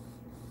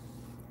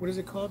 what is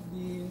it called?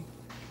 The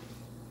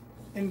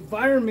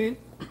environment.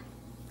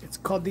 It's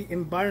called the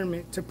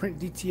environment to print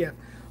DTF.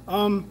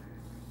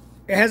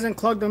 It hasn't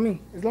clogged on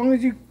me. As long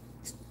as you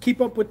keep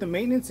up with the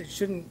maintenance, it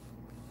shouldn't.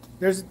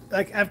 There's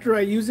like, after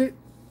I use it,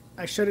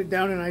 I shut it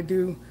down and I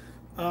do,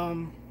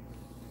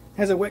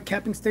 has a wet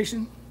capping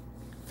station,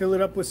 fill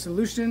it up with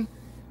solution.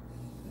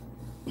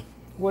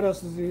 What else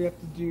does you have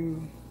to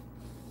do?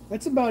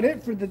 That's about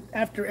it for the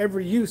after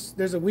every use.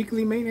 There's a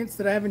weekly maintenance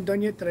that I haven't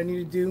done yet that I need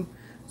to do.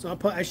 So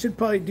I should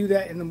probably do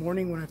that in the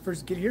morning when I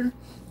first get here.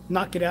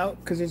 Knock it out,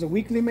 because there's a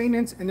weekly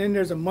maintenance and then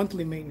there's a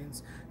monthly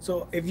maintenance.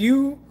 So if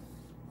you,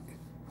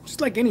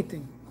 just like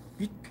anything,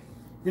 you're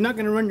not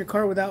going to run your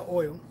car without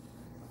oil.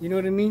 You know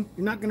what I mean?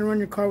 You're not going to run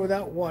your car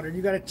without water.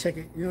 You got to check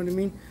it. You know what I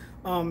mean?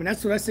 And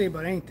that's what I say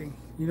about anything.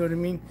 You know what I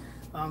mean?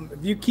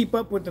 If you keep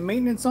up with the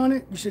maintenance on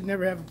it, you should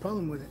never have a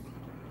problem with it.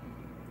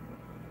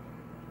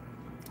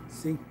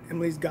 See,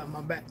 Emily's got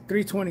my back.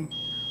 320.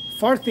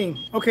 Farthing.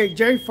 Okay,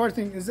 Jerry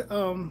Farthing is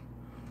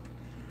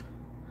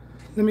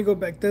let me go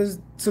back.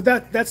 So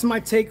that's my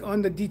take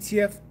on the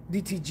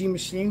DTG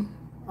machine.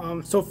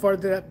 So far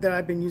that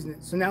I've been using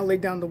it. So now lay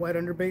down the white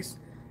underbase.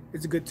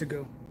 It's good to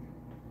go.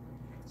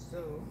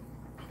 So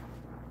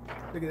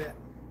look at that.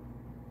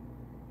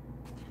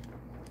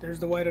 There's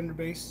the white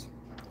underbase.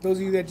 Those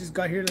of you that just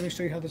got here, let me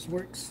show you how this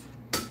works.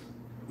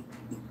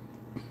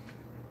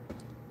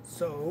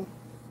 So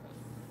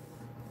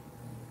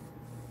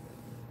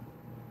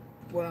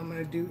what I'm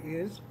going to do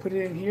is put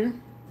it in here.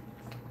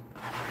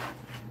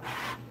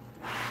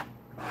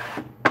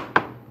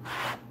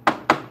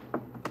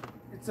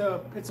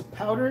 It's a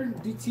powder,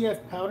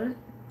 DTF powder.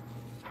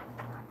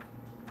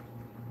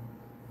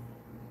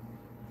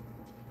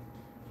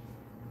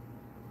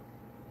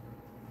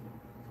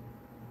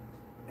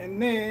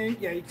 And then,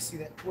 yeah, you can see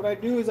that. What I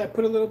do is I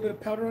put a little bit of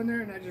powder on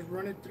there and I just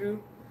run it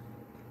through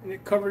and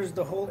it covers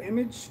the whole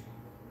image.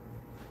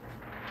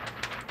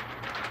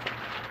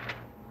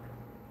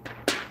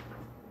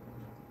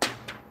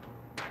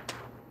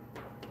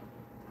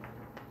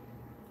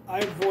 I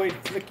avoid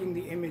flicking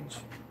the image.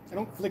 I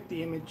don't flick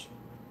the image.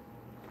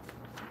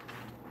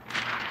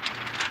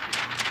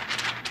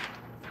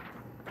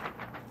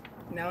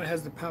 Now it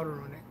has the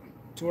powder on it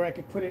to where I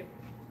can put it.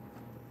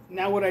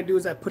 Now what I do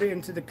is I put it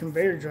into the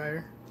conveyor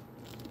dryer.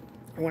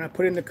 And when I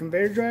put it in the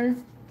conveyor dryer,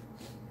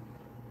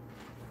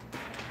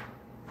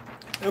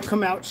 it'll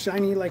come out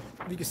shiny, like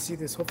you can see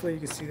this. Hopefully you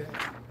can see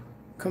that.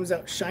 Comes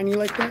out shiny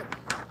like that.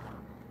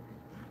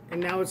 And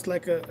now it's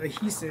like a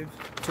adhesive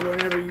to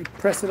whenever you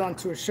press it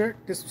onto a shirt,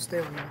 this will stay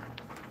on there.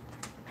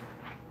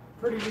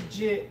 Pretty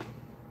legit.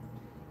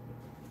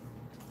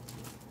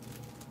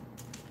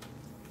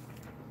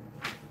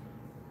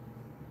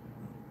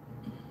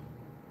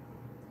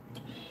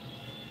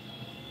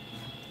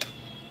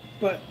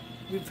 But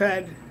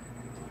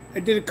I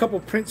did a couple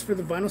prints for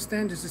the vinyl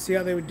stand just to see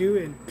how they would do,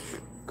 and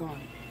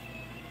gone.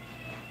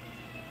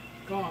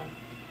 Gone.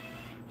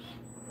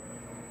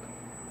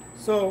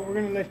 So we're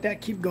gonna let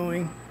that keep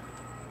going.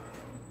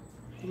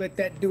 Let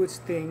that do its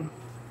thing.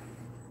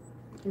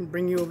 And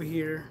bring you over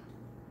here.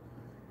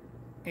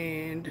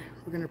 And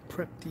we're gonna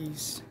prep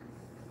these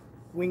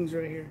wings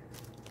right here.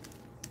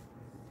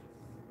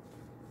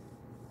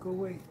 Go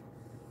away.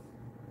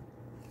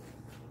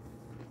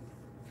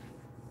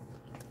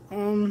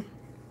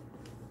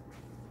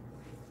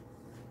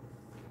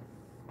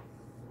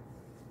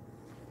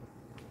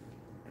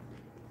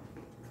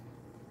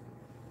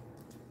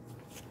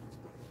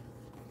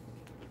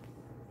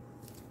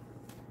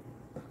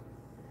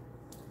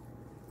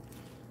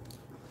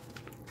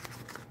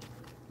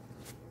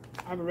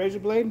 I have a razor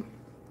blade.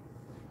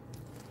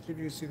 See if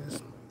you can see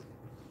this.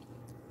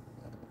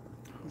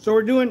 So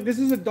we're doing, this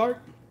is a dark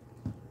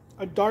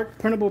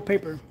printable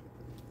paper,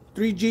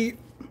 3G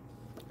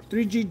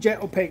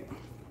jet opaque.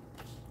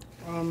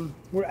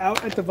 We're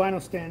out at the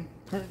vinyl stand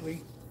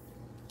currently.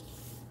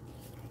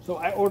 So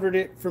I ordered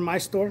it for my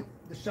store,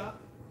 the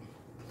shop.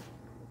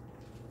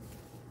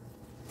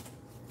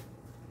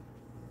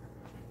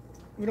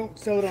 We don't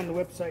sell it on the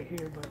website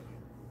here, but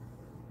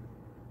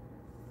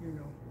you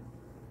know,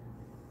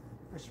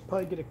 I should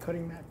probably get a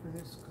cutting mat for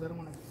this because I don't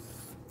want to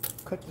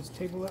cut this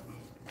table up.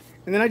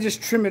 And then I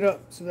just trim it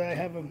up so that I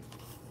have a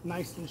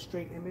nice and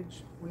straight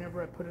image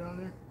whenever I put it on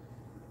there.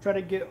 Try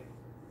to get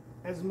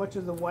as much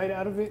of the white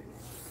out of it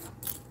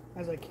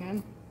as I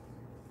can.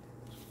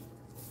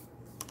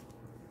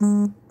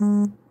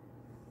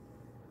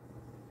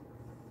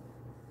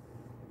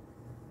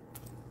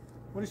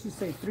 What did she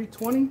say?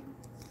 320?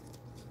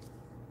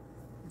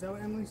 Is that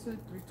what Emily said?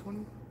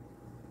 320?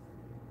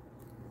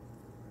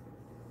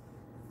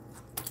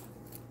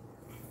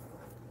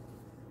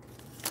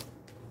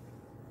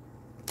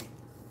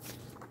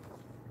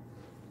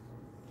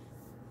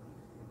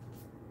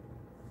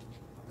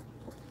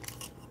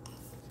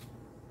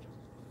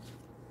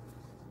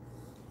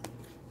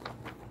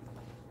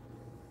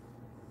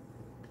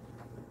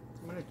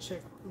 I'm gonna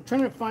check. I'm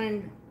trying to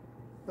find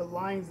the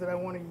lines that I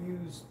want to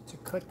use to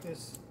cut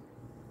this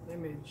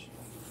image.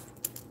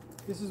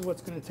 This is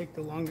what's going to take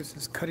the longest,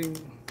 is cutting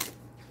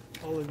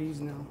all of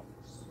these now.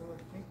 So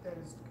I think that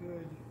is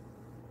good.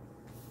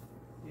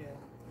 Yeah.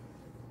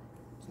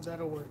 So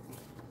that'll work.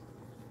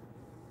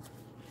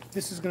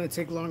 This is going to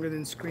take longer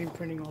than screen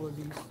printing all of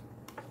these.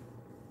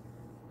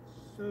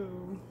 So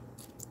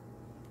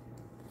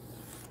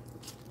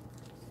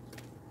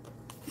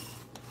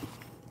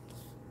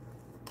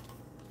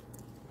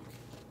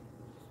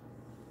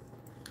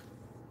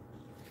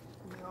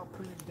they all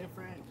printed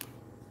different.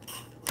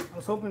 I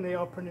was hoping they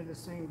all printed the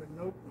same, but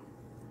nope.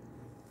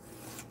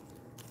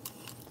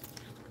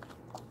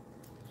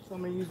 So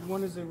I'm going to use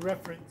one as a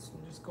reference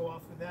and just go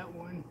off of that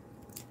one.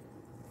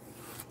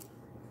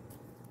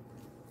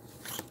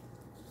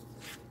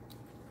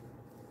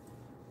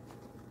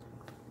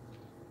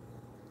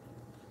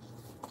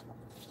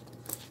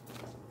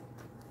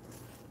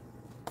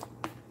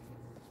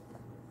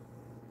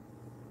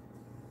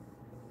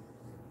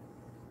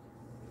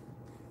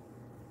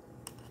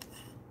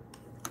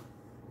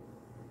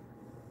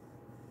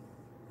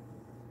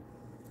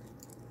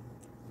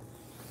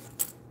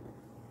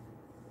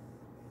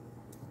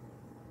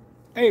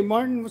 Hey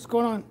Martin, what's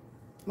going on?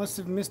 Must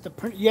have missed the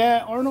print.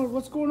 Yeah, Arnold,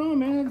 what's going on,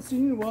 man? I haven't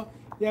seen you in a while.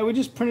 Yeah, we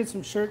just printed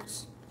some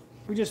shirts.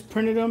 We just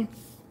printed them.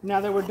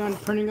 Now that we're done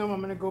printing them, I'm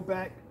gonna go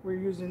back. We're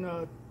using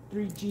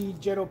 3G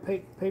Jetto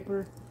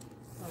paper.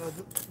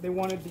 They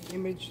wanted the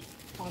image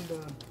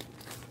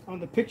on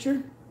the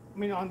picture. I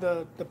mean, on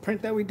the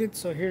print that we did.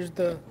 So there's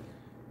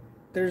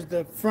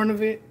the front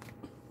of it.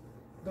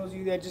 Those of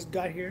you that just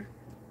got here.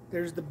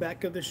 There's the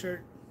back of the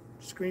shirt,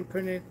 screen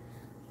printed.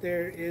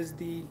 There is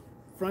the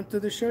front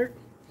of the shirt.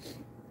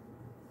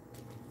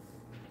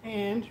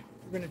 And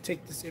we're going to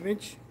take this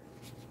image.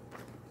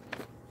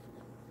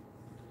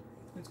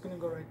 It's going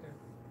to go right there.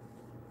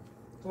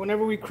 So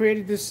whenever we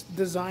created this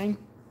design,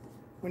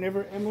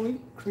 whenever Emily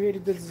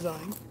created the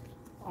design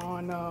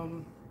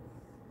on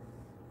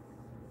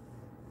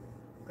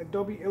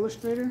Adobe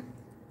Illustrator,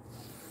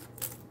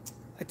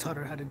 I taught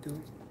her how to do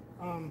it.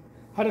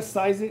 How to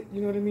size it,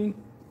 you know what I mean?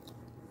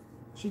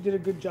 She did a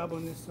good job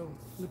on this, so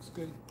it looks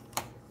good.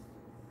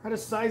 How to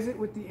size it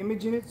with the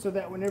image in it so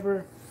that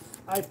whenever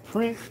I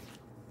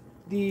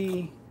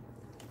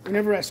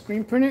whenever I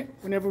screen print it,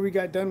 whenever we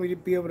got done,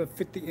 we'd be able to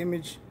fit the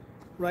image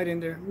right in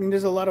there. I mean,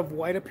 there's a lot of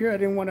white up here. I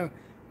don't want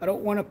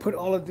to put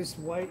all of this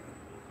white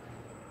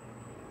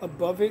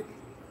above it,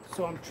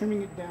 so I'm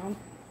trimming it down.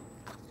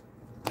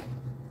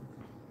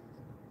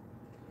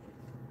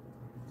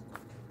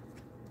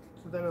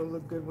 So that'll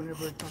look good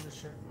whenever it's on the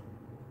shirt.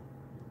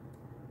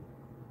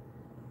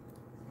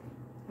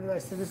 As I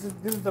said, this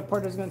is the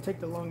part that's going to take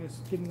the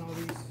longest, getting all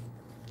these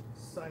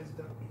sized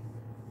up.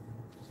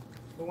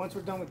 But once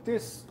we're done with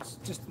this, it's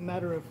just a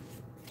matter of,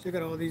 so I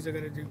got all these I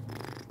got to do.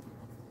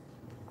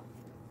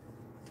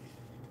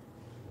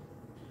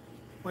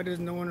 Why does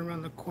no one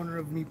around the corner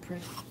of me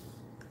print?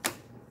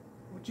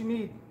 What you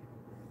need?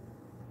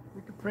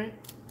 We can print.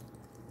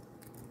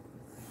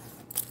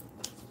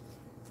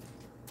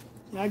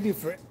 I do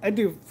for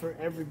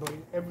everybody,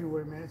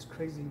 everywhere, man. It's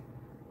crazy.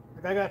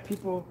 Like I got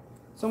people.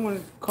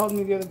 Someone called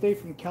me the other day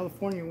from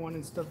California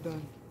wanting stuff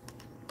done.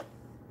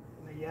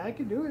 I'm like, yeah, I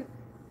can do it.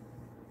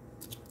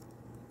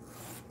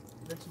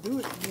 Let's do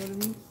it. You know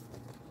what I mean?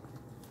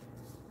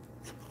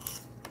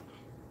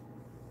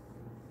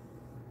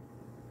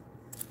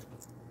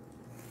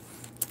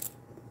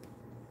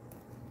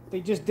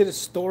 They just did a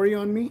story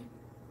on me.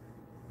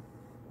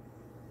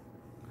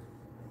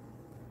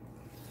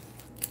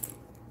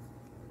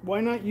 Why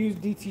not use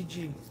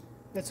DTG?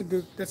 That's a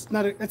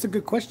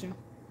good question.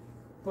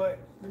 But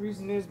the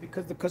reason is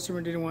because the customer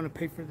didn't want to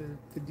pay for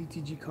the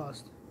DTG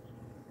cost.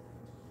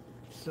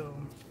 So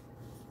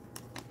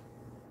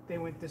they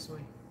went this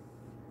way.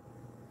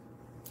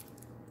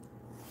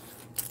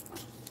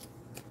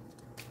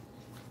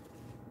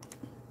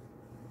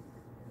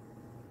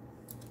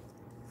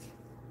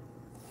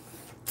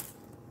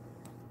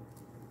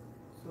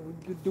 So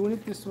we're doing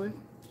it this way.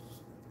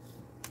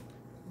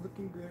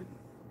 Looking good.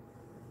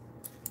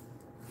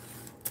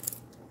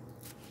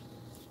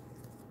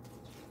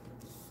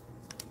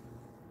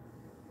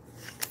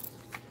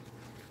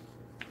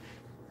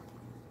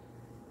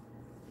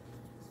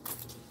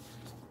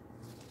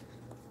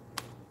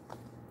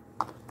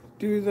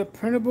 Do the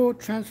printable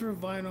transfer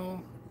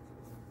vinyl.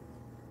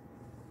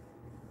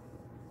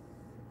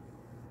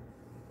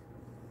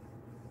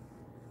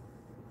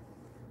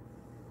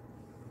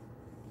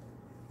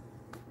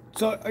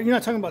 So you're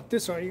not talking about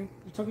this, are you?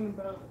 You're talking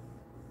about.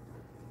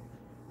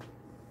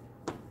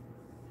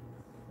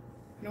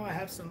 No, I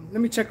have some. Let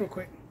me check real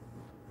quick.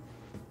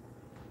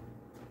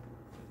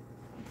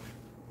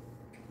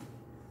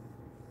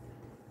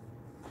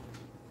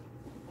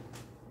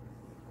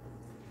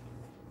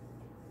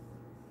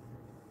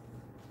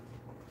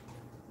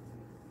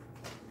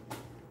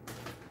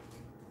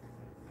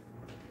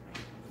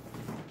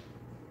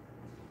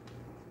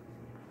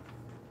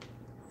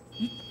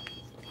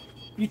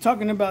 You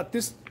talking about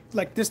this,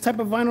 like this type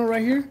of vinyl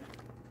right here?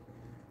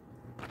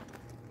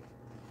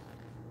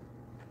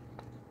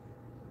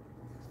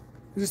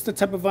 Is this the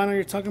type of vinyl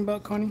you're talking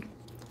about, Connie?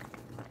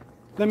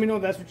 Let me know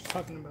if that's what you're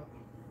talking about.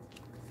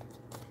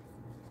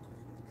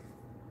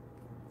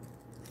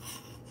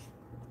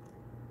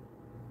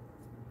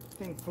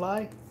 Thing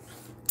fly?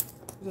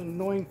 There's an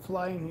annoying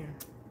fly in here.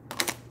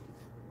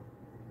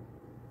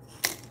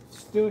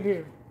 Still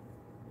here.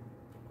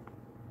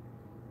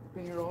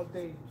 Been here all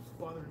day, it's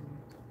bothering me.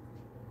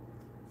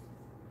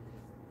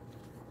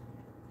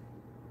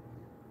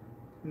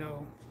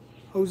 No.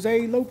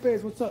 Jose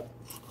Lopez, what's up?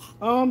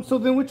 So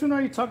then which one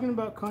are you talking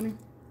about, Connie?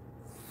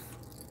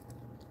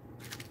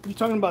 You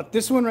talking about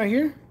this one right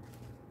here?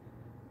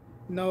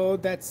 No,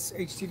 that's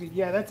HTV.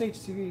 Yeah, that's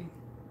HTV.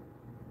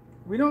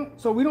 We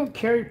don't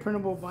carry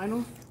printable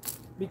vinyl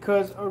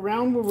because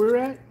around where we're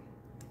at,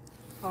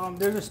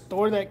 there's a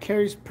store that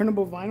carries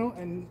printable vinyl,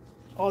 and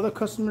all the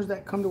customers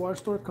that come to our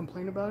store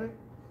complain about it.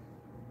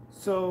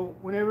 So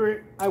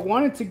whenever I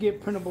wanted to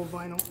get printable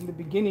vinyl in the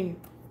beginning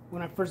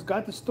when I first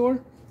got the store,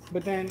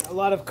 but then a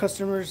lot of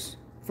customers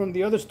from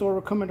the other store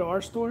were coming to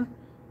our store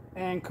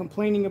and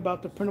complaining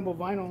about the printable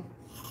vinyl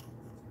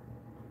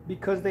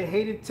because they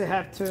hated to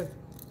have to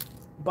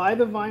buy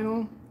the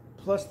vinyl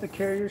plus the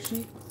carrier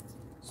sheet.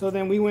 So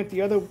then we went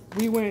the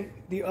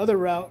other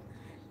route,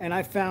 and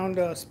I found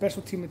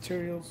specialty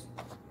materials.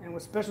 And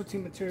with specialty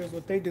materials,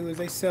 what they do is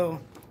they sell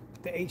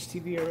the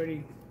HTV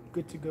already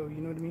good to go.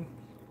 You know what I mean?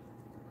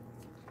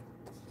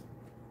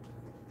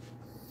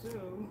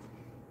 So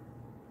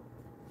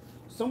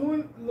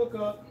someone look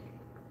up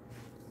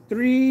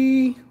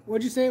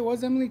what'd you say it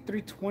was, Emily?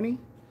 320?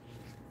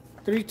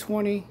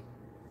 320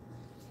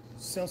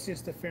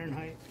 Celsius to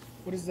Fahrenheit.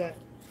 What is that?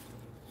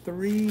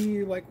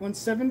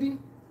 170?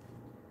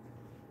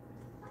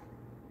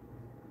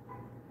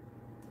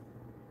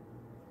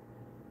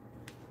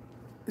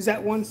 Is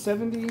that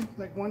 170?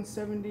 Like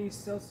 170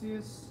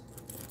 Celsius?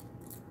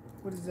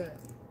 What is that?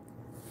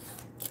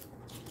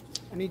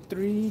 I need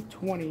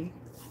 320.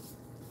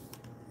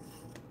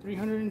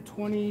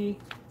 320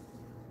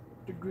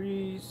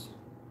 degrees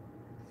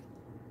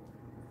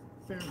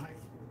Fahrenheit.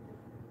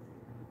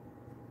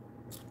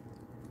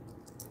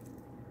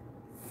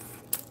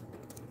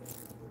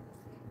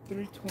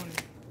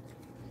 $320.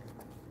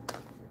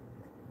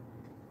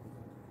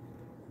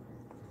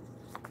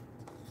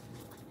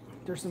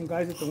 There's some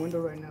guys at the window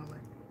right now, like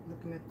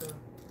looking at the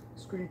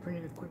screen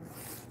printing equipment.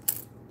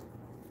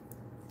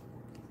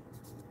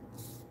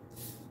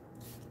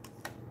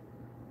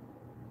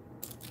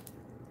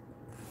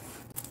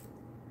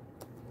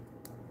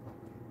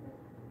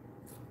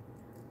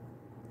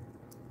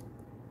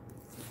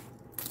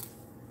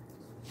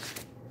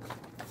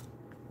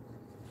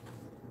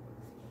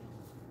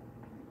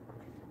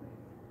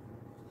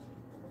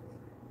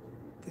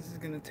 This is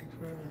gonna take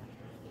forever.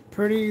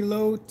 Pretty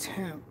low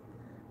temp.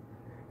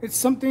 It's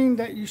something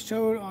that you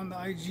showed on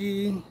the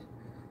IG,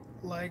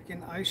 like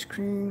an ice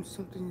cream,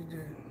 something you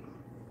did.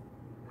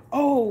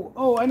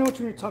 Oh, I know what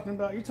you're talking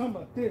about. You're talking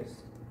about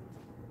this.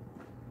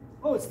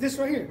 Oh, it's this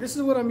right here. This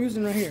is what I'm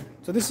using right here.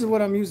 So this is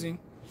what I'm using.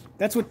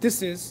 That's what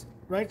this is,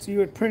 right? So you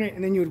would print it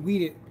and then you would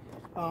weed it.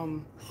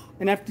 And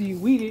after you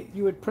weed it,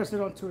 you would press it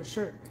onto a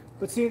shirt.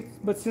 But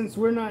since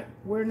we are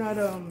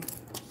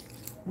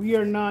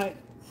not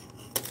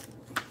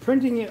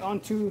printing it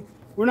onto,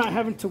 we're not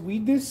having to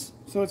weed this,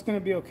 so it's gonna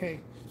be okay.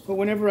 But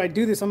whenever I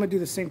do this, I'm gonna do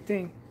the same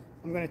thing.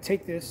 I'm gonna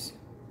take this,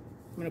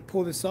 I'm gonna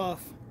pull this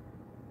off,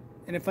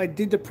 and if I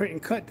did the print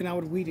and cut, then I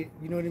would weed it.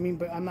 You know what I mean?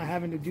 But I'm not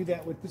having to do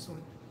that with this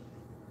one.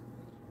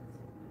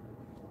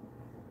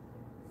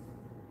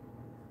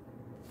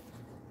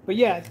 But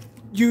yeah,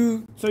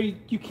 you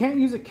can't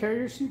use a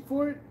carrier sheet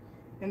for it,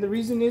 and the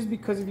reason is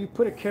because if you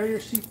put a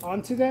carrier sheet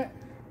onto that,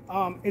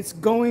 it's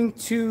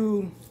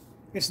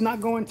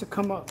not going to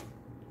come up.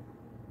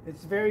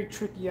 It's very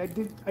tricky. I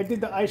did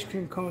the ice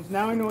cream cones.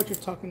 Now I know what you're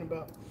talking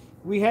about.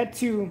 We had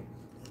to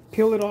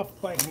peel it off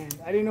by hand.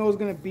 I didn't know it was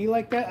gonna be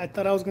like that. I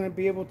thought I was gonna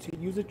be able to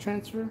use a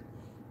transfer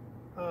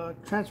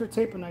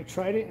tape, and I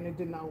tried it and it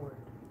did not work.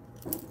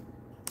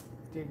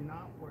 Did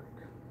not work.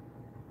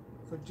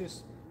 So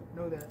just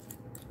know that.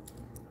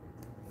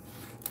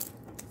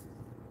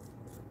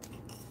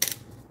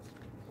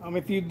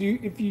 If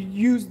you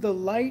use the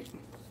light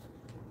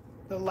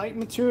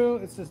material,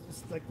 it's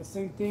like the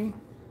same thing.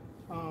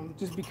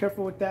 Just be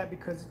careful with that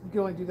because you can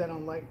only do that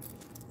on light.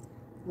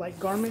 like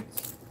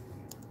garments,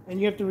 and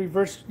you have to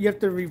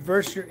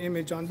reverse your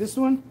image on this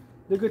one.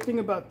 The good thing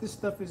about this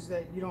stuff is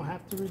that you don't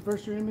have to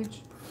reverse your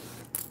image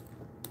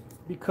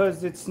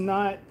because it's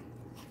not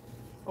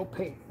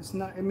opaque. It's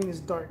not, I mean, it's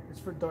dark. It's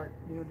for dark,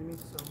 you know what I mean?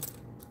 So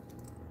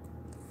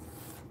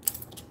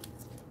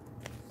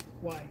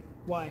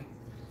why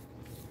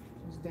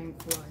these dang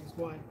flies?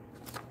 Why?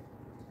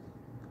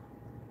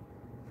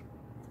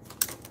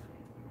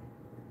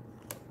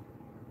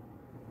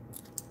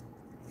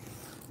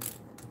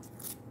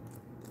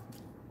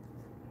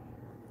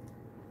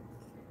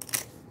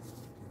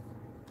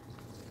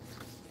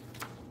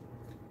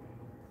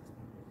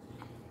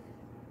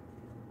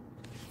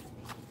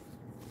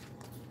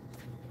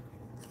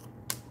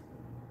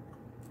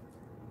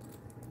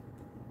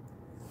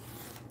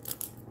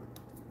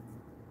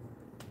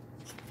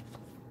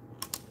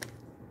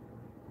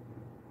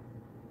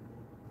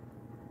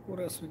 What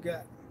else we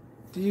got?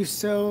 Do you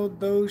sell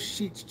those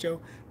sheets,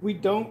 Joe? We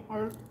don't,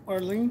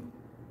 Arlene.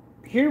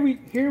 Here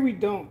we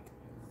don't.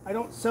 I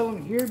don't sell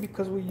them here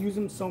because we use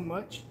them so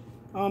much.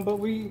 But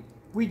we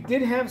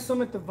did have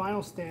some at the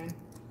vinyl stand,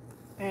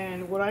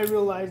 and what I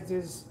realized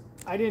is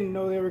I didn't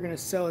know they were gonna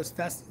sell as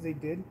fast as they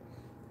did.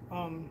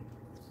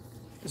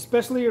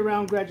 Especially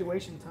around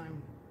graduation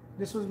time.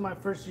 This was my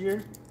first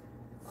year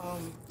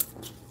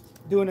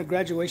doing a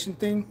graduation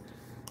thing.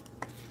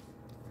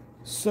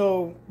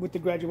 So with the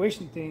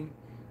graduation thing,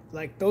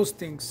 like those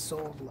things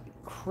sold like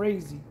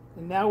crazy,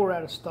 and now we're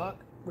out of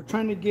stock. We're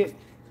trying to get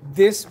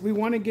this. We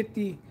want to get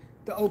the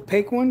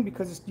opaque one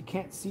because you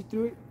can't see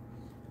through it.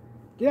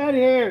 Get out of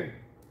here.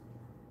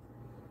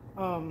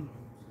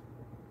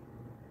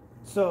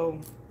 So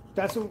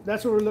that's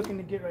what we're looking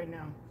to get right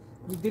now.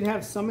 We did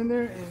have some in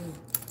there, and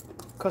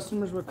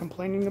customers were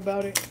complaining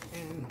about it,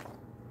 and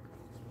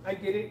I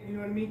get it. You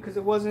know what I mean? Because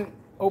it wasn't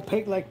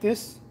opaque like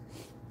this.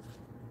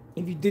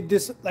 If you did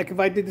this, like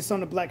if I did this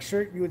on a black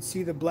shirt, you would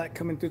see the black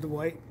coming through the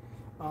white.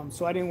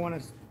 So I didn't want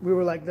to, we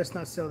were like, let's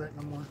not sell that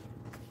no more.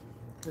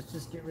 Let's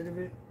just get rid of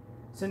it.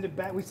 Send it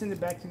back. We send it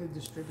back to the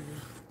distributor.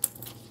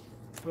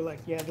 We're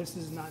like, yeah, this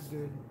is not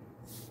good.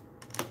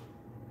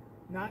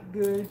 Not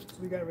good, so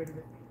we got rid of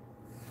it.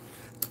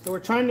 So we're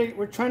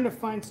trying to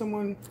find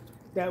someone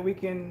that we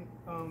can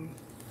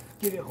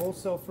get it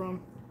wholesale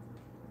from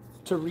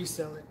to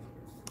resell it.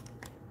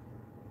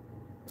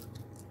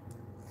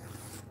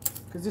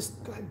 Cause this,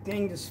 god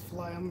dang, this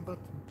fly, I'm about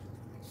to,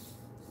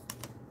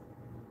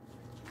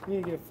 I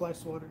need to get a fly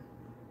swatter.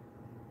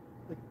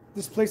 Like,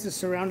 this place is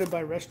surrounded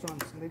by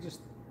restaurants, and they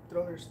just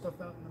throw their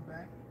stuff out in the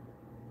back.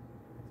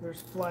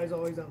 There's flies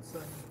always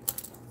outside.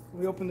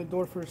 We open the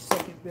door for a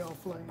second, they all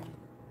fly in.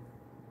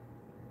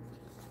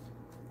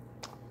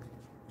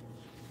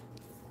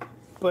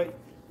 But,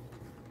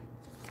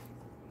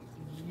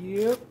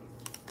 yep.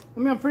 I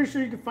mean, I'm pretty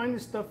sure you can find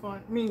this stuff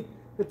on, I mean,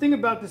 the thing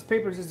about this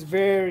paper is it's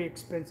very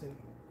expensive.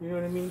 You know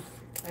what I mean?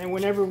 And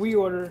whenever we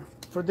order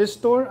for this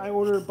store, I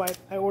order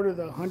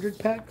the 100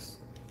 packs.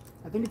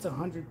 I think it's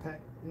 100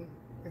 pack.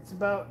 It's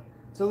a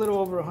little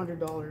over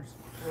 $100 or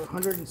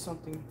 100 and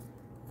something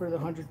for the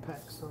 100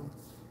 packs. So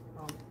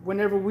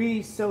whenever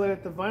we sell it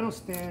at the vinyl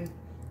stand,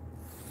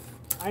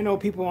 I know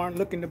people aren't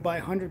looking to buy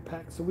 100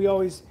 packs. So we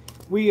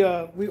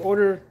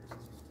order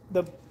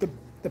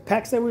the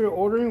packs that we were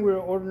ordering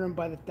them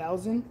by the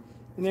 1,000,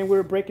 and then we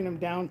were breaking them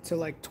down to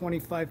like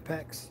 25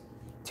 packs.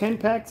 10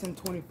 packs and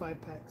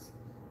 25 packs.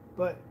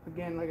 But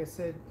again, like I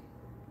said,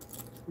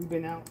 we've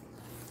been out.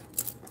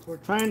 We're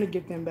trying to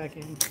get them back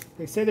in.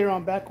 They say they're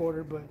on back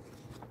order, but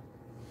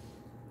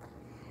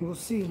we'll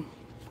see.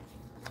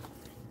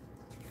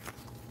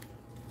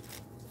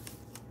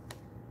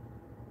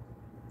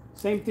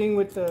 Same thing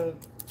with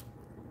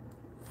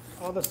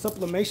all the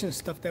sublimation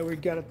stuff that we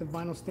got at the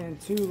vinyl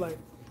stand too. Like,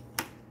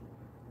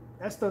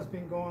 that stuff's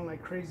been going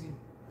like crazy.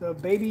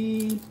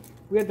 We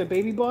had the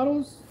baby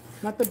bottles.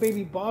 Not the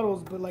baby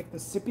bottles, but like the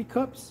sippy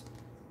cups.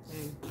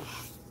 And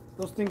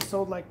those things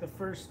sold like the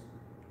first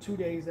 2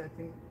 days, I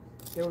think.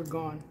 They were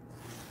gone.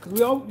 Because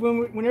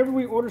whenever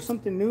we order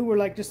something new, we're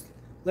like, just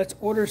let's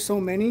order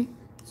so many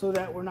so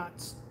that we're not,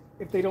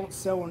 if they don't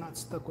sell, we're not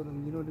stuck with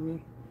them. You know what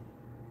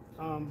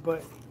I mean?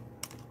 But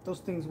those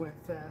things went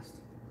fast.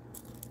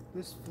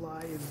 This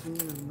fly is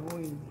being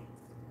annoying.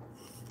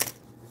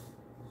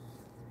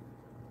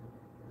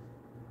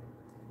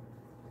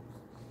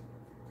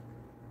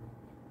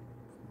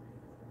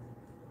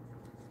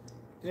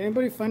 Did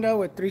anybody find out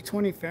what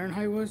 320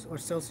 Fahrenheit was or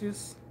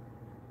Celsius?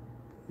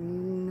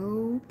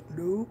 Nope.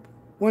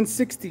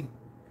 160.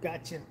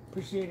 Gotcha.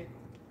 Appreciate it.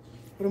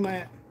 What am I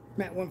at?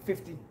 I'm at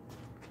 150.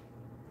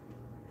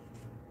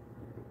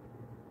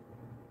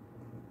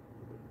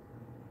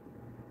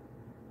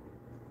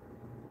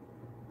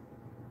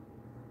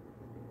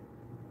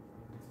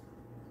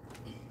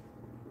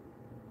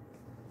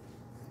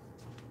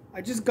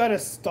 I just got a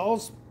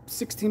Stahl's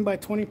 16 by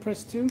 20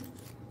 press too,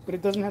 but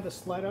it doesn't have the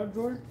slide out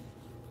drawer.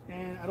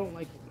 And I don't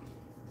like it.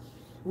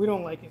 We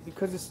don't like it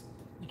because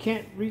you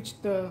can't reach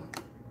you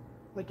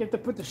have to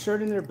put the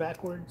shirt in there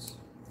backwards.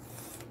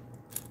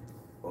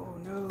 Oh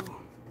no,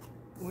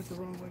 I went the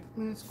wrong way.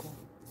 Man, that's cool.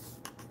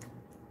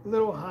 a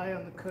little high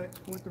on the cut.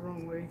 Went the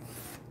wrong way.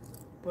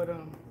 But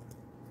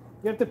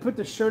you have to put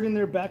the shirt in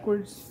there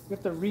backwards. You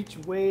have to reach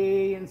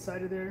way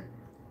inside of there.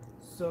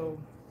 So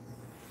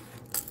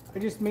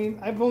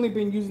I've only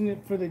been using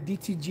it for the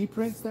DTG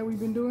prints that we've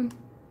been doing.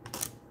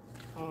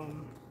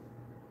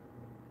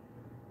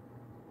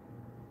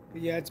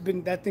 But yeah,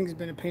 that thing's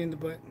been a pain in the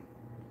butt.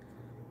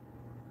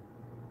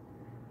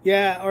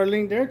 Yeah,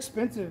 Arlene, they're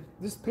expensive.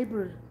 This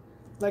paper,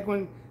 like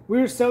when we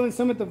were selling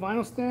some at the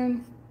vinyl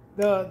stand,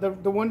 the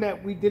one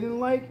that we didn't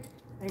like,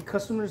 and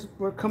customers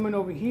were coming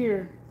over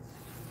here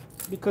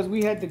because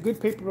we had the good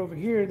paper over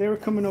here. They were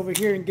coming over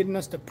here and getting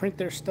us to print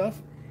their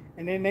stuff,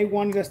 and then they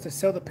wanted us to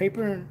sell the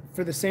paper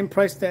for the same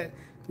price that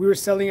we were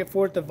selling it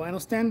for at the vinyl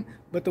stand.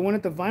 But the one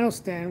at the vinyl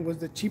stand was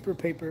the cheaper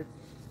paper,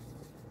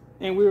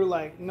 and we were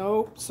like,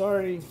 nope,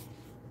 sorry,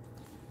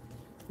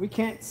 we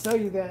can't sell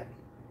you that.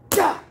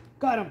 Yeah,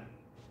 got him.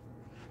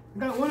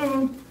 Got one of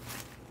them.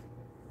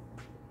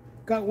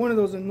 Got one of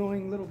those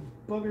annoying little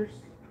buggers.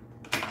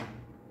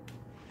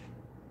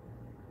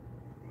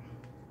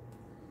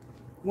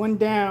 One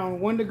down,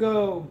 one to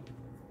go.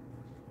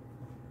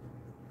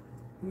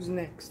 Who's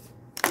next?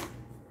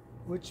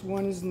 Which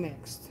one is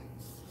next?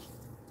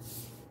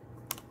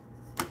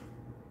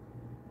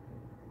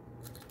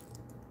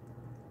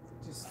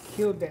 Just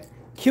killed that.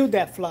 Killed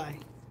that fly.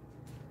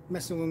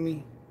 Messing with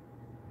me.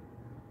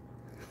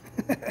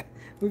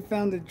 We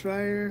found the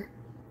dryer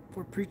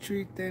for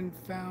pre-treat, then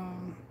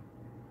found...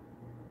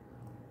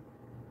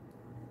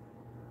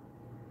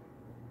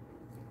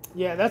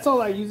 Yeah, that's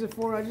all I use it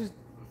for. I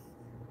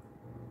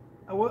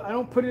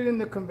don't put it in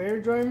the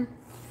conveyor dryer.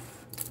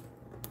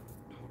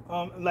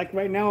 Like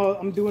right now,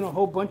 I'm doing a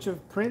whole bunch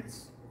of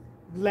prints.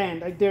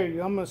 Land, I dare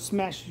you. I'm gonna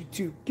smash you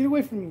too. Get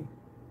away from me.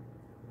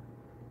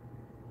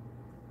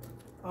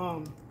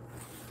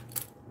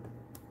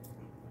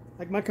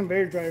 Like my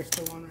conveyor dryer is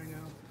still on right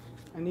now.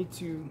 I need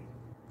to.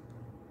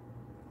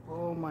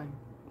 Oh man,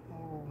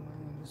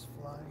 this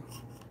fly.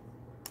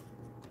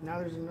 Now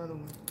there's another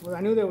one. Well,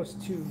 I knew there was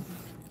two,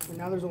 but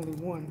now there's only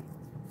one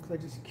because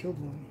I just killed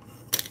one.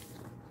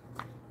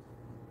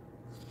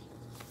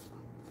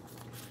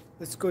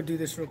 Let's go do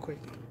this real quick.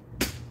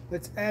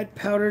 Let's add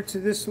powder to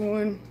this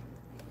one.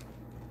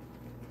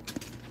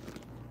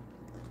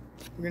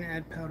 We're gonna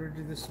add powder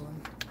to this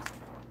one.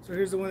 So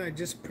here's the one I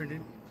just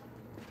printed.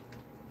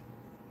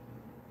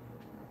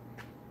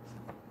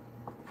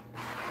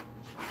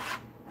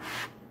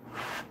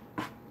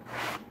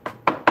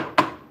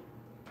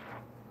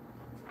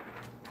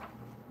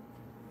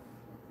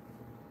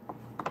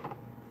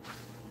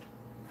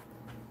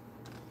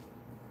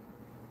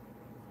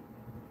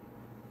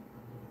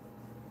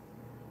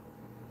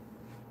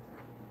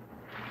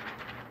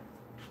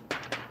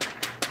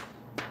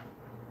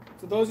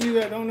 So those of you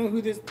that don't know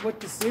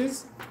what this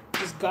is,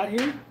 just got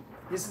here.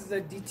 This is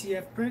a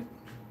DTF print.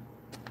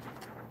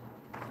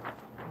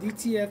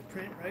 DTF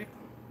print, right?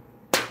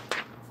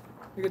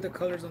 Look at the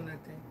colors on that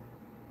thing.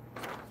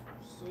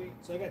 Sweet.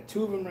 So I got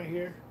two of them right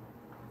here.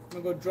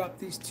 I'm gonna go drop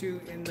these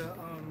two in the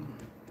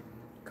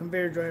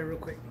conveyor dryer real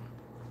quick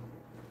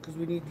because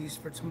we need these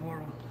for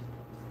tomorrow.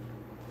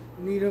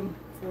 Need them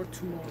for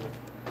tomorrow.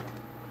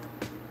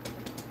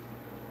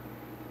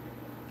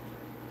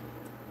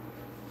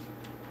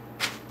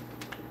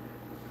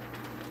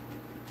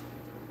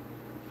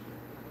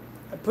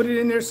 Put it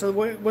in there, so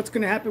what's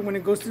going to happen when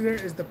it goes through there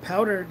is the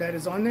powder that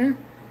is on there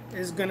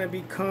is going to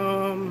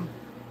become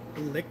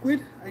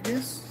liquid, I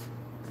guess.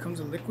 It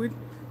becomes a liquid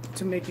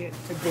to make it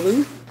a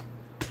glue.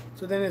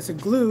 So then it's a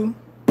glue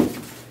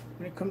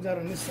when it comes out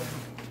on this side.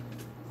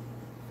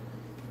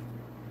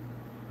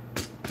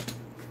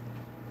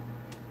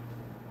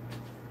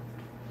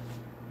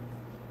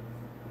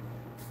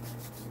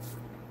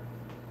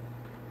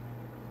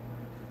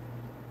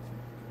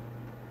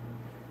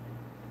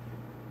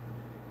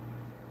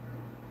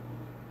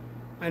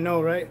 I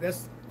know, right?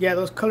 Yeah,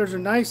 those colors are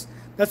nice.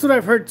 That's what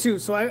I've heard too.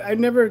 So I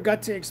never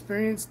got to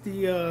experience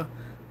the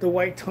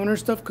white toner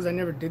stuff because I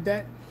never did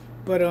that.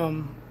 But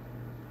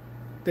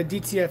the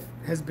DTF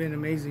has been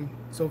amazing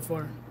so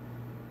far.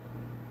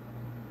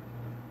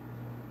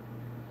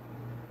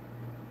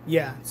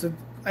 Yeah, so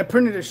I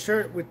printed a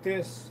shirt with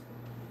this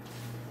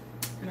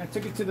and I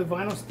took it to the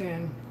vinyl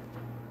stand.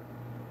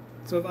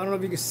 So I don't know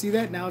if you can see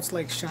that. Now it's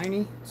like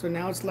shiny. So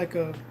now it's like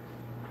a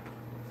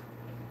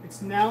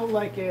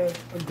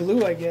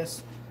glue, I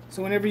guess.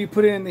 So whenever you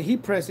put it in the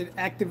heat press, it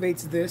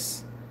activates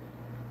this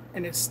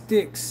and it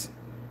sticks.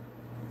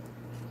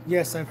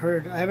 Yes, I've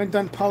heard. I haven't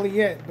done poly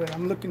yet, but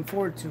I'm looking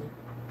forward to it.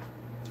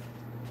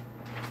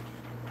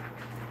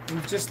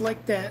 And just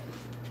like that,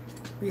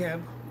 we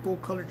have full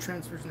color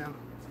transfers now.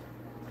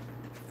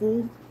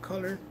 Full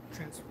color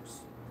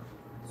transfers.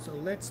 So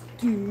let's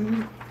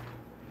do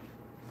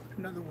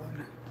another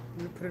one. I'm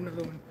gonna put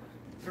another one.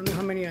 I don't know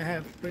how many I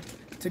have, but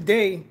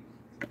today,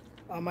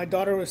 my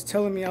daughter was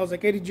telling me, I was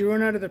like, hey, did you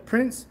run out of the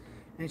prints?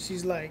 And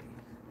she's like,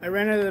 I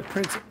ran out of the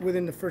prints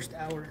within the first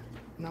hour.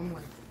 And I'm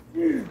like,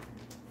 yeah.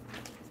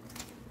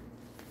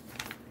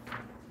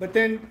 But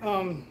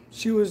then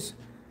she was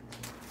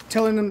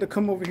telling them to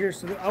come over here.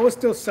 So I was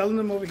still selling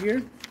them over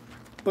here.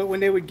 But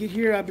when they would get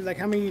here, I'd be like,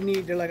 how many you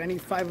need? They're like, I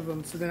need 5 of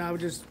them. So then I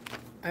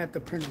have to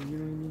print them, you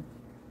know what I mean?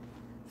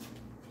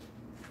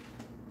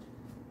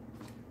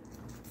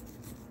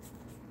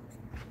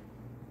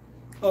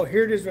 Oh,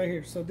 here it is right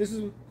here. So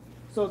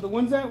the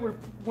ones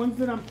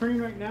that I'm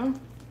printing right now.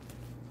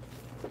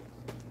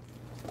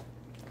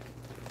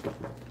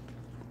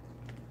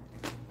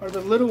 Are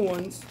the little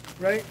ones,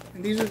 right?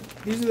 And these are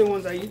the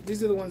ones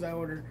I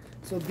ordered.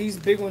 So these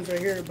big ones right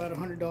here are about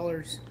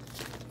 $100.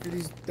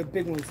 The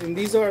big ones, and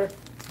these are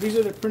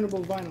the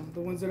printable vinyl,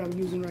 the ones that I'm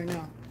using right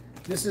now.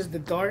 This is the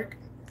dark,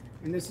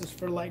 and this is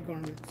for light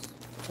garments.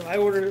 So I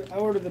order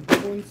the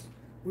big ones.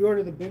 We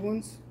order the big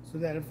ones so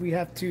that if we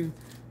have to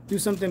do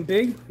something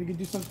big, we can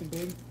do something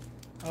big.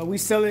 We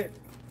sell it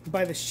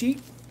by the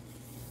sheet.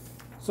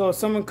 So if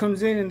someone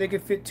comes in and they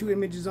can fit 2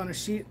 images on a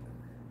sheet,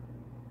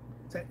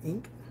 is that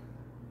ink?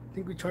 I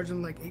think we charge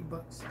them like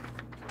 $8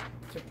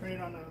 to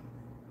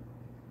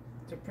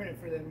print it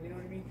for them. You know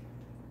what I mean?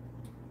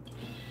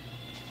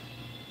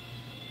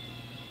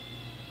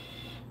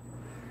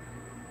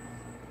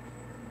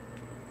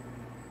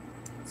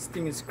 This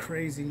thing is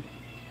crazy.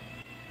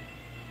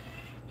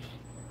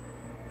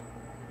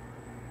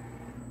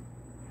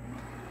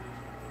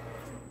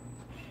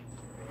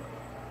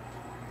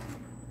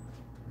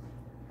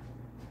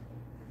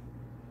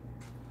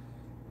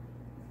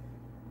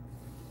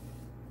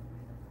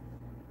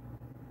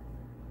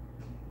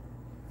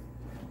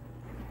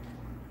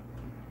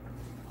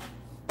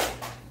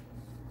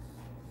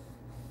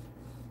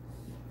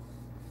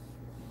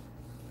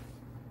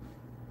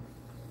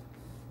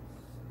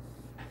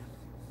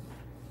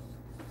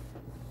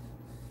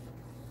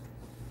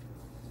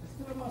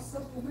 My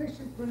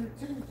sublimation printer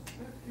too.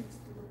 That thing's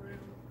still around.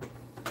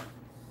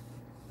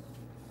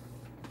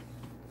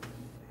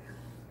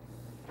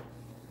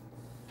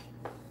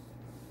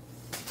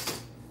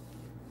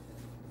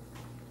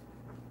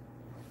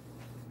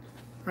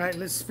 All right,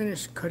 let's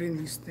finish cutting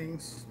these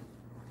things.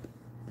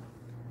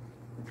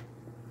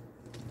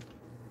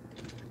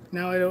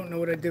 Now I don't know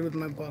what I did with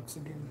my box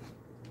again.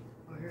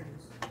 Oh, here it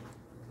is.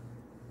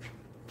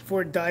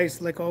 Before it dies,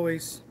 like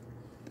always.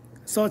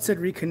 I saw it said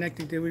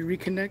reconnecting. Did we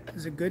reconnect?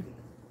 Is it good?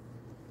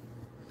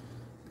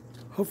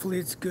 Hopefully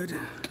it's good.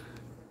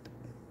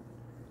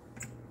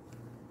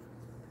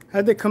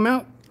 How'd they come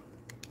out?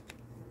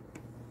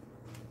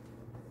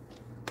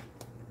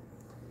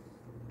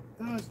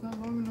 No, it's not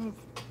long enough.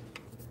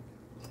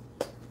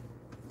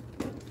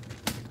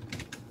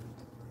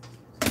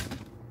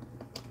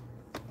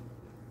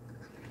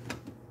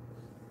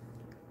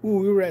 Ooh,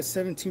 we were at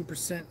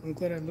 17%. I'm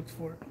glad I looked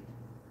for it.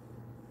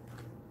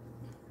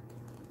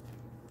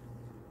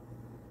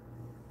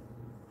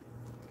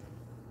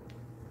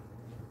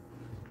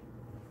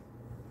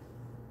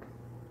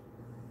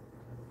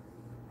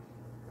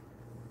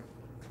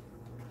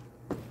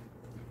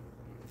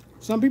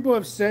 Some people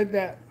have said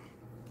that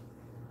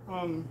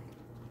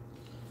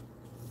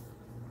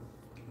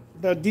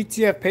the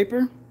DTF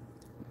paper,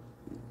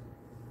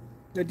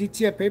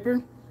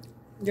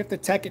 you have to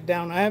tack it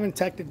down. I haven't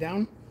tacked it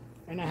down,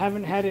 and I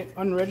haven't had it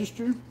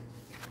unregistered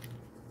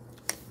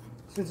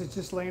since it's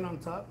just laying on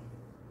top.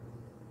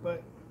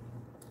 But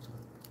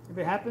if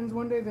it happens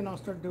one day, then I'll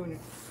start doing it.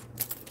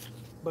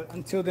 But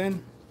until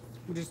then,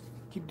 we'll just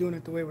keep doing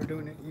it the way we're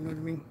doing it. You know what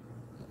I mean?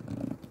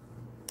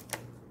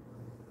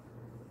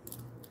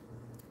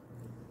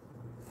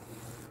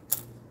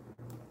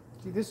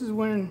 See, this is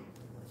when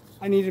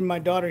I needed my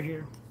daughter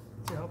here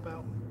to help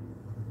out.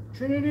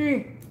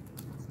 Trinity!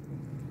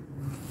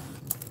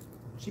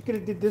 She could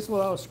have did this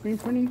while I was screen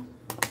printing,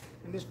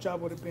 and this job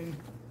would have been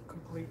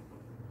complete.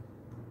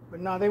 But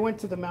no, they went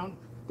to the mountain.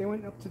 They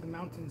went up to the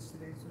mountains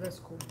today, so that's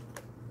cool.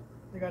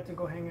 They got to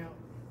go hang out.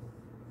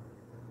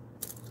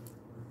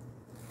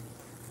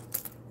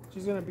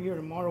 She's gonna be here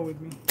tomorrow with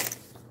me,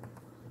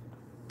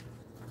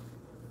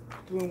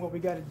 doing what we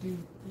got to do.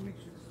 Make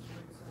sure this is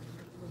right side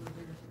here, a little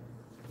bigger.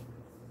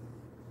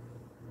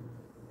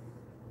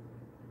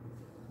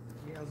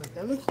 Yeah, I was like,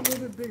 that looks a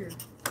little bit bigger.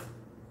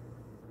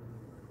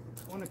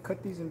 I want to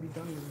cut these and be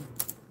done with them.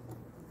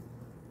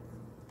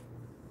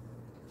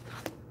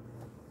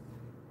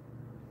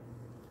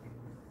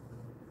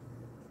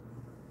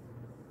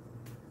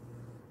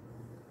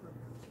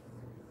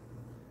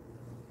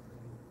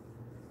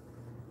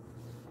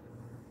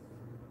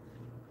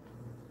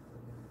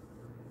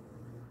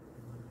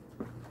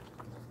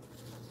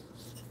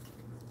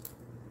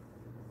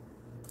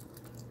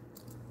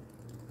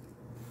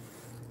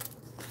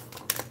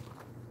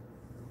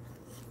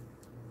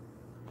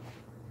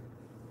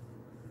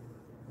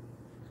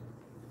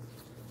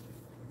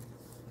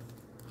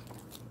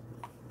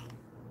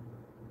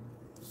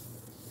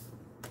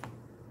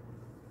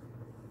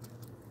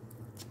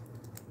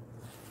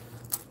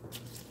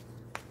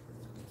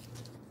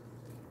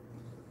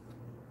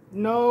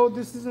 No,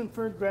 this isn't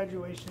for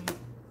graduation.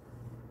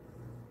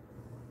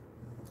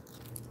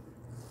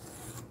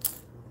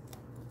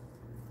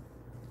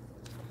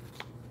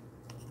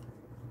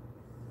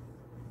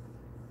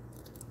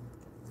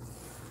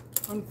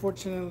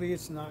 Unfortunately,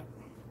 it's not.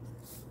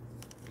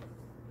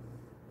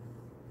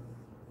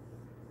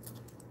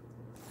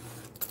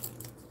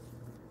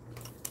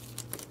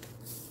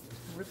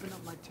 ripping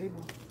up my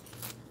table.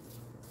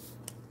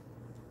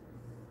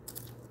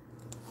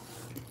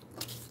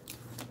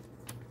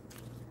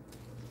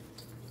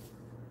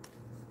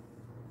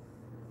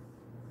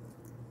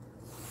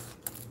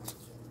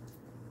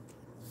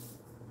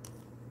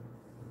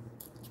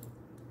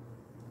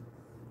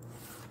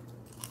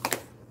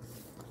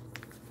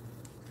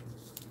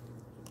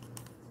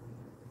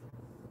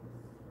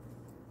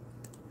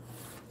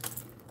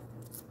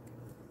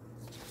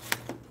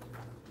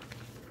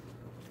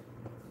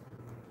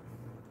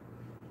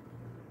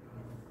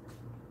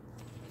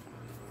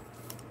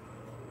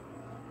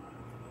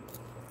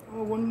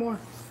 Oh, one more.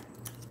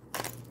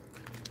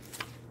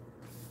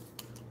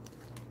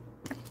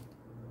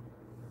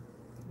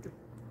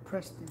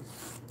 Press these.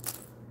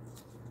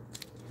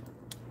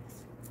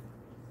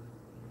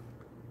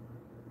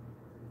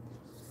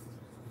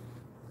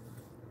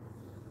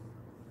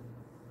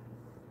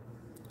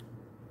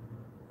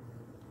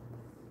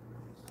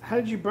 How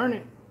did you burn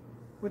it?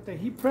 With the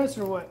heat press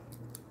or what?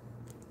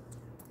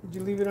 Did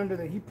you leave it under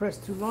the heat press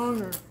too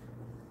long, or?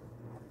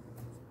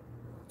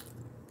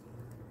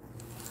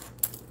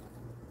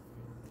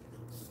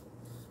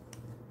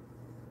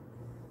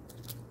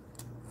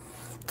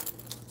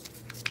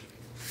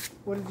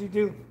 What did you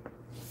do?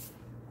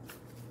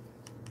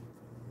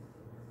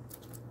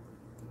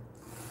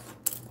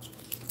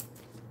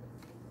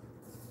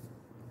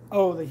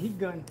 Oh, the heat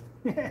gun.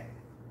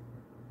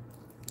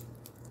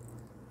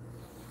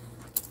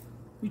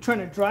 You trying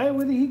to dry it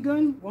with a heat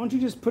gun? Why don't you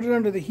just put it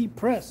under the heat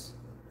press?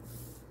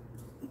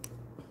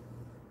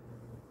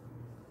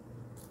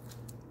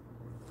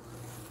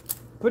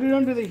 Put it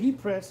under the heat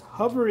press,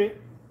 hover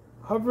it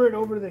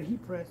over the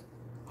heat press,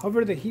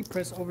 hover the heat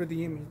press over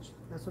the image.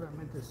 That's what I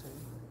meant to say.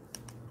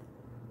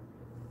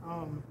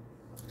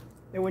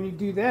 And when you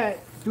do that,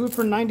 do it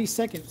for 90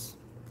 seconds.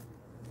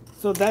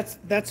 So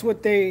that's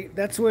what they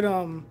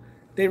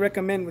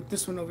recommend with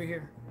this one over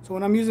here. So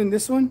when I'm using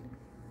this one,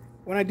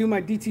 when I do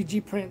my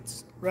DTG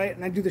prints, right,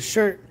 and I do the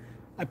shirt,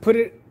 I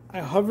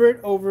hover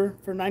it over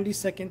for 90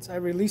 seconds, I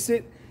release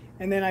it,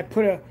 and then I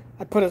put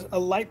a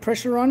light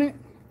pressure on it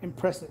and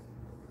press it,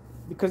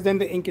 because then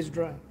the ink is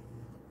dry.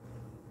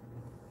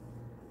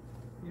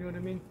 You know what I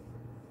mean?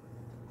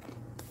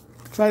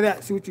 Try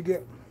that, see what you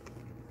get.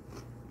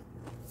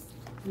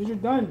 You're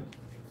done.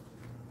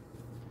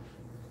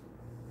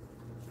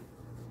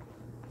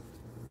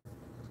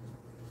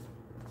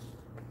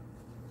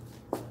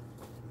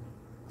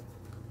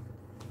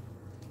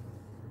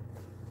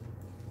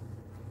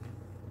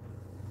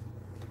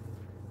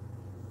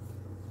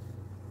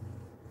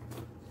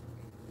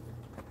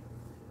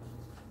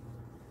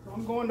 So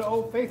I'm going to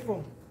Old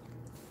Faithful.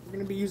 We're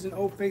going to be using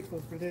Old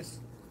Faithful for this.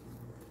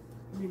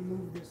 Let me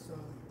move this.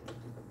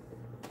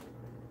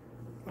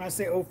 When I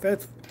say Old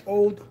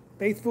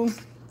Faithful,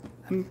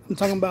 I'm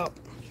talking about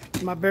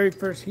my very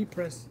first heat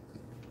press.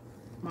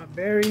 My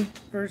very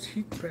first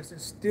heat press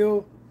is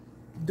still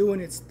doing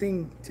its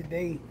thing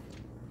today.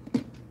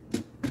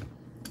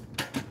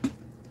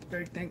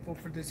 Very thankful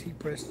for this heat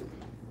press.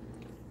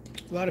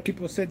 A lot of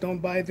people said don't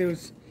buy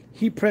those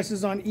heat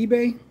presses on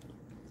eBay.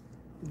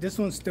 This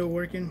one's still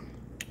working.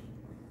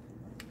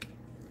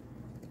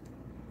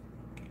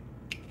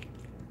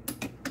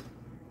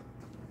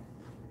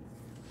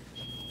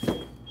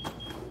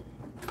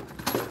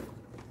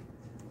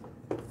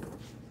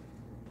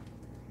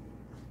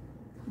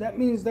 That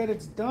means that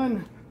it's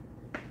done.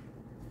 I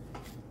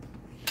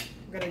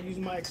gotta use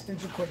my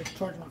extension cord to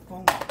charge my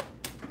phone,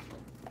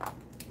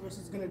 or else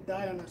it's gonna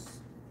die on us.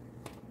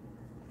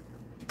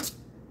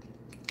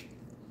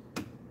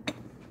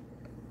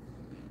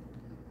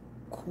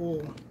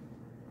 Cool.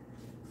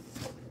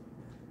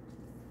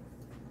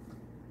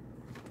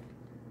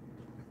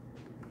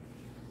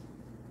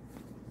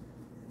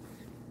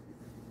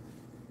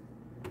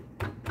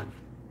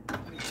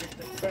 Let me check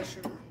the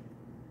pressure.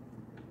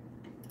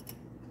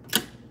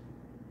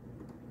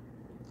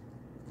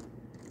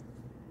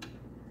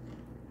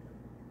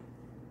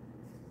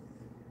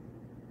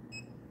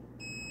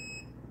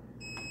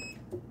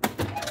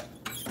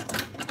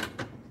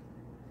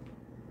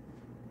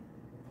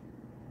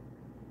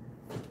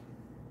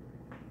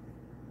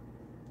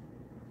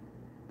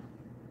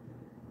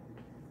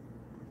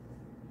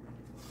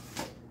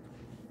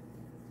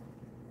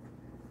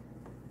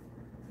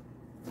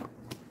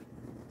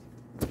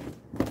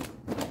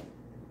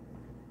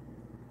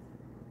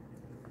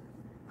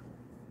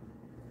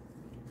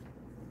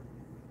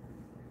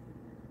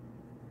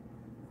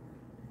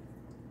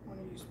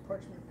 Use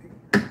parchment paper.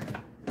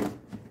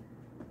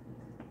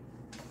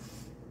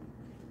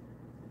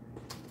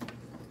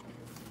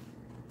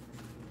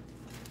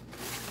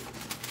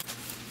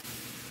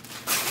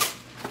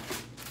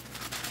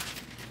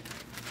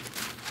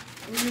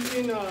 I'm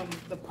using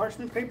the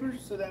parchment paper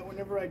so that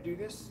whenever I do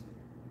this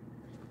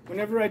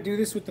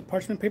with the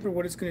parchment paper,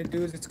 what it's going to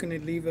do is it's going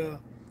to leave a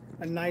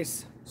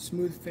nice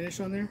smooth finish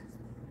on there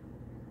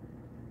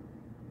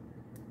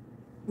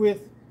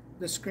with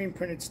the screen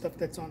printed stuff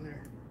that's on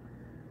there.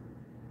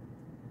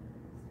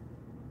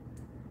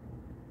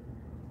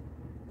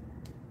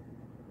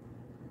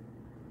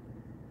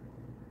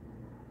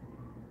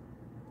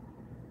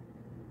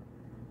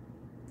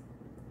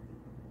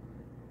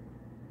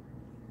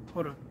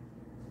 Hold on.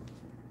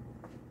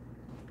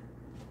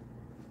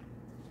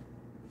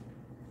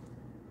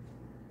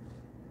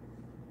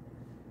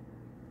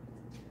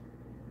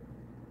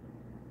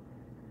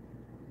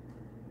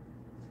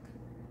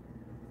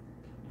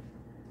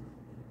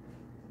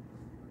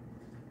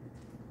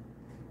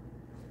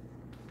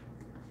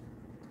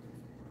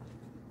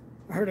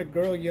 I heard a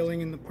girl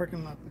yelling in the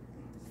parking lot.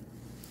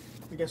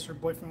 I guess her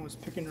boyfriend was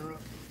picking her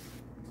up.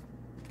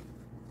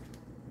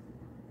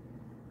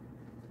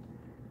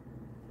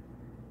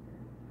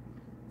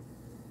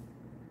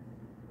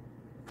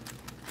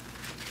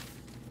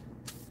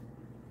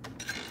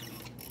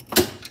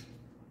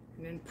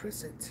 And then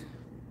press it.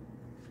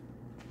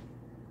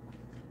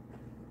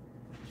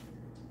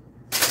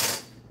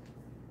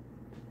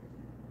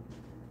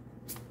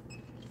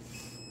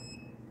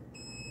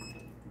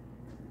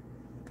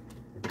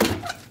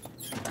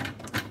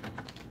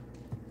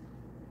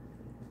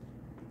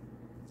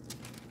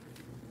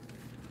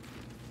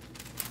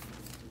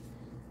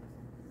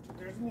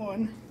 There's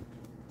one.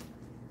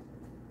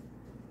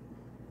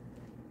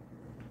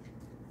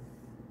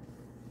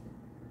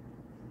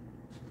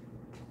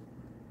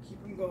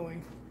 Keep them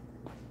going.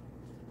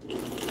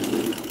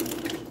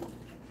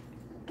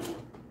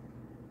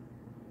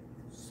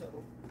 So,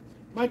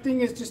 my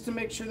thing is just to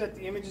make sure that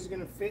the image is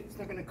going to fit. It's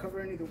not going to cover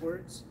any of the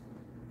words.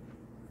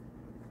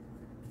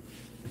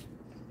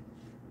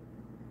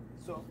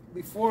 So,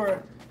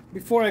 before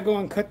I go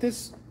and cut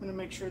this, I'm going to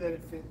make sure that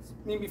it fits.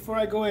 I mean, before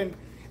I go in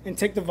and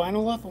take the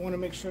vinyl off, I want to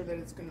make sure that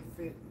it's going to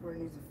fit where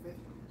it needs to fit.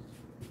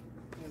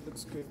 And it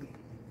looks good.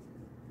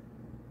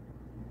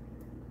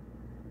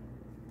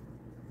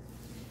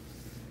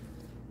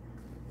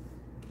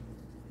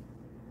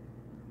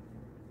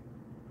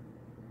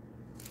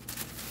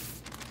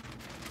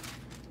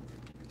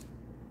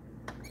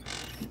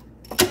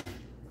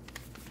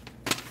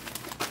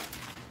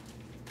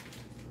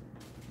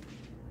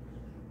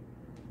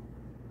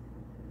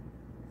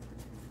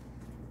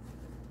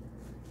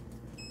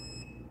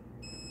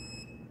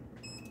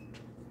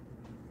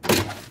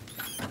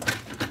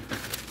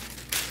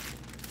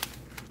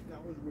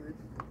 Weird.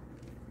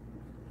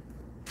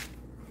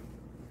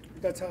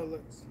 That's how it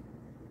looks.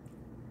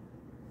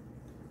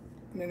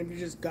 And then if you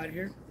just got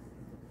here,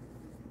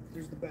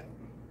 there's the back.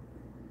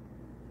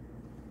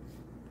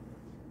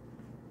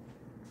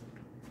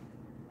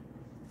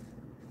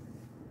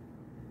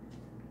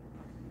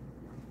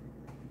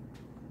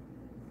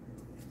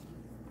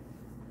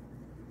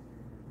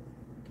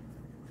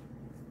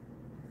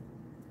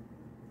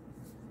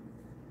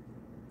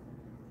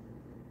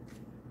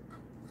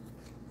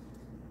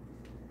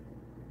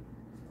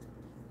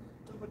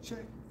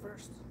 Check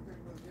first. There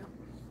you go. Yep.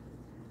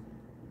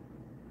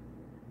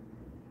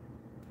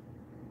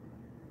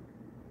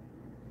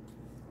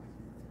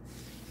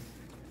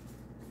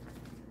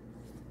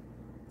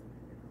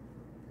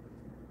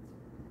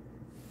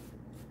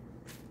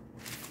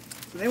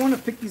 So they want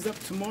to pick these up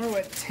tomorrow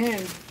at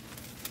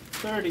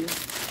 10:30.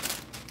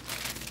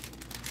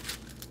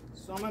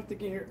 So I'm gonna have to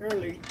get here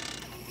early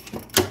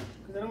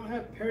because I don't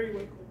have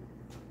periwinkle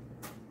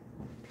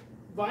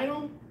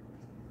vinyl.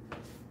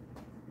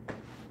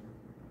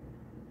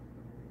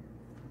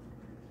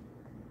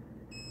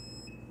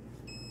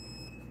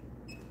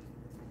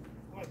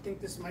 I think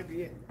this might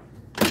be it.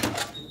 It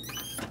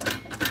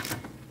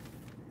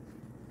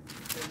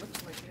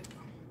looks like it.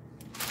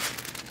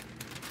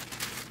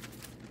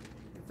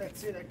 If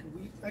that's it,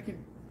 I could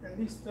at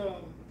least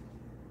do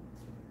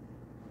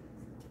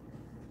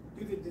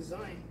the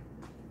design.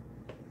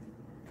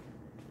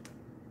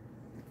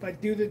 If I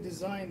do the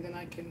design, then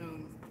I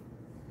can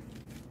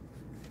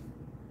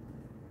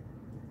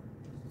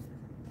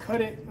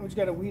cut it. I just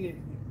gotta weed it.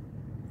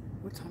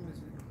 What time is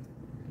it?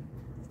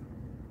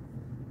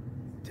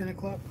 10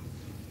 o'clock.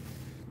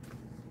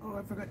 Oh,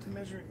 I forgot to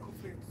measure it.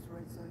 Hopefully it's the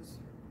right size.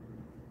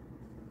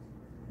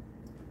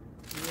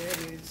 There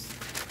it is.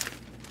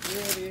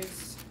 There it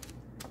is.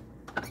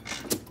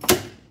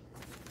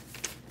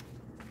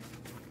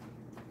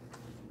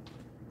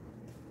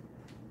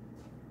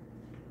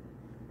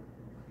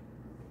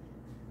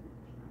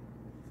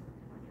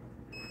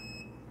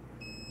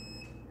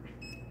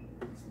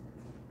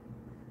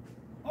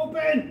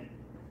 Open!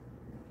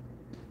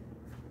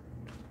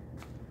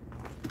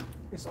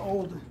 It's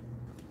old.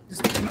 This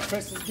heat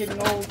press is getting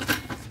old.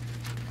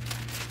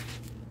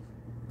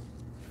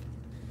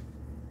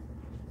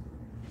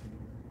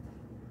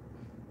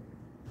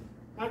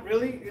 Not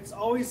really. It's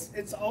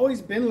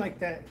always been like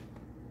that.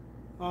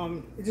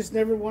 It just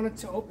never wanted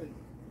to open.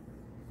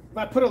 If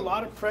I put a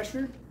lot of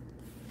pressure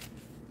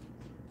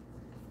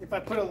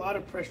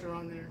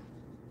on there,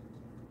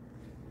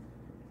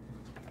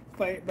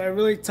 if I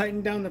really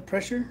tighten down the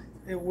pressure,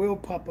 it will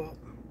pop up.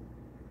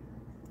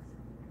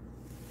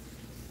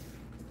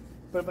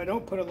 But if I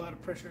don't put a lot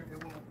of pressure,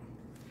 it won't.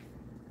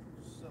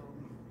 So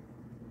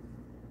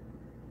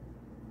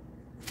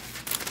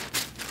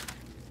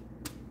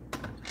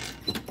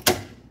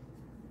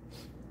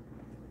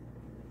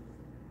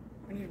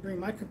I need to bring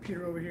my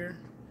computer over here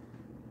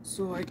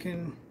so I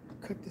can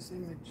cut this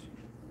image.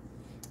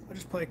 I'll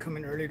just probably come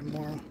in early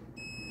tomorrow.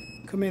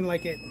 come in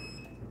like it.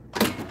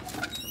 Now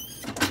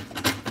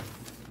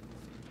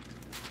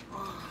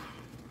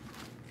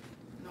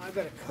I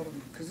gotta cut them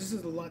because this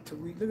is a lot to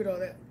weed. Look at all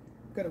that.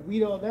 Gotta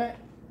weed all that.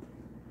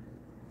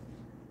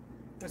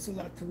 That's a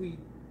lot to weed.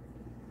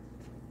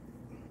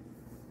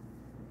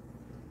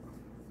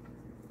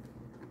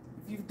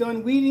 If you've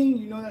done weeding,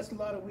 you know that's a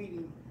lot of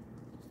weeding.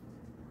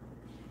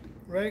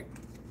 Right?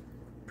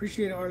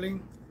 Appreciate it,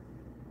 Arlene.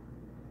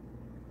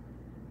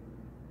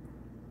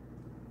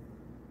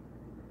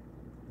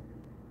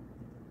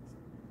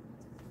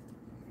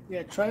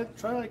 Yeah, try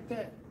like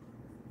that.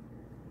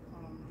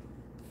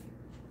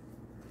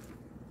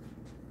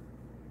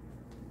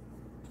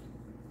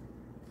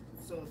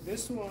 So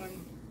this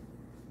one,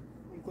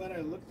 I'm glad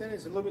I looked at it.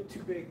 It's a little bit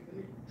too big. Let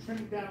me trim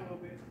it down a little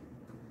bit.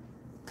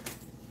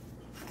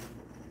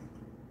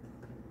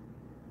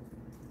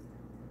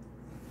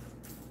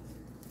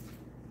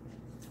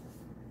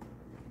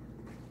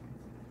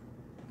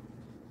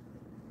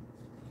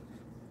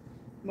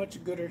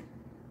 Much gooder.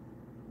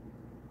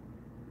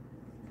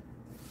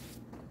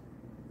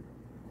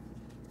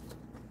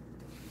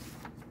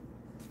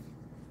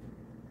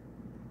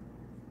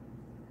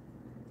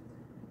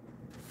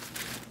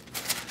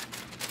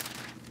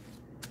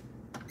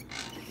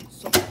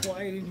 So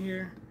quiet in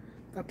here.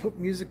 I put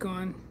music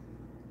on.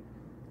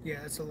 Yeah,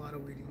 that's a lot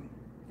of weeding.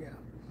 Yeah,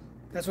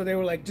 that's what they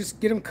were like. Just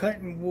get them cut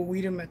and we'll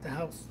weed them at the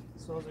house.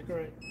 So I was like, all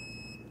right.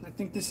 I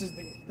think this is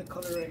the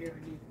color right here I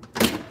need.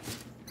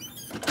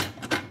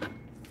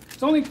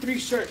 It's only 3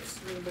 shirts,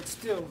 I mean, but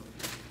still,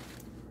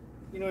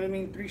 you know what I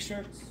mean? 3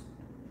 shirts,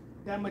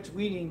 that much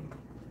weeding.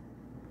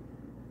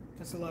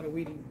 That's a lot of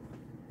weeding.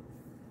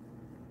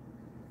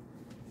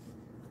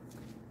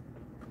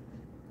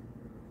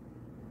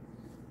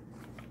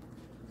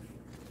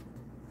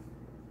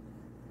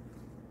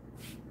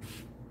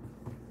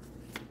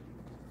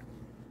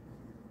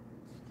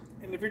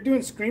 And if you're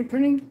doing screen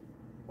printing,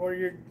 or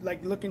you're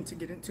like looking to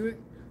get into it,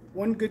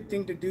 one good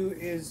thing to do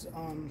is,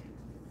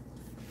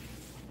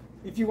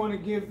 if you want to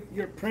give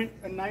your print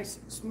a nice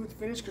smooth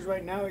finish, because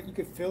right now you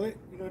could feel it,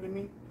 you know what I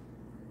mean?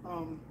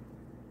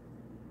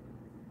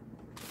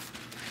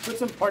 Put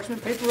some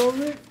parchment paper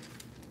over it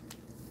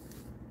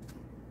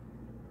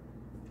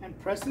and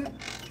press it,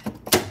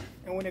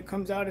 and when it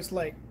comes out, it's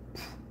like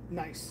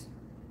nice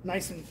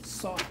and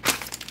soft.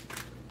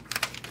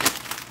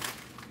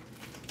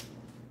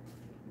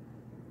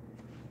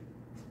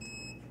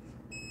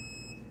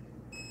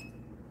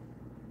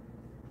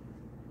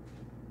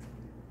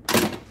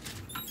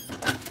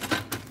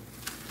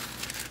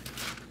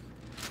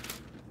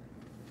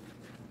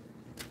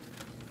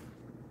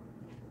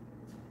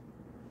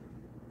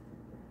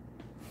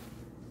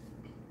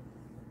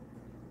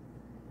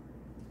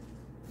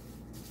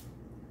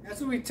 That's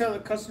what we tell the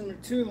customer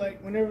too.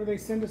 Like whenever they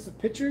send us a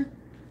picture,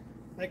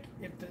 like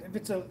if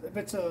it's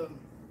a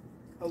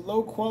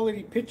low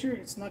quality picture,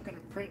 it's not gonna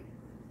print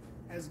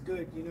as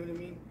good. You know what I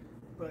mean?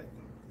 But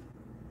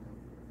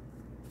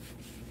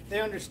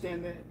they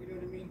understand that. You know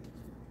what I mean?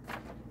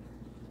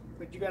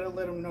 But you gotta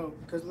let them know,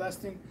 because the last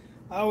thing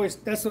I always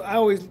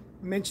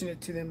mention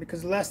it to them,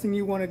 because the last thing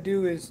you want to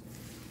do is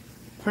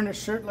print a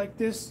shirt like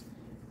this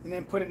and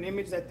then put an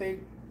image that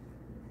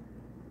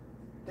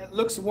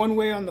looks one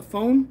way on the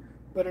phone,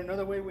 but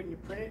another way when you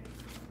print it.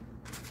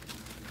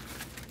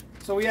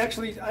 So I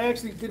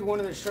actually did one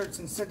of the shirts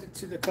and sent it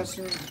to the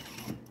customer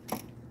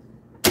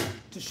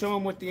to show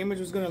them what the image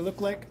was going to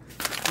look like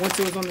once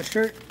it was on the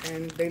shirt,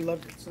 and they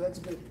loved it. So that's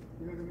good.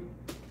 You know what I mean?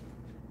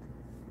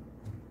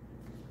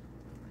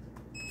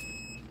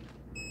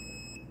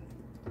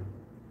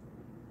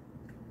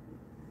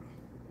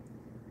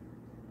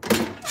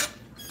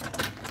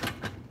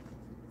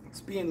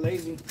 It's being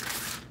lazy.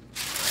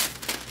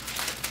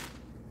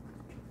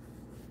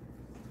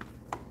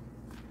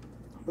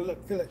 But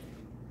look, feel it.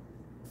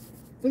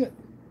 Feel it.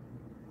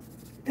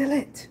 Feel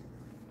it.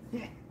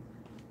 Yeah.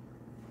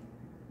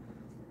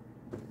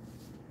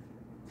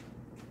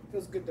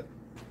 Feels good though.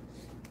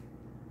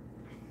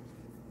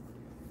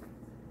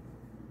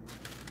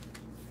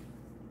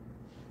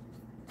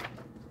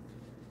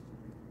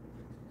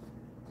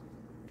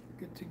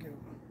 Good to go.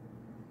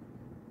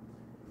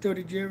 Joe,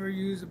 did you ever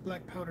use a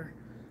black powder?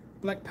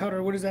 Black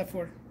powder, what is that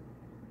for?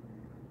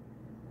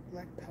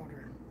 Black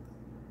powder.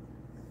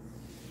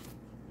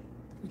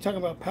 You talking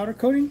about powder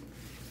coating?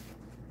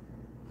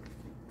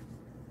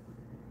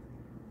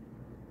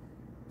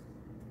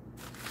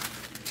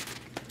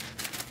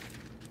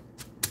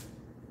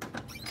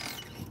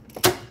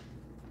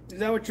 Is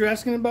that what you're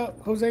asking about,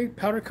 Jose?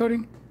 Powder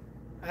coating?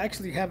 I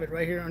actually have it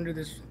right here under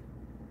this,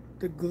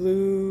 the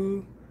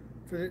glue.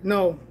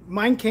 No,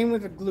 mine came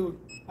with a glue.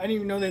 I didn't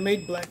even know they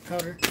made black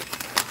powder.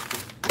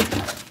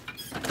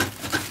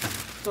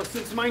 So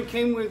since mine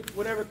came with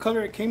whatever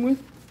color it came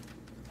with,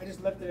 I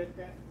just left it at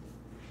that.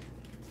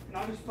 And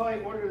I'll just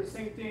probably order the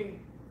same thing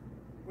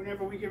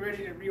whenever we get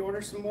ready to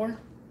reorder some more.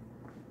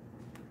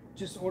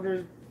 Just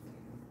order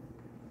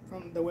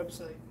from the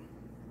website.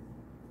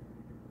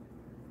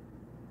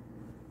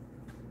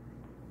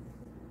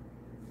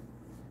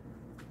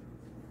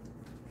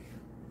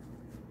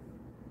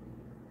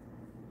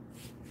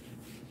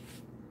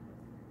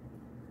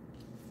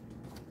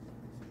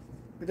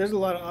 But there's a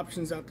lot of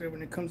options out there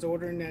when it comes to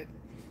ordering that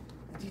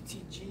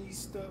DTG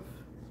stuff.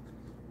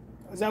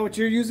 Is that what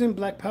you're using,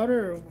 black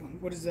powder, or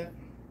what is that?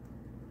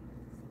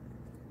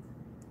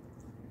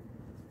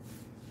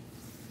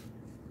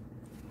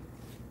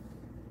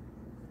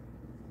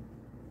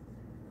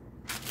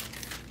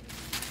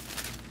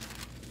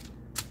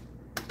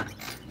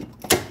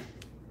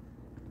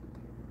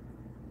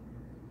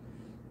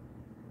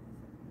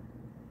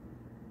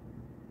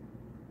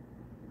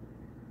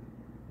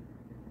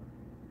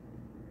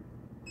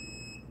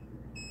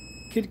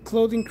 Kid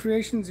Clothing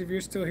Creations, if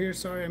you're still here,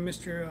 sorry I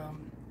missed your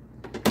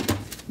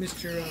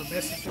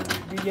message.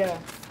 But yeah,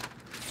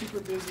 super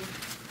busy.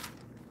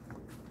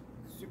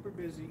 Super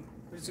busy.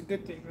 But it's a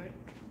good thing, right?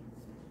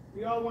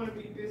 We all want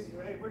to be busy,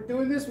 right? We're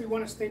doing this, we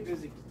want to stay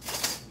busy.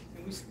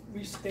 And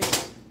we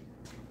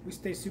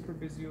stay super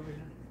busy over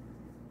here.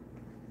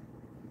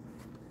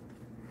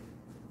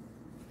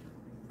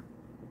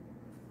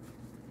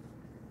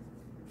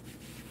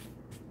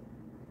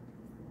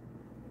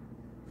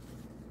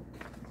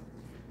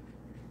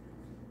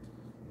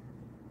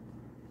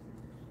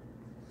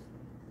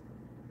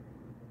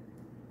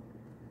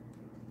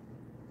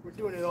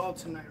 We're doing it all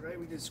tonight, right?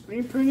 We did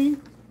screen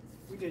printing,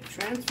 we did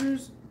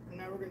transfers, and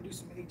now we're gonna do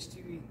some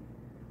HTV.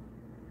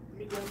 Let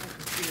me grab my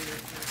computer real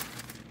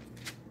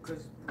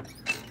quick, because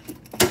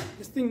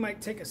this thing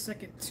might take a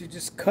second to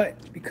just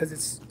cut because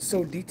it's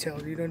so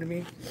detailed, you know what I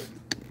mean?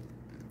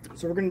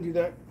 So we're gonna do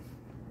that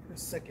in a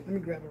second. Let me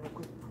grab it real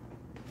quick.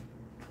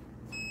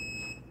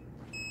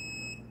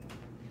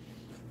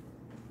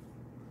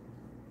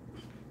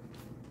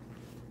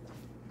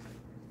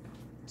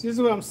 See, this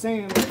is what I'm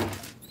saying. Like,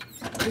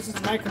 this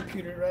is my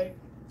computer, right?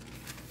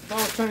 If I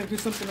was trying to do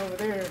something over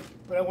there,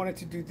 but I wanted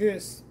to do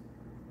this,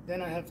 then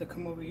I have to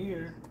come over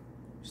here,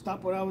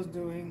 stop what I was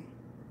doing,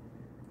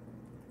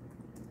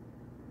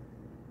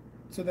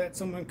 so that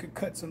someone could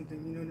cut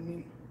something, you know what I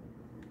mean?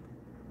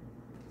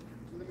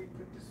 So let me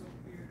put this over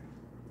here.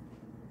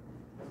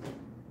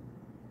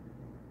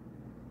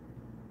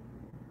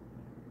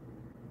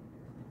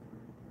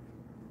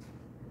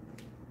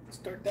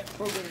 Start that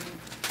program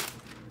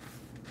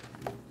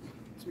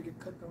so we can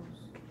cut those.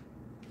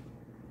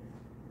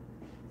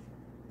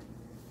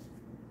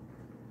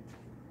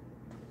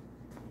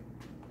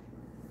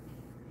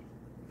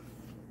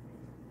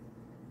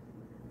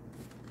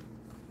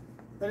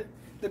 But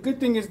the good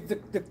thing is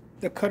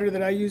the cutter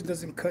that I use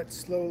doesn't cut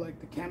slow like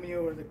the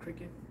Cameo or the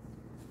Cricut.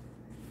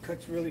 It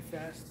cuts really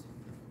fast.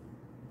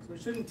 So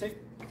it shouldn't take,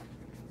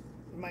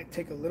 it might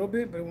take a little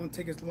bit, but it won't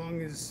take as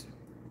long as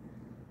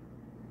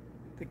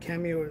the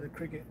Cameo or the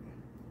Cricut.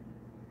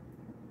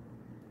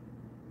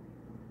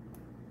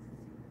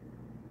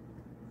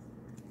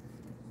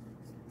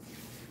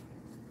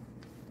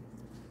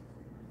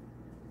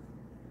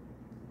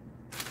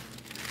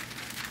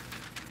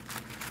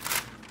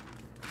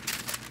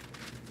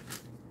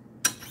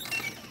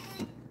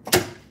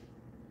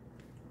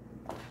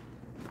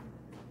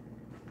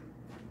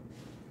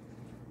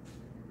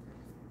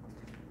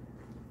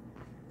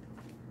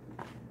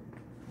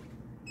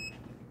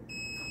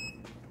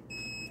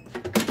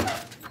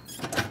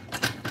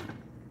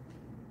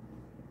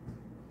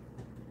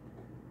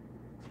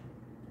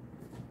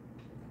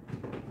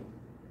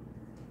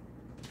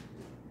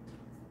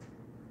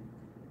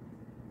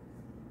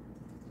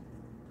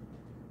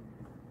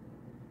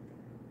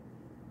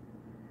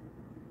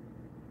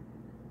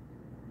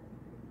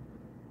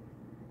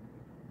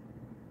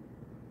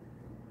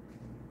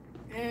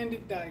 And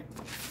it died.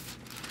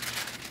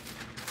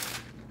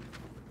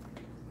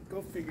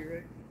 Go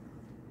figure,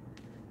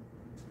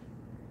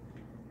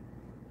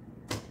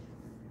 right?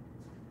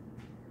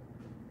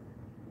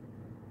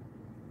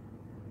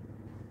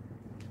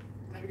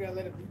 Now we gotta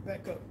let it boot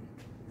back up.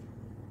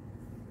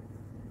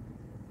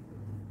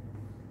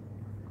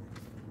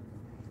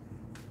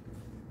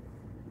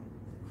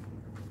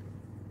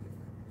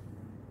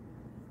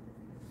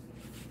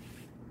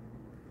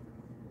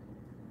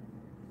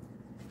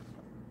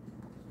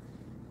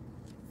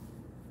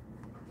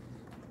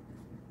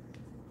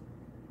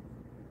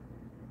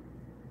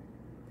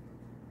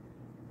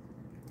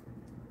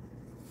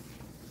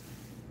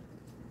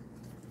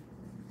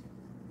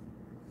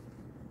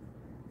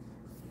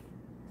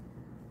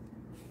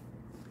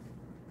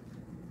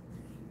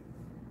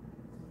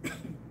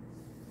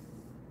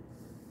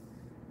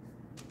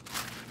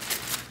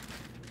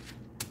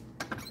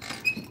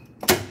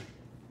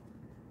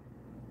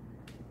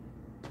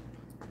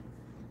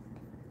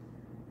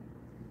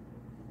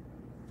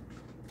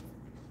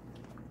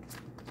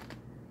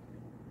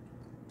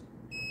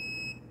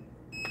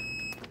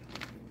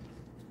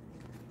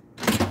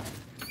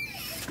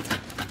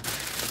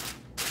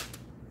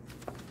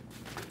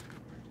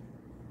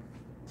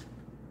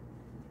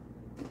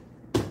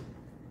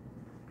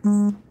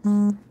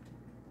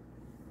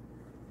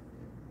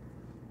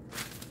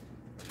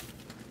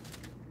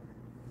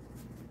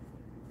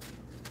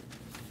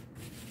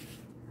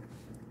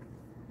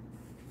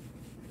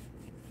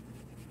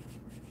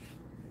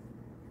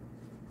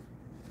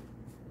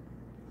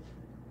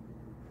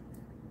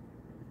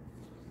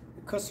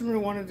 customer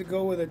wanted to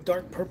go with a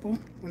dark purple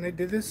when they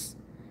did this,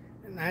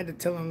 and I had to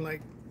tell him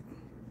like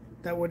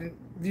that wouldn't.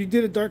 If you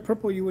did a dark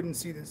purple, you wouldn't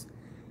see this.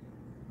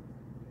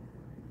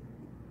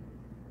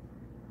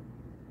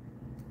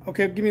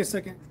 Okay, give me a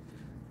second.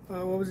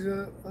 What was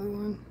the other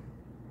one?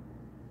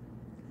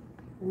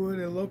 Would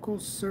a local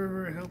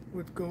server help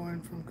with going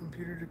from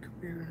computer to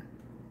computer?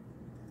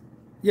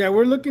 Yeah,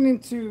 we're looking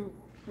into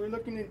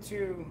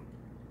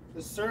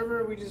the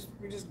server. We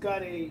just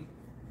got a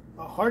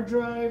hard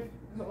drive.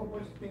 There's a whole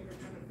bunch of things we're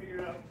trying to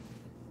figure out.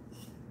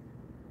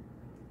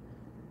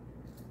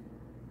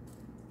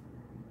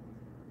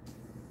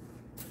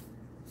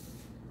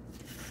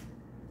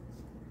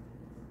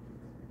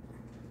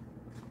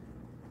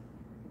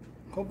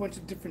 A whole bunch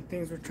of different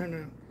things we're trying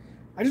to.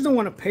 I just don't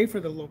want to pay for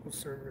the local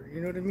server.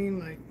 You know what I mean?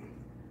 Like,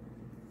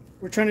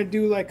 we're trying to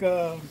do like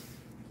a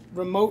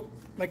remote,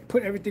 like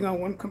put everything on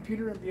one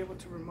computer and be able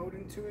to remote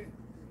into it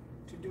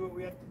to do what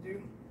we have to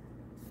do.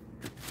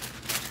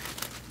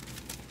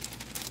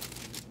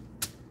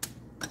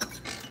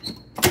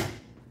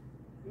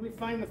 Let me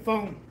find the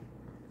phone.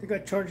 I think I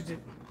charged it.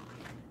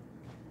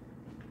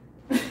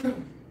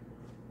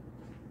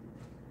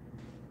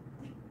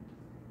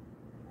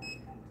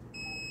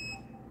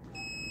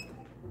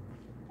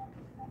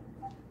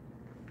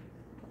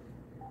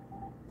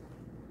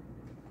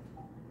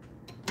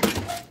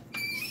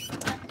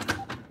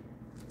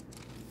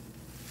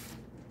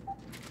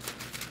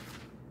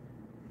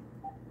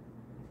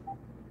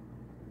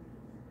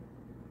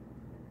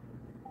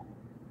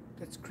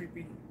 That's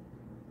creepy.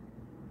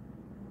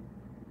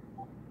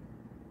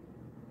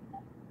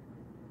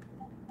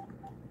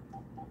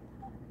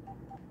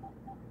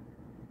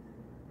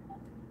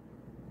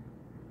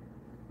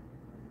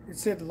 It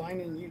said line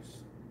in use.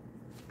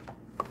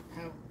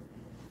 How?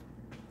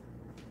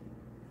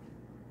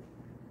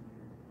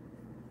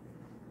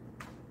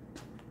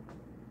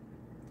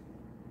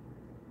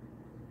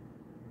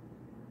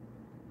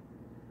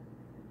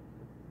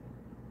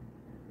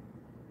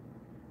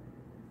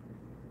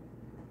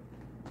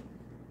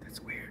 That's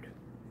weird.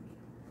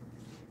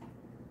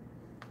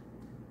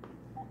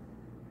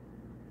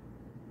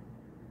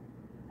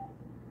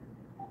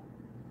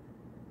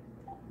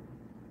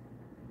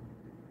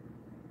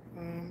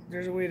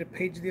 There's a way to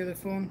page the other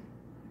phone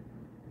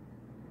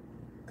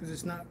because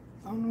it's not.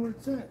 I don't know where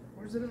it's at.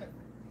 Where's it at?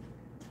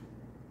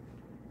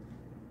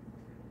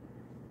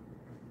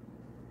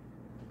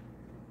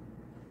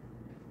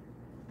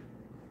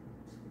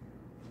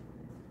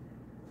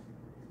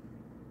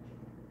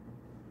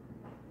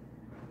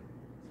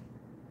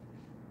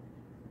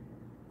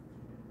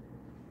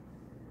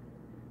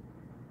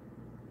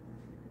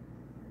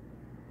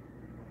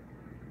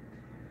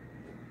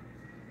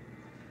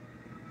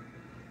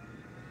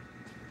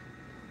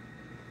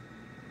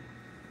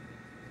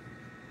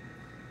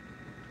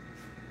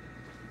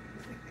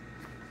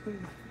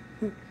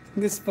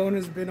 This phone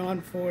has been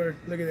on for,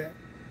 look at that,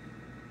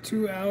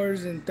 2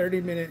 hours and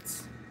 30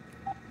 minutes.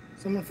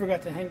 Someone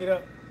forgot to hang it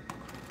up.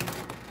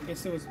 I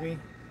guess it was me.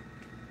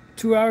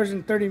 2 hours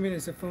and 30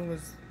 minutes the phone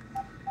was.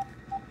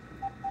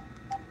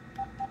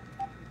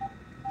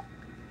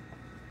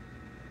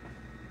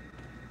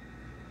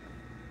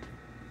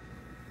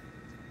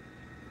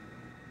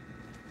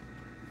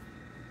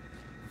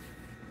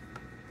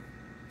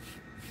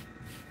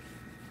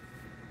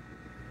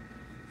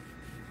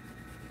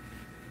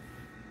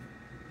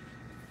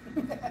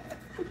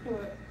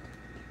 What?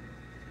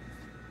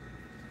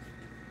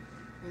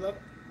 Look.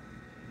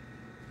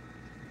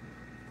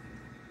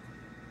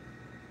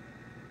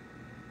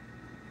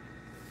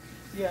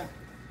 Yeah.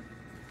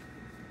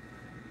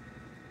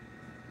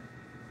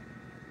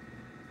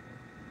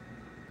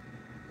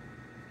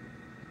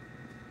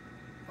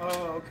 Oh,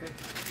 okay.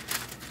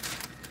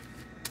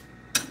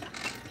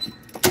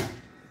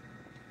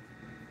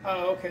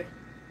 Oh, okay.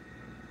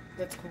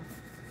 That's cool.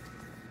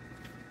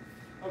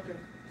 Okay.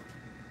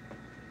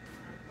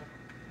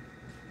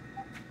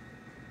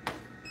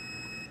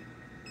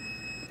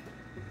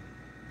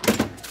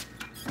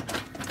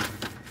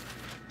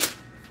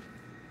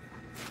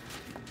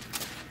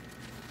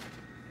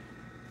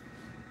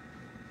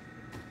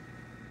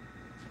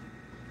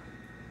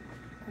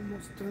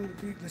 Almost done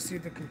with it. Let's see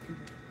if the computer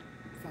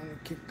finally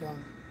kicked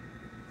on.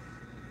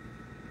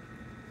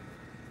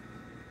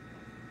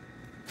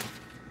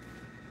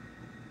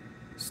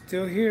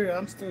 Still here.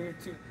 I'm still here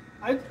too.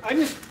 I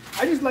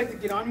just like to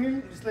get on here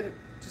and just let it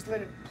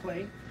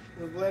play,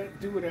 or let it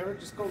do whatever.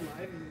 Just go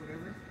live and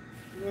whatever.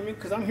 You know what I mean?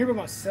 Because I'm here by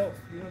myself.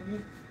 You know what I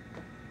mean?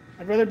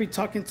 I'd rather be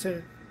talking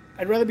to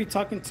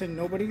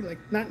nobody, like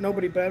not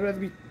nobody, but I'd rather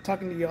be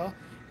talking to y'all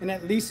and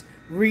at least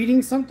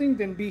reading something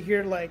than be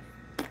here like.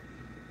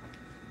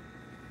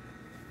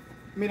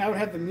 I mean, I would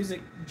have the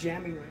music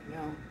jamming right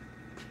now.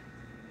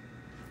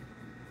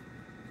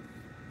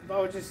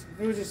 If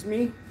it was just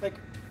me,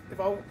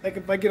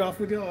 if I get off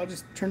with you, I'll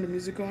just turn the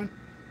music on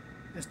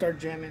and start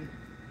jamming.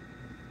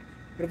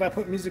 But if I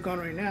put music on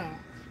right now,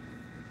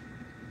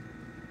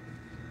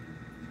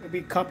 it'd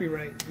be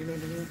copyright. You know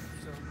what I mean?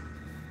 So,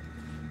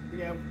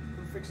 yeah,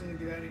 we're fixing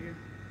to get out of here.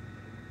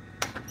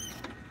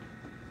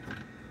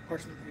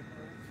 parchment paper.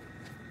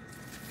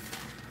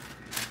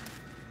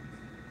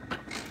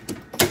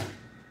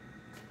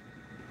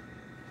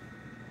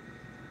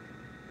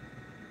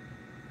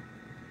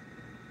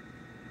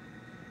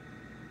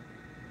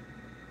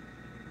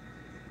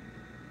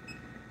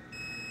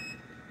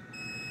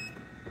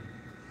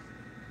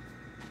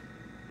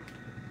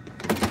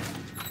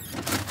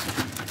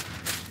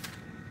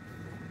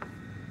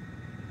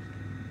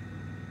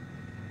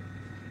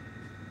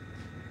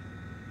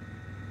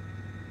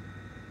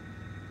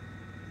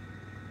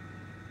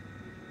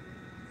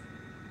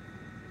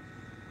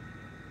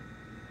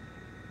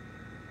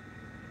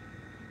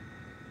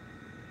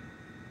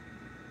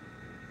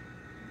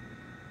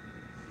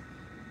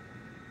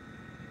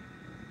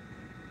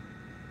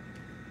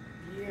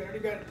 Yeah, I already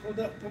got it pulled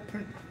up. We'll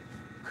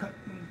cut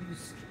one of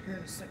these here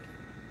in a second.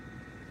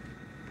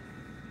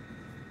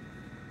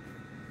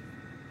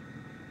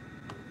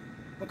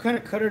 What kind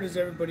of cutter does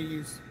everybody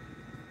use?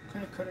 What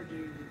kind of cutter do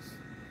you use?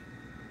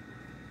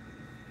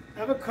 I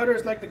have a cutter,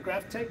 it's like the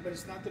Graphtec, but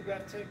it's not the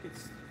Graphtec.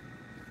 It's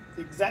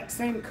the exact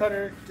same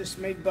cutter,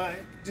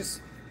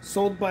 just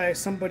sold by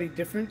somebody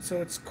different.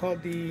 So it's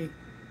called the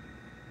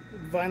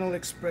Vinyl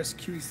Express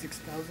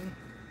QE6000,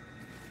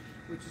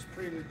 which is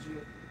pretty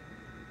legit.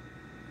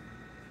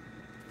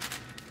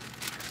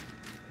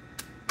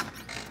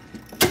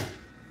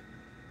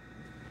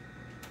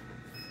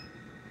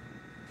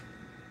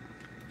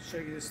 Show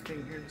you this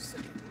thing here in a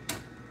second.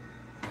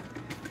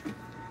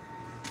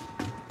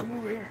 Come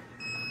over here.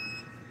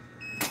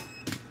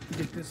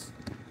 Get this.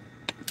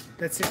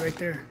 That's it right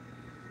there.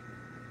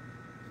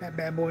 That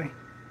bad boy.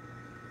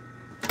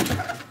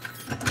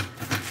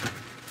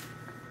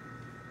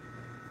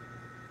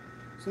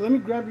 So let me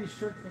grab these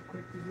shirts real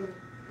quick. These little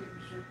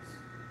baby shirts.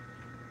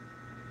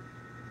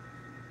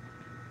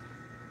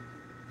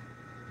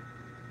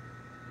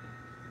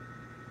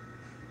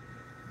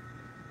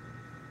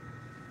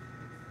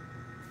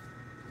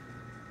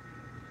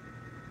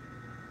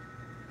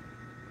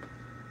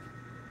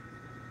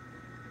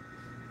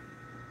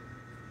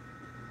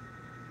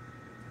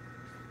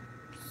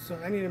 So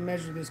I need to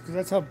measure this because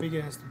that's how big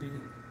it has to be.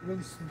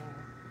 Really small.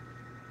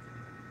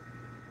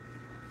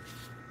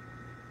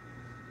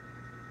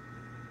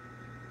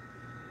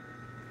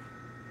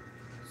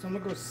 So I'm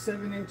gonna go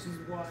 7 inches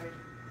wide.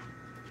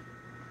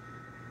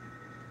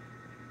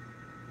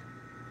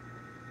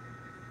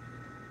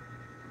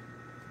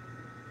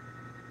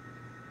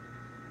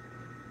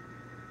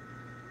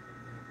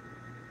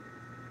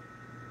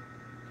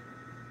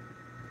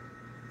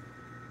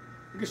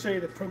 I can show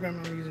you the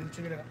program I'm using.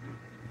 Check it out.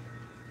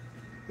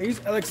 I use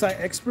LXI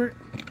Expert.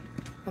 I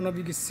don't know if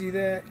you can see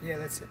that. Yeah,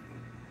 that's it.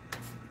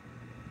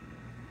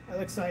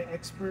 LXI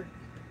Expert,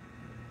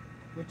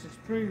 which is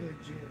pretty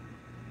legit.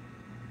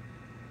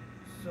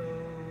 So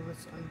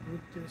let's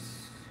ungroup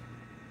this.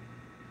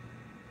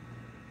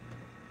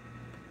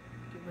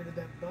 Get rid of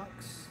that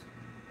box.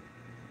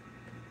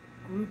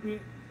 Group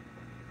it.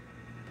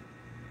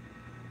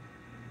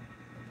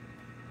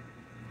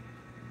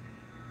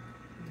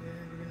 And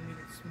then we're gonna make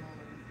it smaller.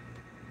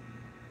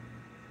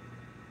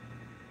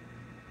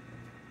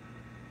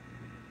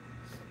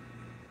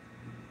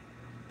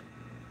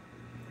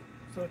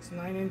 So it's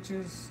 9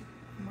 inches.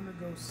 I'm gonna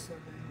go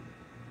 7.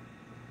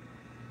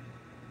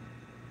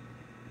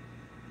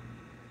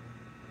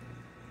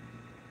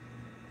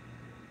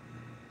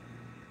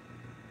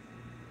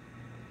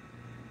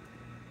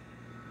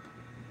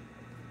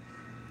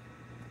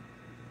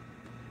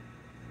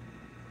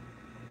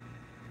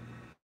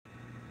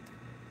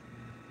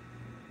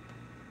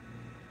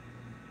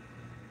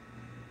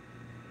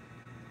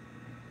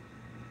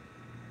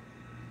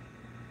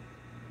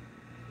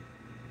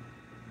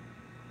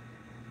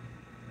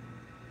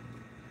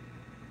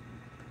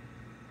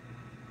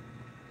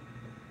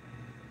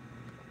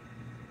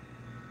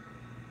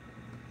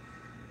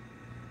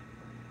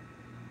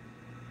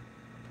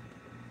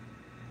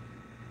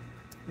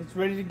 It's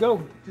ready to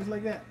go, just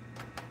like that.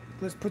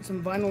 Let's put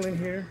some vinyl in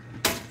here.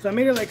 So I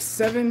made it like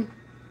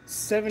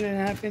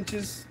 7.5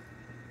 inches,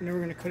 and then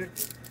we're gonna cut it,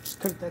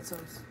 just cut it that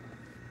size.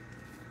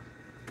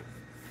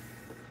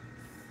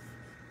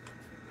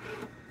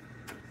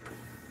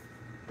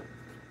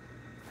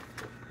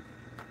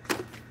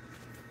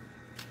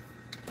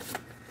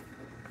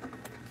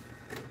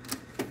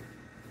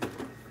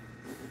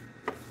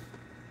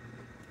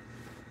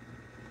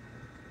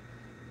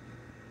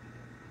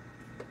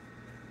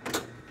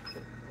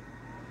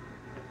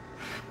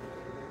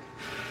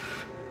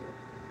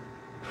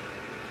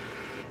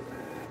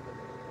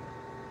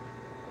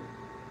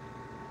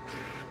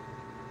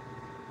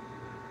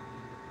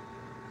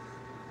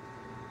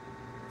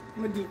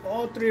 I'm gonna do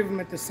all 3 of them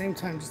at the same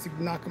time just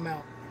to knock them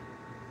out.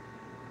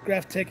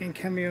 Graphtec and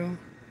Cameo.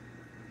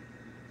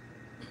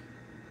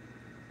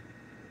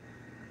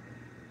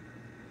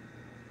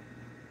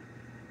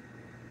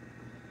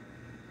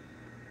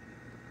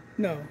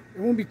 No, it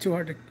won't be too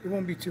hard to, it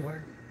won't be too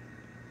hard.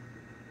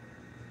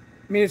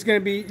 I mean, it's gonna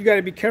be, you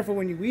gotta be careful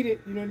when you weed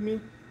it, you know what I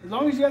mean? As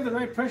long as you have the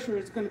right pressure,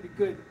 it's gonna be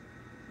good.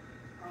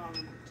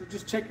 So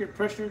just check your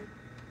pressure.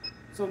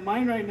 So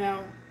mine right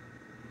now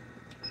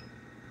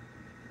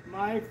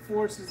My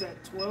force is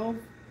at 12.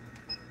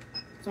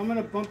 So I'm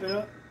gonna bump it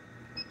up.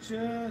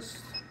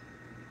 Just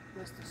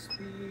that's the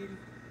speed.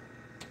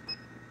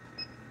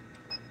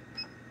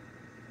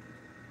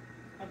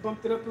 I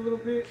bumped it up a little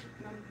bit.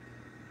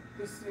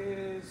 This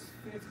is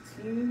 15.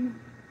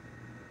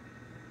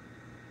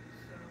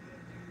 So I'm gonna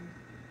do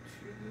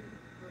 2,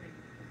 3.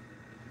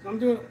 So I'm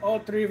doing all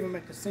 3 of them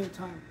at the same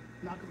time.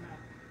 Knock them out.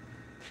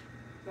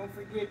 Don't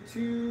forget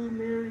to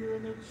mirror your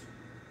image.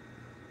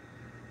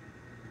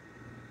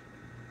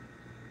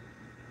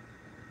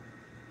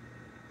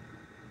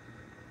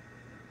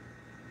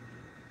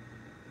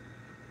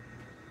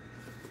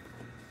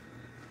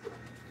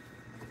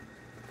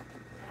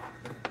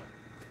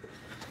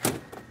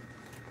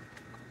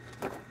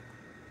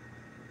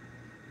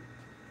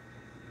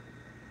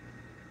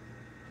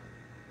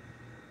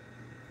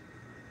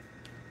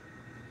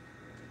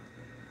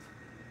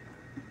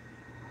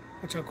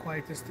 Watch how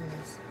quiet this thing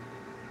is.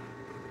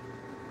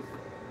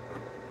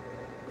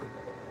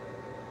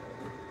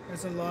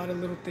 There's a lot of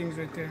little things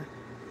right there.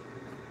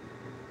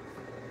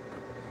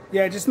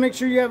 Yeah, just make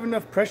sure you have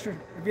enough pressure.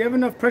 If you have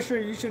enough pressure,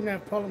 you shouldn't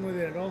have a problem with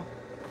it at all.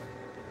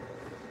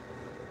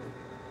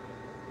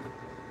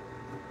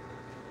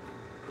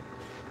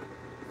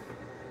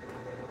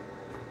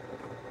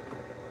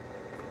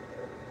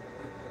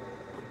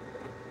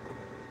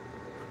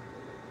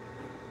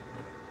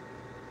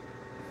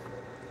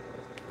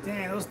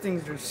 Damn, those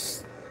things are...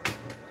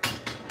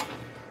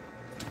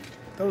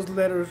 Those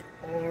letters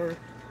are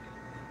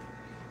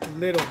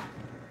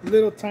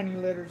little tiny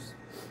letters.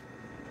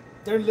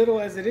 They're little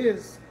as it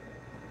is.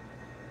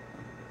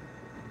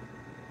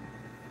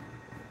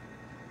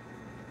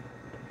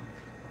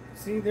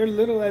 See, they're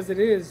little as it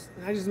is.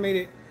 And I just made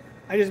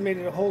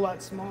it a whole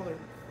lot smaller.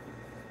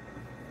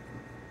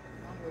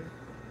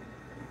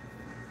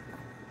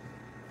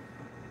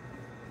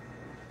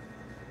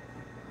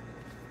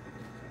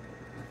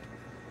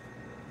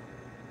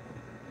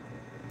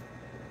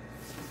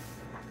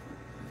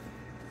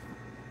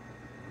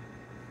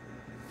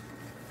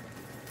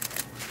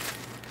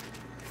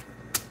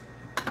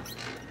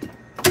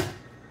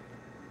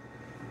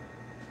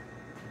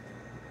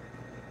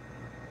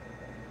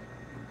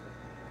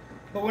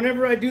 But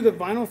whenever I do the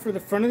vinyl for the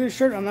front of the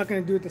shirt, I'm not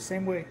going to do it the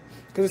same way.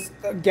 Because it's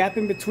a gap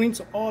in between,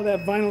 so all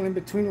that vinyl in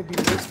between will be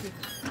wasted.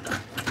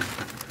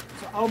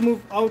 So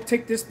I'll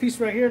take this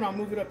piece right here and I'll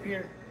move it up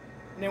here.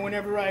 And then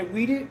whenever I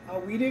weed it, I'll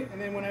weed it. And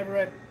then whenever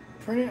I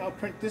print it, I'll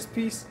print this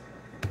piece,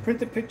 print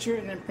the picture,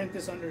 and then print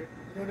this under it.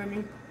 You know what I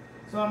mean?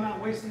 So I'm not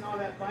wasting all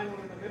that vinyl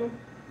in the middle.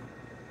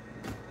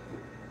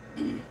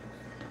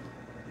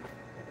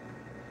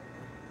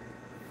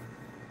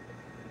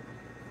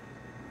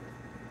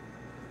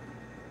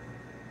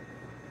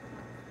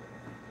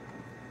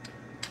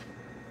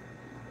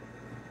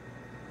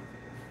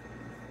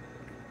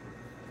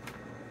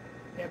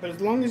 Yeah, but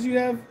as long as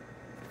your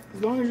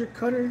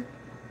cutter,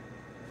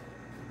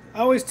 I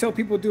always tell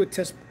people do a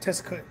test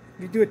cut.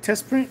 If you do a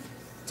test print,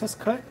 test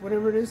cut,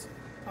 whatever it is,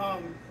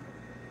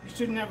 you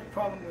shouldn't have a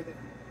problem with it.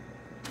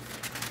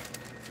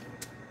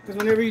 Because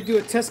whenever you do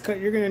a test cut,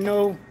 you're gonna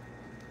know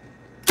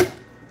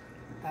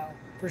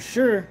for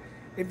sure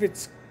if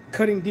it's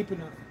cutting deep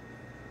enough.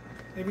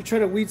 If you try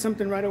to weed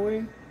something right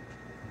away,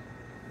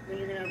 then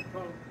you're gonna have a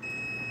problem.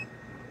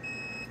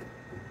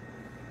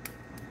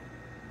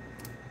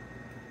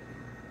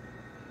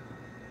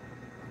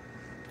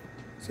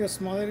 See how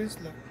small it is?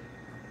 Look.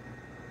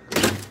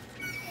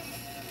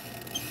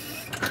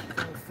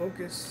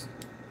 Focus.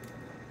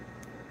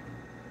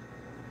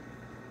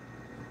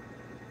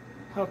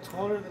 How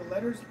tall are the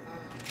letters?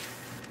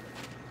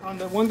 On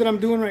the one that I'm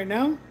doing right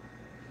now,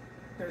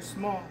 they're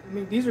small. I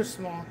mean, these are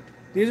small.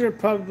 These are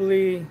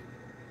probably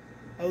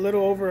a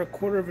little over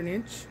 1/4 of an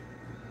inch.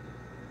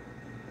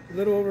 A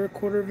little over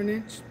 1/4 of an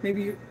inch.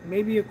 Maybe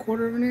a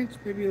 1/4 of an inch.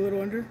 Maybe a little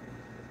under.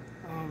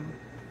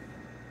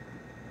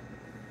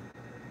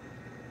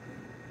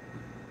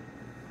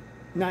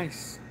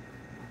 Nice.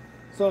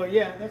 So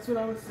yeah, that's what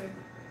I would say.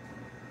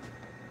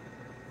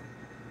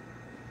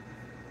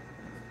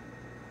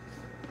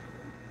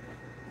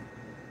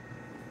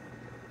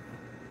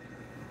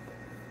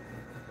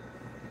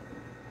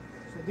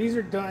 So these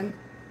are done.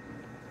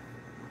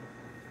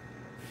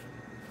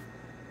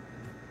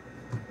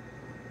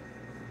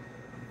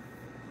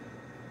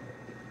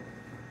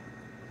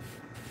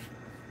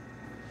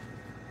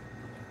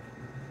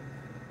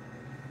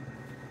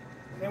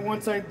 And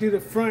once I do the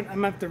front, I'm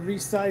going to have to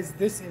resize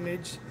this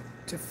image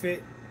to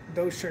fit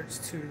those shirts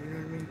too, you know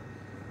what I mean?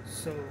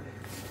 So,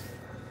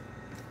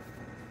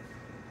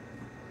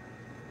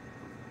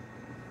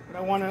 but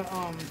I want to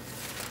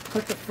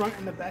put the front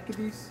and the back of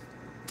these,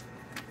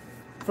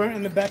 front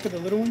and the back of the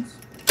little ones.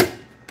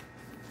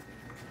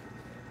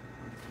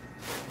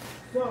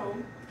 So,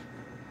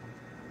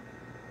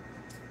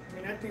 I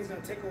mean, that thing's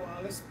going to take a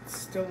while. It's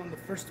still on the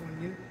first one,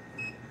 you know?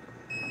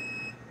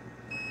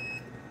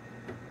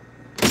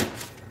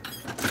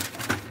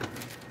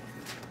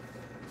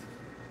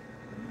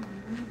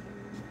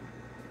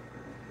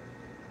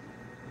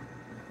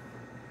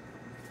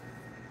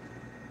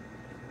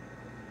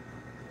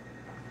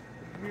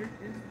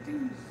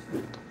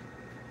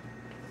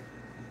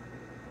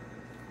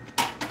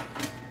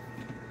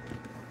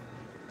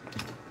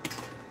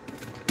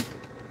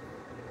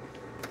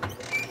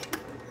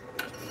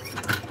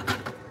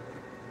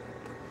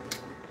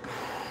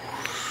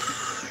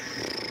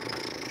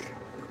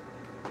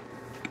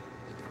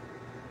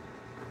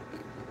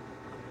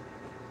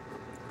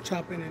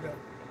 chopping it up.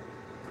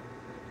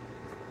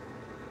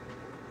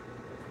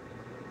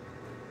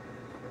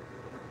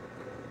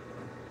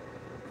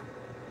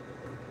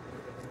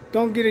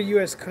 Don't get a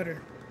US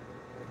cutter.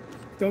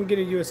 Don't get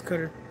a US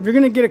cutter. If you're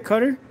gonna get a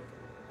cutter,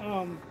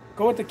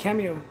 go with the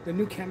Cameo, the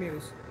new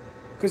Cameos.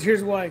 Because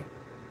here's why.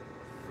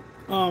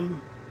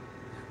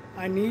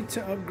 I need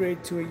to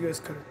upgrade to a US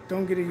cutter.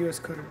 Don't get a US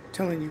cutter, I'm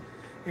telling you.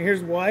 And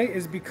here's why,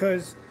 is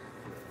because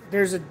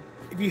there's a,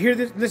 if you hear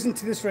this, listen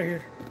to this right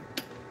here.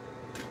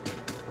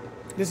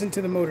 Listen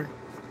to the motor.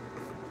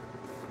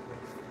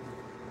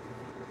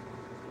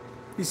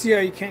 You see how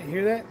you can't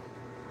hear that?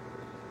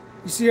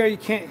 You see how you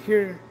can't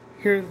hear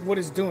what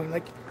it's doing?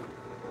 Like,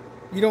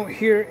 you don't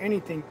hear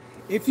anything.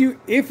 If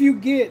you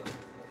get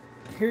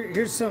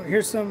here's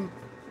some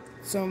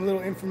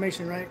little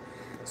information, right?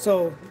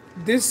 So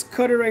this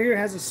cutter right here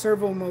has a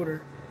servo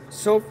motor.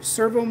 So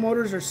servo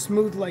motors are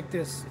smooth like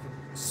this,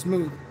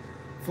 smooth,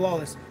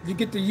 flawless. If you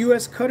get the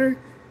US cutter,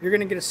 you're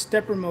gonna get a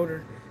stepper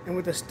motor, and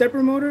with a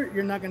stepper motor,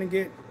 you're not gonna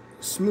get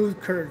smooth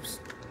curves.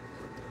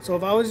 So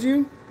if I was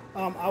you,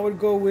 I would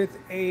go with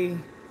the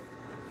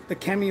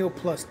Cameo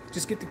Plus.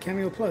 Just get the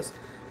Cameo Plus.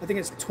 I think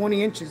it's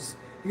 20 inches.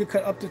 You can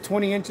cut up to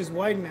 20 inches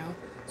wide now.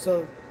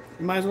 So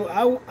you might as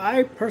well.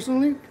 I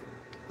personally,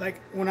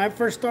 like when I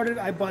first started,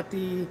 I bought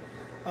the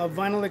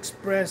Vinyl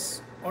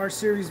Express R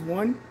Series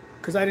 1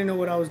 because I didn't know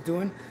what I was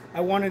doing.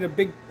 I wanted a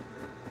big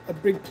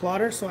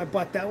plotter, so I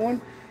bought that one.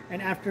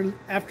 And after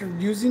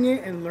using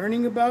it and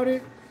learning about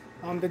it,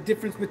 the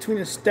difference between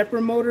a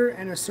stepper motor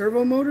and a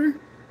servo motor,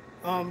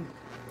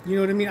 you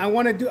know what I mean?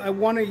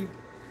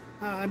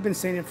 I've been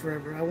saying it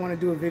forever. I want to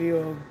do a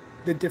video of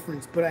the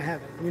difference, but I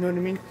haven't. You know what I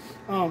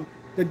mean?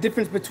 The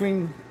difference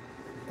between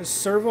a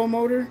servo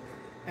motor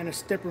and a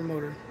stepper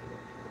motor.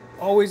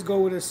 Always go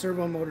with a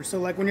servo motor. So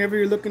like whenever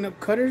you're looking up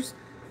cutters,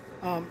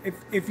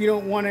 if you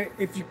don't want to,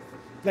 if you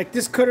like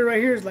this cutter right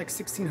here is like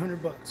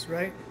 $1,600,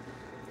 right?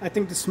 I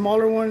think the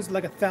smaller one's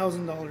like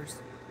 $1,000.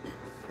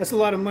 That's a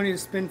lot of money to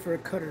spend for a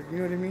cutter. You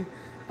know what I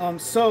mean?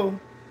 So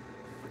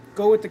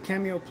go with the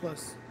Cameo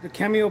Plus. The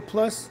Cameo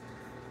Plus,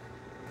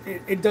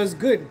 it does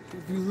good.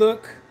 If you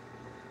look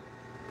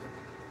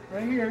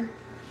right here,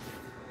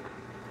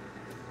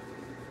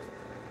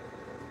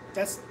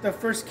 that's the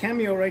first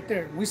Cameo right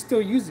there. We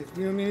still use it.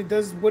 You know what I mean? It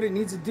does what it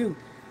needs to do.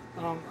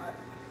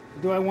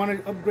 Do I want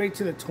to upgrade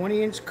to the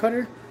 20-inch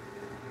cutter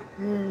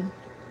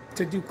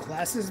to do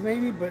classes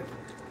maybe? But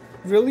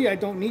really, I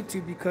don't need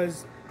to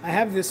because I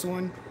have this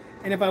one.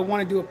 And if I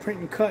want to do a print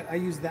and cut, I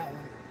use that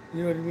one.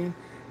 You know what I mean?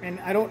 And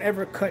I don't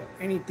ever cut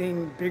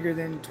anything bigger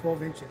than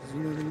 12 inches. You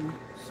know what I mean?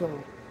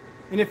 So,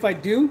 and if I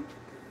do,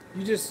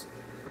 you just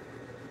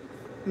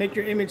make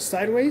your image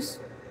sideways.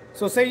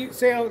 So say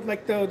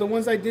like the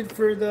ones I did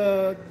for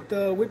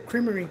the whipped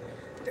creamery,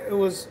 it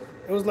was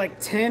like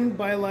 10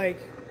 by like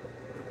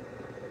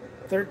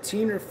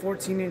 13 or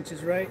 14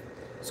 inches, right?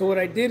 So what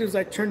I did is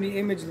I turned the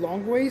image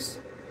long ways,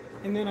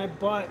 and then I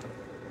bought,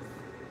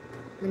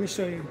 let me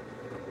show you.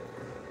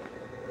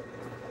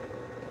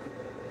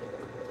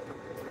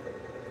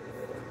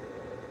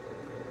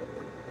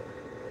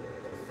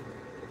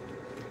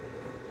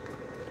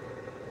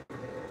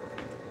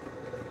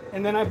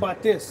 And then I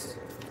bought this.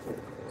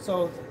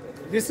 So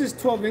this is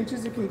 12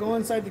 inches. It can go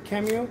inside the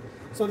Cameo.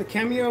 So the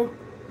Cameo,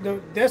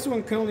 this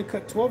one can only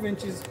cut 12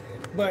 inches,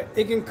 but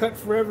it can cut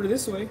forever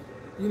this way.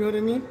 You know what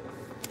I mean?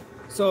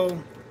 So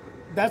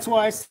that's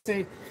why I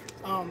say,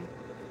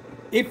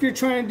 if you're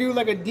trying to do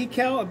like a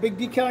decal, a big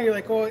decal, you're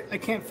like, oh, I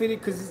can't fit it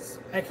because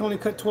I can only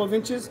cut 12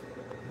 inches.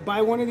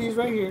 Buy one of these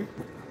right here.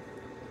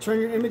 Turn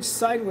your image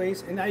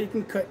sideways, and now you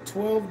can cut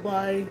 12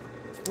 by,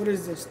 what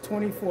is this,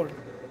 24.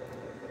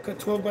 Cut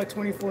 12 by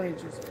 24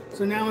 inches.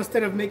 So now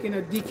instead of making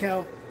a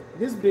decal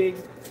this big,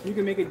 you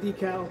can make a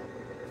decal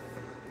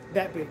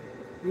that big.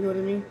 You know what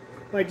I mean?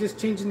 By just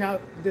changing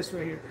out this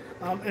right here.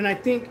 And I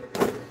think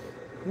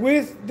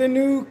with the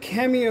new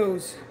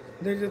Cameos,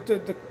 the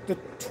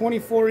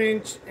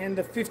 24-inch and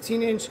the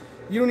 15-inch,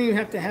 you don't even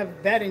have to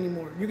have that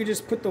anymore. You could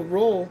just put the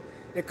roll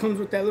that comes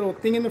with that little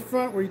thing in the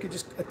front where you could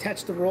just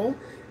attach the roll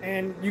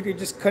and you could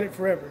just cut it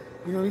forever.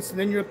 You know what I mean? So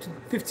then you're up to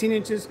 15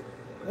 inches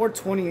or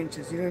 20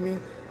 inches. You know what I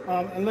mean?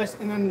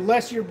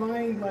 Unless you're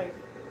buying like,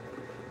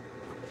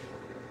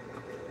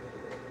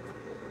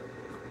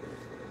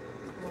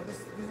 well,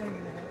 this ain't gonna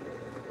happen.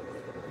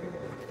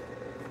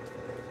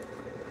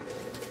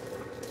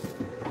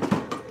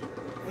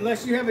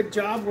 Unless you have a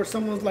job where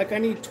someone's like, I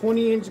need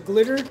 20-inch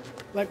glitter.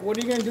 Like, what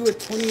are you gonna do with a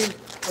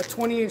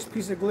 20-inch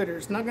piece of glitter?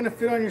 It's not gonna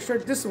fit on your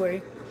shirt this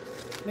way,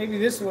 maybe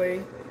this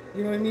way.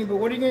 You know what I mean? But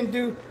what are you gonna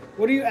do?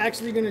 What are you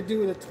actually gonna do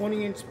with a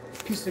 20-inch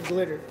piece of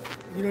glitter?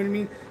 You know what I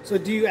mean? So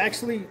do you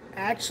actually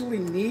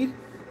need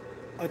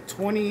a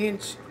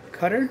 20-inch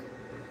cutter?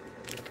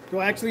 Do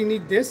I actually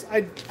need this?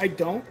 I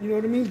don't, you know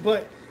what I mean?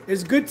 But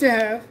it's good to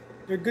have.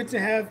 They're good to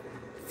have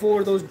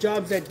for those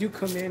jobs that do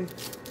come in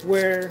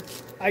where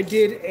I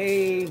did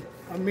a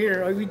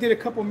mirror. We did a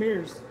couple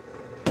mirrors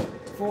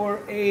for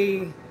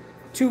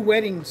two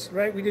weddings,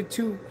 right? We did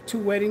two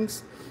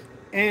weddings,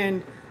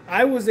 and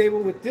I was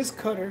able with this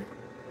cutter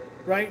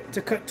right?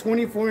 To cut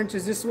 24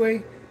 inches this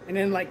way and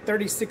then like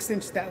 36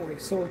 inch that way.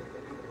 So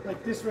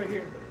like this right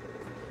here.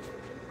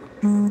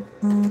 So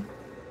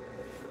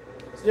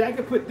yeah, I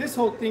could put this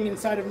whole thing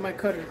inside of my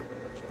cutter.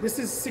 This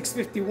is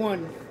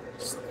 651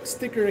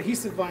 sticker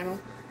adhesive vinyl.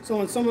 So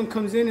when someone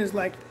comes in and is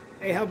like,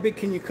 hey, how big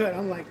can you cut?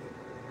 I'm like,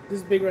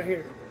 this big right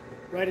here,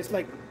 right? It's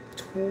like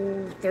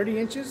 30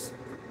 inches.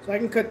 So I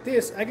can cut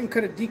this. I can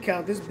cut a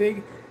decal this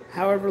big,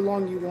 however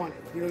long you want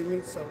it. You know what I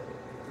mean? So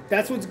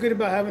that's what's good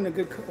about having a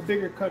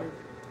bigger cutter.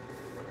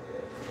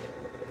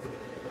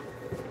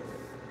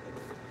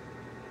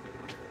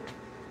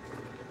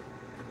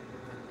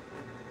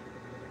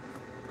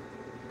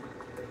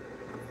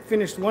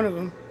 Finished one of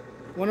them.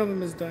 One of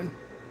them is done.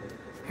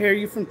 Hey, are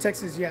you from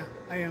Texas? Yeah,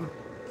 I am.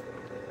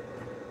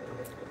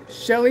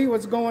 Shelly,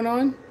 what's going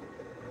on?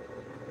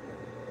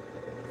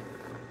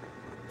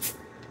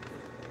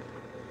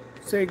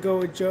 Say go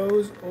with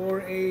Joe's or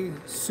a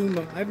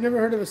Suma. I've never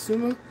heard of a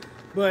Suma,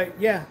 but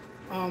yeah,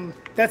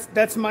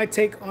 that's my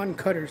take on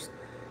cutters,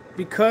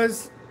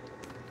 because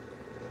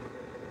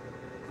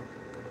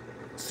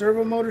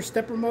servo motor,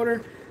 stepper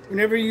motor.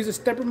 Whenever you use a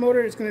stepper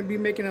motor, it's going to be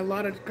making a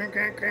lot of crank,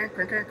 crank, crank,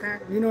 crank, crank,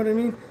 crank. You know what I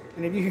mean?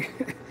 And if you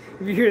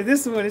if you hear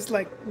this one, it's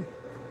like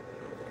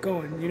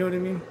going. You know what I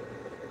mean?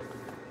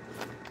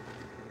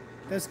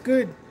 That's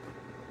good.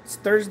 It's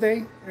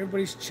Thursday.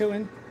 Everybody's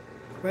chilling,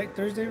 right?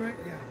 Thursday, right?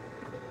 Yeah.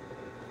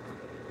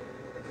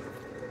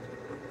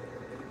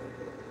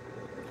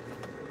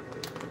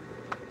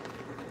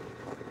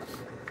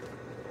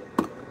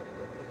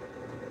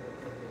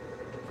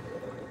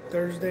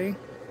 Thursday.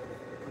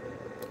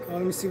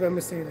 Let me see if I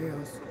missed anything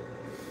else.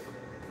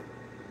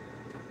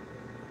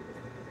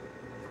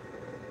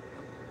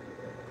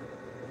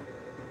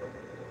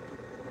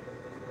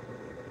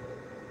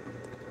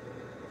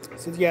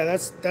 So yeah,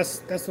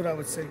 that's what I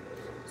would say.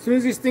 As soon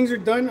as these things are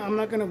done, I'm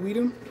not gonna weed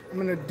them. I'm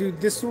gonna do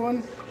this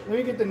one. Let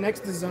me get the next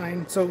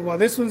design. So while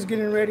this one's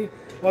getting ready,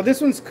 while this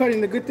one's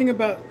cutting,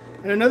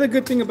 and another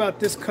good thing about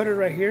this cutter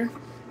right here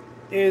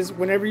is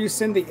whenever you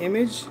send the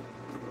image,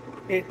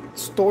 it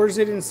stores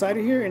it inside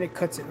of here and it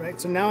cuts it,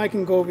 right? So now I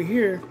can go over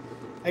here,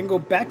 I can go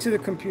back to the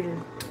computer,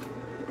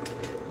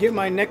 get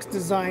my next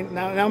design.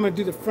 Now I'm gonna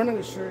do the front of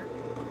the shirt.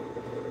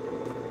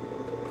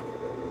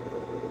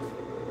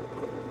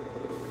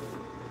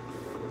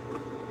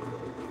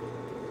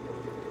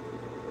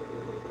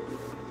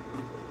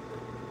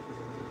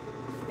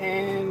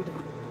 And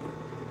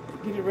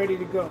get it ready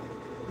to go.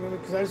 You know,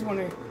 because I just want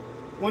to,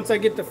 once I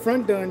get the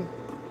front done.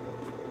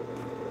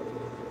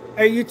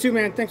 Hey, you too,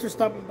 man. Thanks for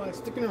stopping by.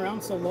 Sticking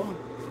around so long.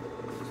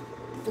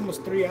 It's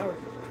almost 3 hours.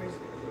 Crazy.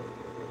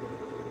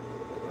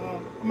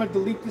 I'm gonna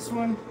delete this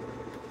one.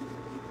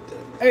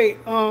 Hey,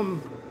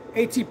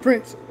 AT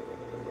Prince,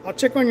 I'll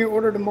check on your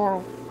order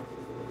tomorrow.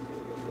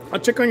 I'll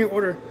check on your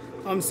order.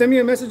 Send me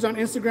a message on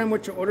Instagram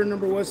what your order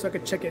number was so I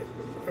could check it.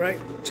 All right,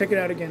 check it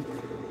out again.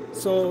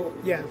 So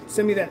yeah,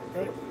 send me that.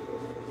 All right.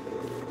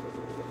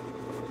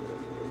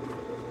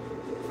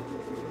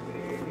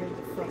 And here's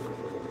the front.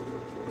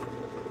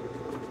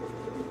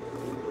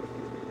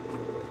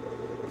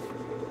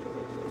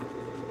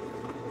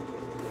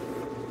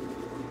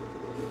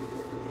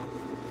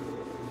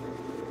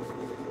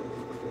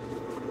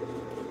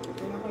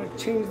 And I'm gonna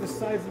change the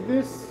size of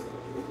this.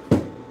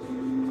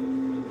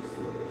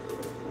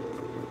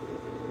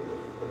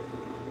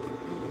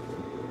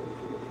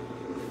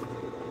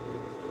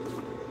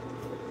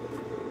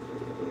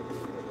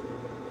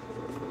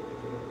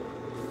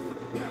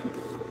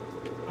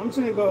 I'm just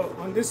gonna go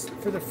on this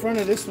for the front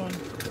of this one.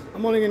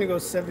 I'm only gonna go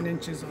 7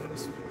 inches on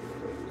this one.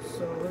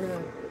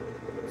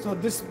 So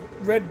this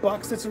red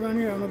box that's around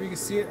here, I don't know if you can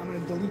see it. I'm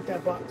gonna delete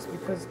that box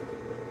because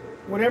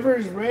whatever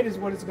is red is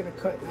what it's gonna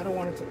cut. I don't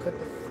want it to cut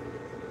that.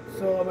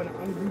 So I'm gonna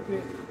ungroup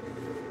it.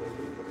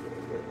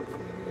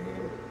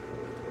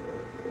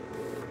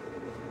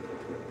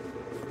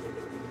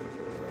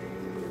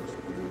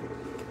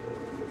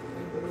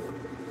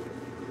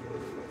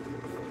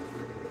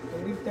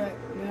 Delete that,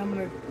 and then I'm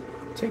gonna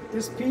take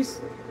this piece.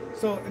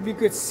 So if you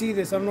could see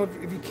this, I don't know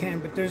if you can,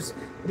 but this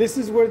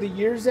is where the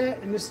year's at,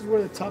 and this is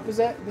where the top is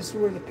at. This is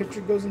where the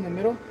picture goes in the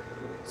middle.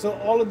 So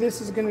all of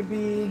this is going to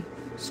be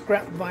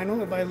scrap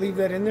vinyl if I leave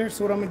that in there.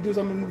 So what I'm going to do is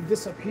I'm going to move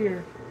this up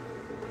here,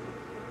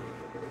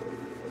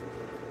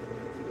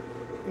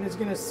 and it's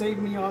going to save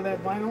me all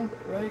that vinyl,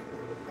 right?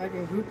 I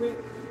can group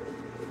it,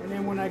 and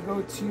then when I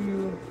go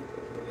to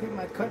hit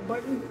my cut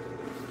button,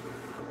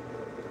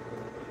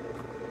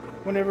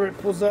 whenever it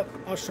pulls up,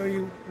 I'll show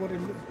you what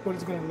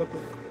it's going to look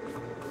like.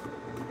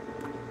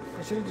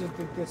 I should have just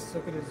did this so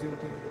I could have zoomed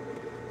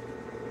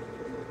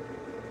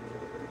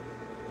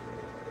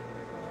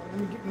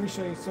in. Let me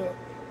show you. So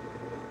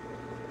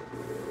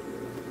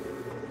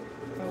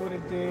if I would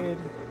have did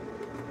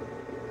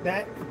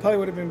that, it probably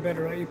would have been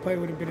better, right? You probably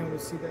would have been able to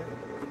see that.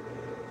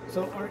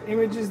 So our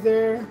image is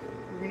there.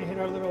 We're going to hit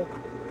our little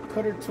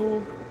cutter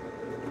tool.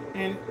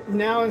 And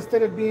now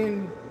instead of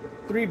being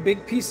 3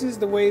 big pieces,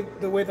 the way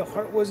the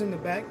heart was in the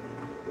back,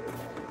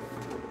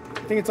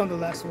 I think it's on the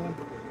last one,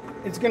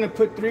 it's going to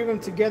put 3 of them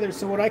together.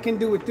 So what I can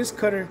do with this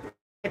cutter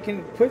I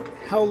can put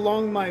how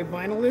long my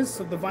vinyl is.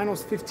 So the vinyl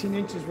is 15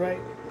 inches, right?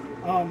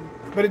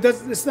 But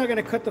it's not going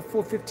to cut the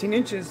full 15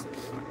 inches,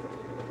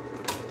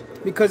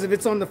 because if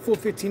it's on the full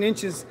 15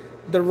 inches,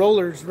 the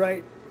rollers,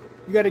 right?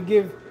 You got to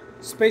give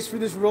space for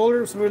this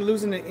roller. So we're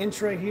losing an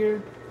inch right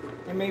here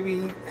and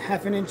maybe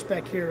half an inch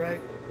back here,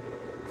 right?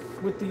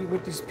 With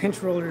these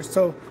pinch rollers.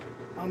 So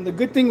the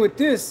good thing with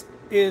this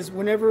is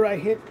whenever I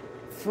hit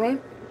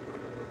front,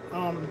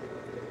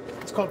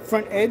 it's called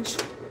front edge.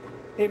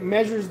 It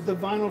measures the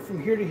vinyl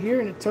from here to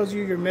here, and it tells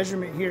you your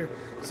measurement here.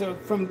 So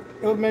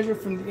it'll measure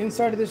from the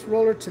inside of this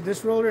roller to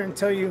this roller and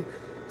tell you,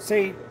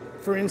 say,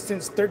 for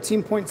instance,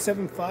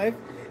 13.75.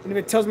 And if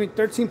it tells me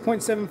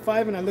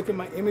 13.75 and I look at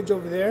my image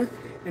over there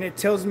and it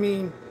tells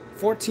me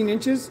 14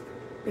 inches,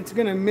 it's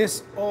gonna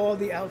miss all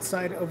the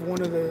outside of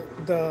one of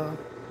the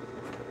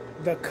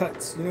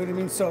cuts. You know what I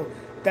mean? So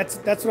that's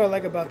what I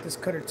like about this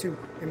cutter too.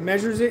 It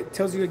measures it,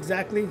 tells you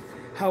exactly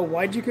how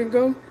wide you can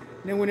go. And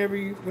then whenever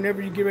you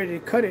get ready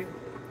to cut it,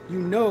 you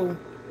know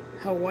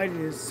how wide it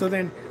is. So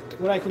then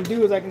what I can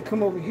do is I can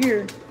come over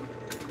here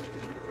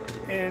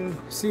and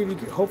see if you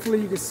can,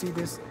 hopefully you can see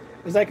this,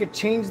 is I could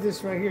change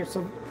this right here.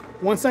 So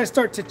once I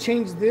start to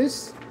change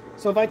this,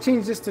 so if I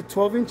change this to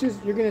 12 inches,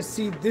 you're gonna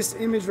see this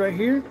image right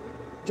here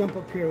jump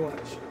up here,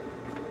 watch.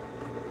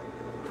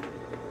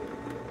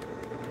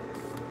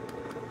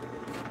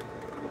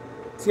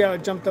 See how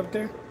it jumped up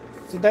there?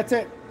 So that's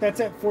at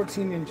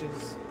 14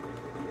 inches.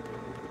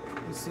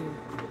 Let's see,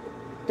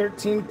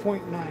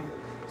 13.9.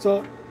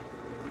 So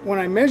when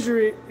I measure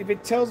it, if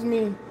it tells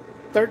me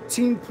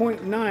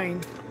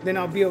 13.9, then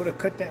I'll be able to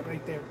cut that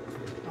right there.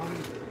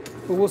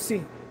 But we'll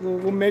see.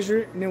 We'll measure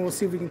it and then we'll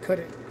see if we can cut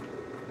it.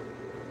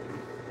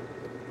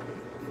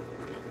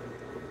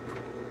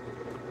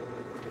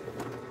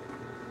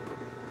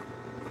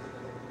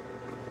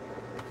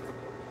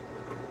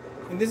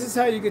 And this is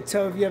how you could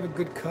tell if you have a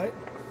good cut.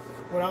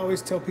 What I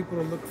always tell people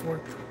to look for.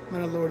 I'm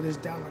gonna lower this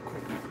down real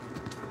quick.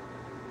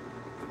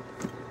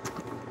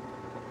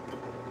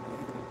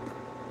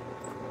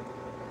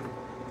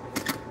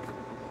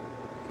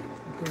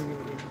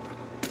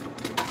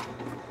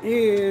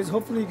 Is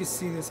hopefully you can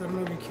see this. I don't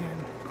know if you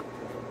can.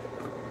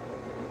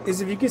 Is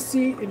if you can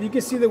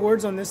see the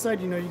words on this side,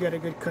 you know you got a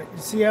good cut.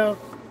 You see how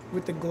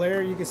with the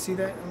glare you can see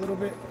that a little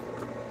bit?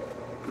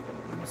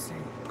 Let me see.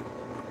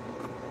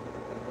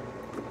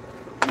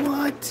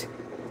 What?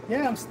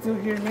 Yeah, I'm still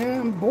here,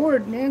 man. I'm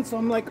bored, man. So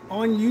I'm like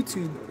on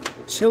YouTube,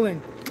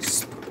 chilling,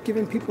 just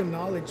giving people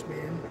knowledge,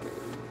 man.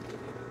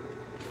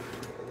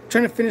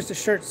 Trying to finish the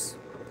shirts.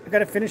 I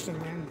gotta finish them,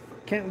 man.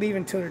 Can't leave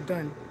until they're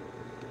done.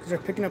 Because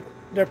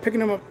they're picking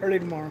them up early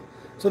tomorrow.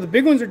 So the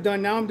big ones are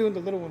done. Now I'm doing the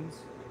little ones.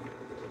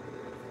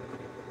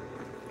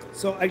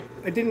 So I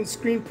didn't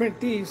screen print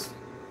these.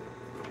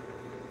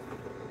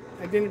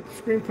 So I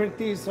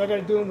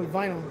gotta do them with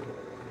vinyl.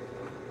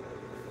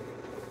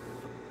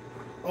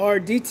 Are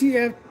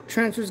DTF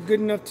transfers good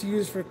enough to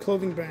use for a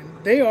clothing brand?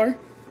 They are.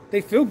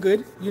 They feel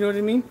good. You know what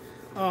I mean?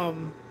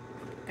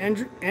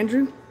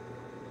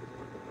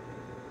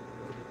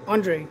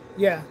 Andre,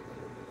 yeah.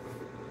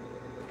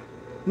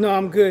 No,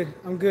 I'm good.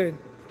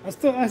 I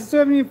still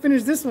haven't even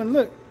finished this one.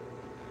 Look.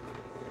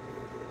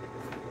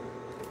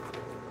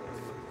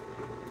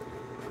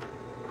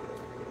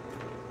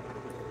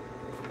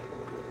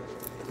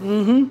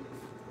 Mm-hmm.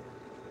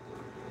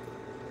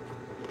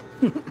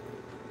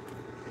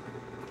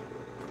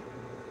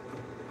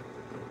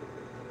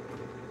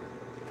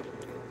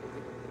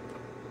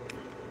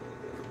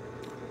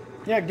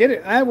 Yeah, get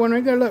it. I have one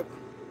right there. Look.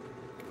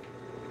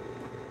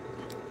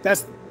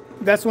 That's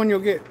one you'll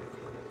get.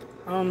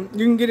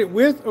 You can get it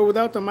with or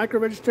without the micro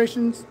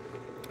registrations.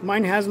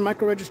 Mine has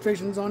micro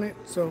registrations on it,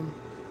 so.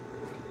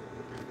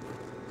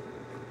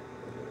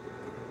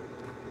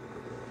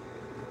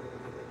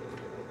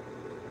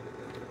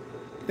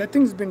 That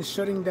thing's been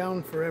shutting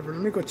down forever.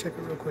 Let me go check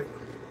it real quick.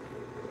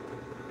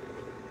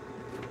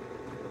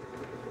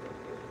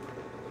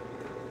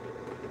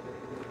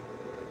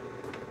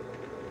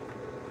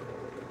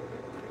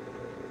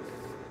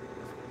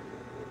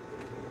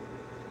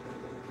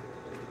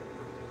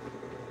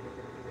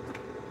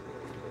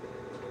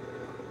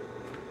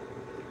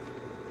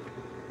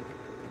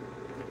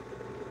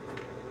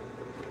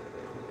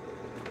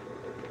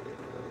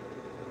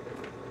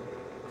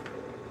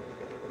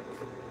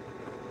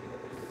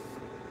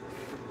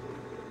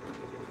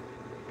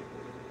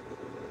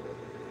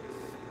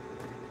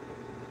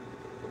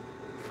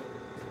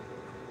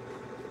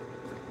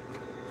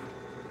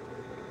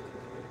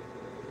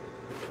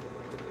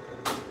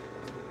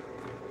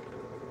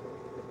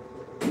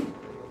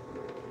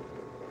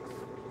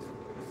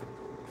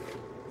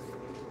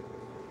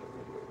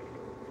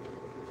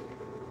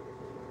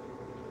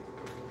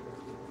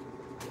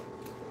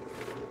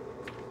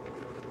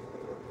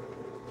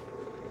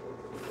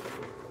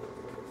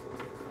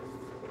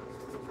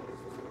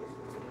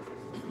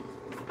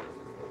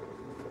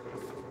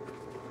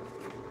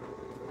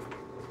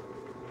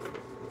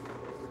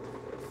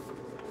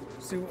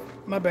 See,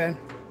 my bad.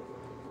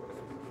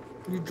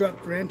 You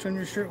dropped ranch on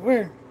your shirt.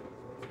 Where?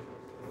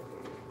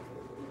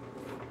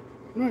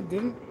 No, I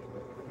didn't.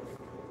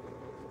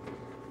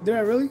 Did I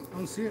really? I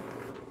don't see it.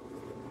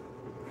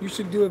 You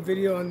should do a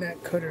video on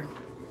that cutter.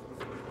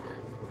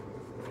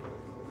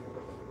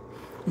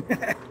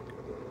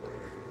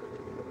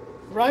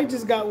 Rye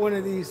just got one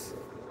of these.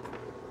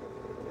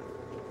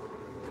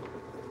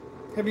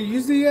 Have you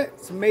used it yet?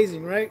 It's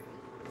amazing, right?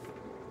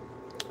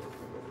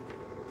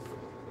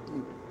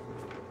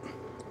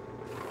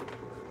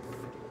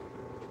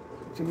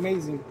 It's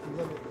amazing. I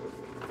love it.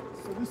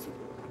 So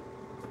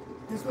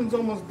this one's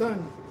almost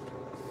done.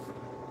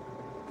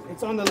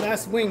 It's on the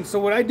last wing. So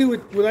what I do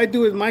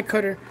with my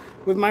cutter,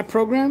 with my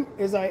program,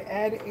 is I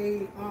add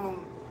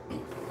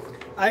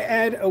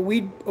a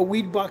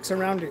weed box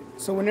around it.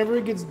 So whenever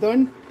it gets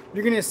done,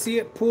 you're gonna see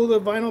it pull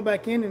the vinyl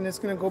back in, and it's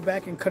gonna go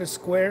back and cut a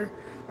square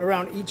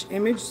around each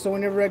image. So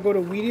whenever I go to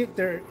weed it,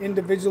 they're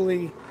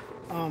individually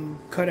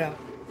cut out.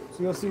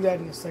 So you'll see that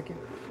in a second.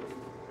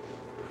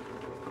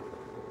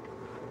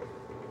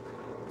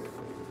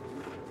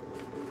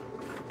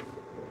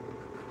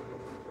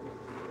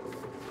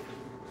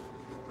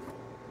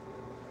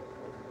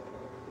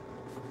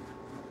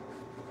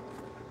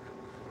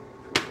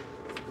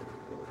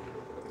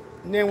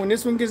 And then when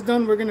this one gets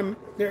done, we're gonna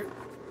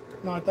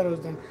no, I thought it was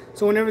done.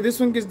 So whenever this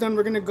one gets done,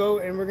 we're gonna go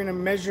and we're gonna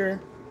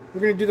measure.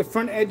 We're gonna do the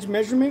front edge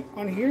measurement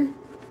on here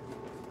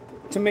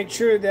to make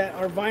sure that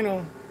our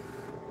vinyl,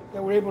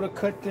 that we're able to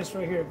cut this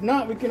right here. If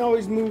not, we can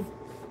always move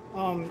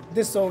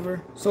this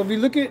over. So if you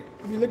look at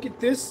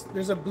this,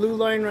 there's a blue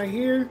line right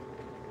here,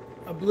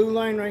 a blue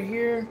line right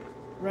here,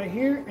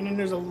 and then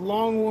there's a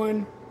long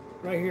one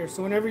right here.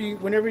 So whenever you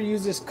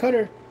use this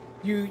cutter,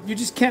 you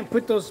just can't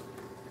put those.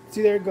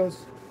 See, there it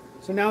goes.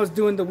 So now it's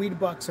doing the weed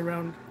box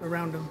around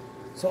them.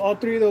 So all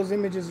three of those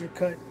images are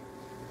cut.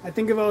 I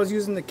think if I was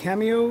using the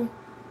Cameo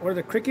or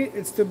the Cricut,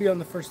 it'd still be on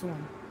the first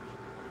one.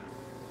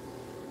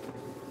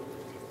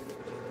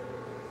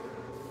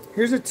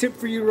 Here's a tip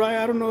for you,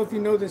 Rye. I don't know if you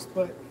know this,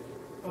 but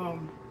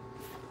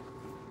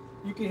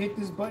you can hit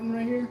this button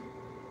right here.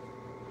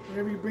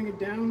 Whenever you bring it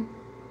down,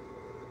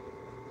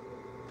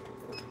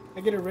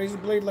 I get a razor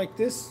blade like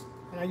this,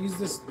 and I use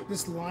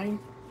this line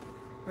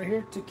right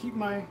here to keep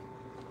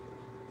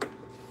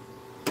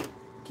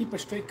a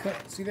straight cut.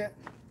 See that?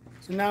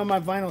 So now my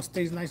vinyl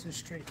stays nice and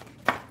straight.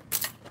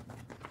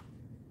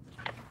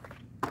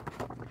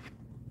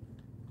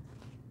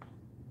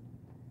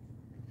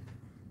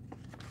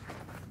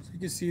 So you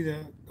can see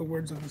the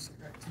words on this.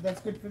 Right, so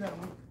that's good for that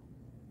one.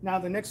 Now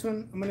the next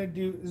one I'm gonna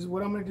do is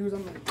I'm gonna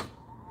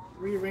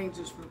rearrange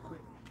this real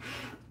quick.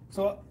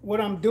 So what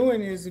I'm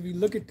doing is, if you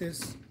look at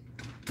this,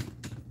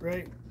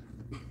 right?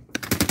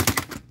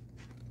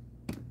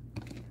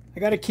 I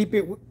gotta keep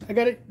it.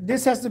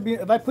 This has to be.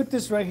 If I put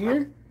this right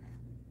here,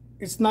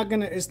 it's not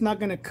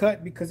gonna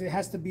cut because it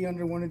has to be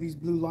under one of these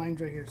blue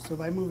lines right here. So if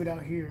I move it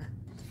out here,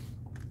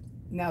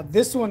 now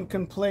this one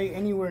can play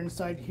anywhere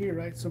inside here,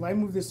 right? So if I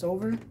move this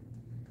over,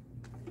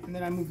 and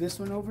then I move this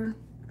one over,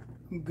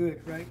 I'm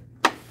good, right?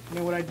 And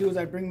then what I do is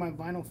I bring my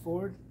vinyl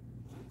forward.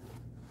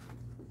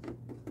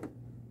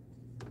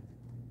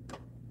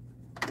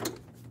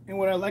 And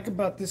what I like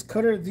about this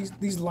cutter,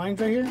 these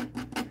lines right here,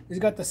 it's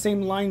got the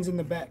same lines in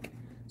the back.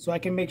 So I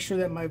can make sure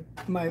that my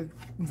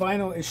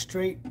vinyl is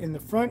straight in the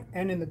front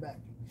and in the back.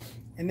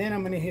 And then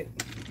I'm gonna hit,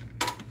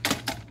 so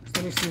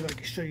let me see if I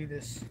can show you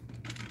this.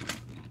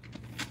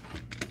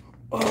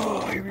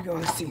 Oh, here we go,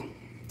 let's see.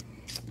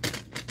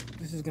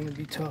 This is gonna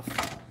be tough.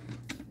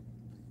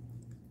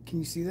 Can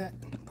you see that?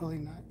 Probably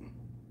not.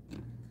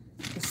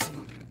 Let's see.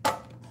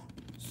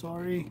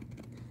 Sorry.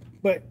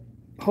 But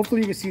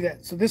hopefully you can see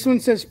that. So this one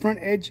says front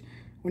edge.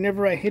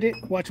 Whenever I hit it,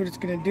 watch what it's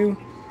gonna do.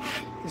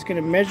 It's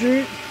gonna measure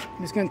it.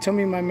 It's going to tell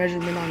me my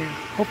measurement on here.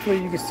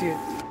 Hopefully you can see it.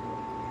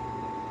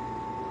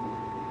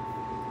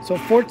 So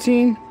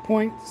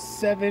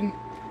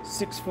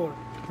 14.764,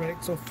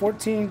 right? So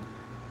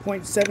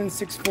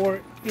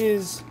 14.764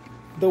 is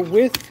the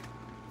width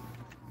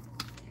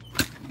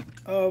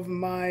of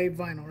my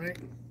vinyl, right?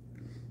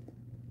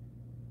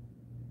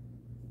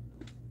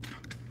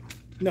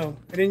 No,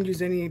 I didn't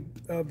use any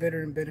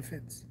veteran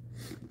benefits.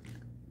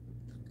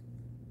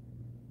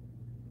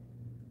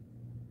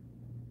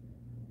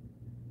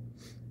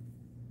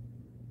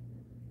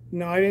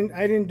 No, I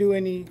didn't do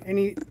any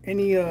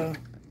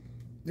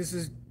this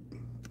is,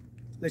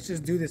 let's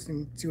just do this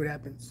and see what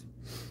happens.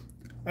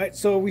 All right,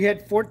 so we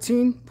had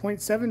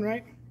 14.7,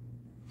 right?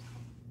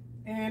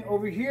 And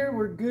over here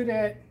we're good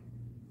at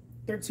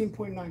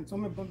 13.9. So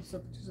I'm gonna bump this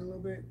up just a little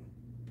bit.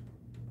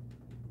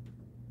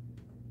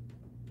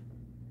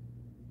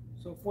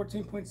 So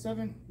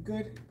 14.7,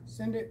 good,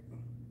 send it.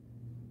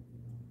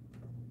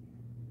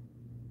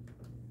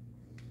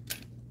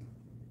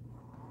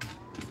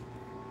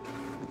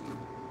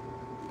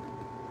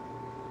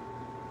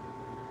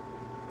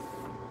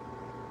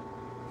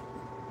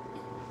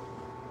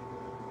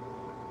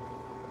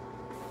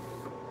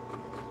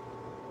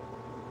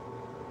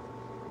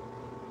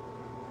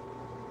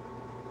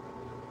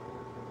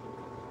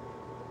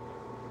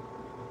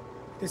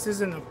 This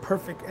isn't a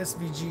perfect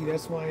SVG,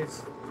 that's why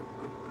it's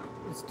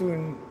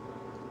doing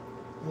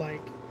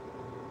like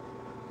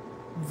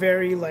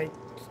very like,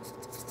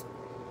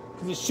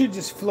 it should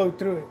just flow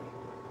through it.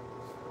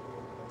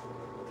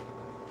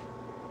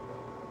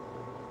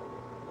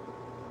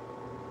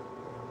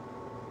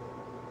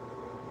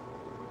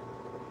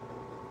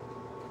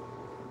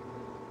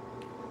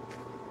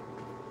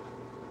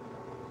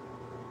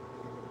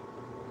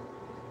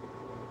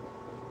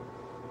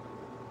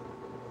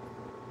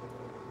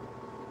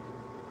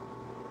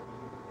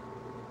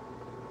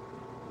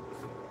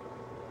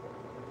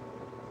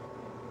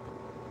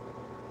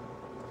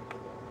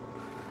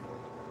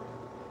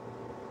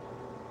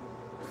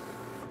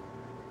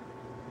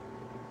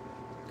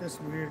 That's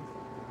weird.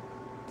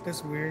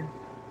 That's weird.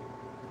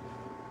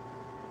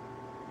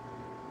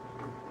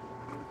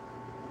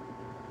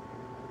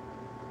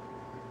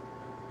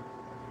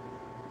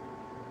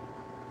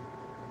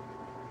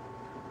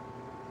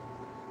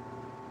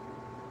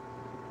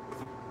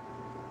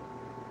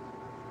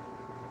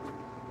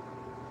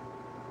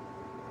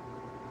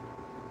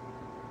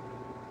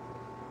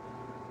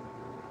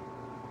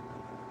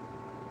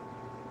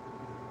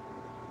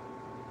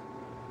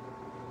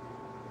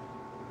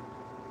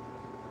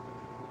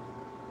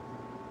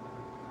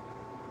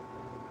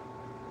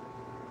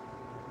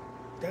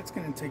 That's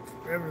gonna take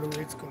forever the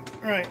way it's going.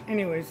 All right,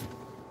 anyways,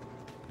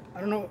 I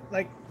don't know,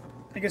 like,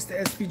 I guess the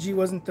SVG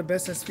wasn't the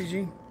best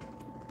SVG,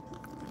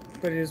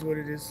 but it is what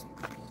it is.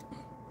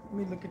 Let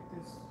me look at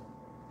this.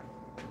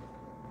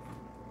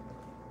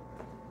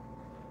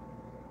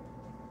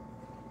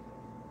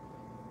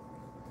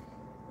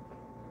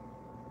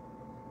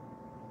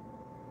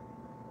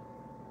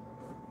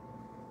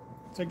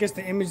 So I guess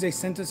the image they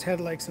sent us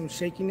had like some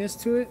shakiness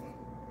to it.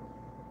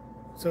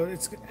 So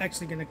it's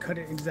actually gonna cut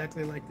it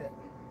exactly like that.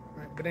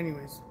 Right, but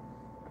anyways,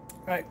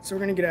 all right, so we're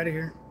gonna get out of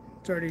here.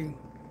 It's already,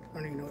 I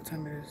don't even know what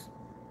time it is.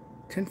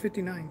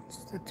 10:59.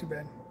 It's not too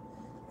bad.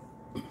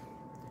 But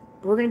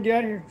we're gonna get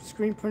out of here.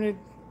 Screen printed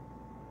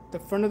the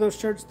front of those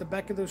shirts, the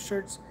back of those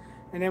shirts,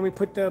 and then we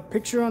put the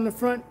picture on the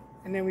front,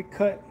 and then we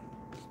cut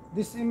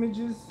this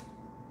images.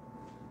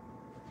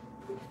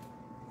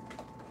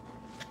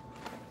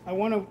 I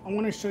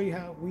wanna show you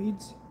how it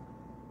weeds,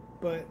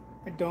 but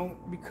I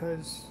don't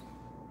because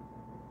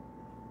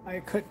I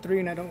cut 3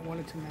 and I don't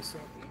want it to mess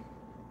up.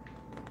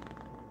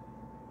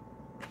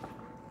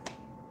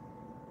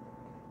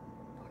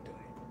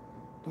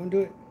 Don't do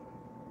it.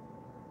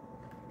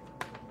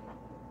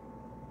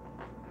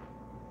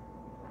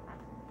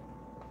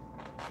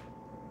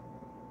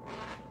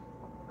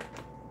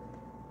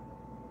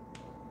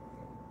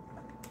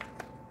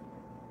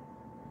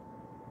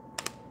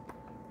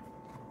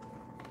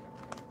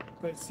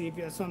 But see, if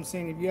that's what I'm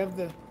saying. If you have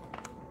the,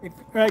 all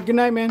right, good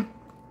night, man.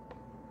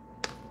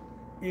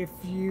 If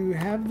you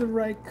have the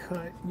right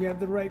cut, you have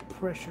the right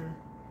pressure,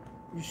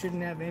 you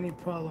shouldn't have any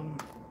problem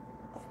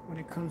when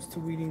it comes to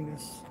weeding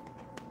this.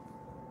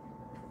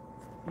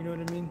 You know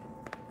what I mean?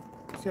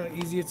 See how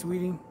easy it's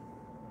weeding?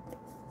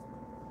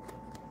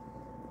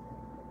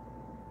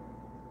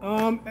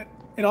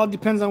 It all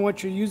depends on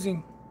what you're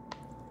using.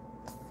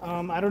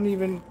 I don't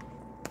even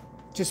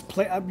just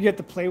play. You have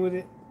to play with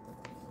it.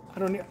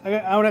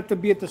 I would have to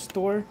be at the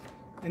store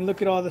and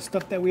look at all the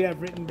stuff that we have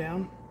written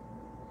down.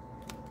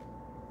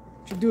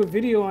 Should do a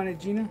video on it,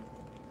 Gina.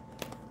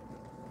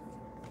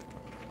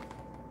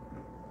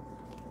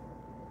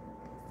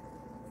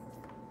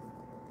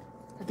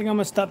 I think I'm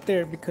gonna stop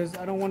there because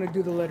I don't want to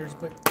do the letters,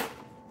 but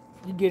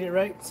you get it,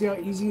 right? See how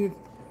easy,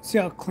 see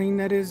how clean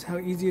that is, how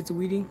easy it's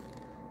weeding?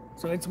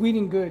 So it's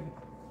weeding good.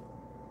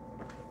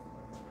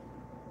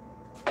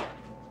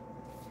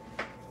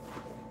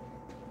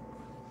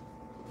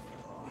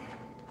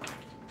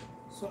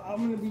 So I'm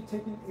gonna be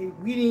taking a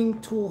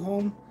weeding tool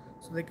home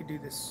so they could do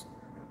this.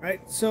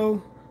 Right,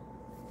 so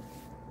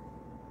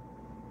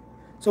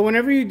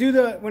whenever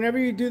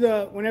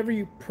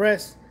you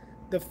press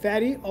the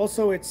fatty,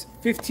 also it's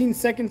 15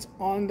 seconds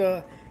on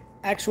the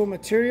actual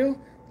material.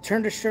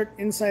 Turn the shirt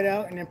inside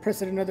out and then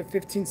press it another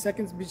 15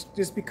 seconds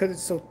just because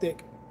it's so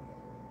thick.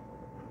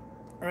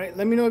 All right,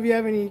 let me know if you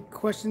have any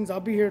questions. I'll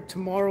be here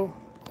tomorrow.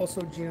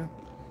 Also, Gina.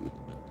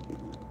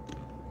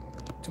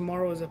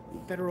 Tomorrow is a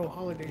federal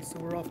holiday, so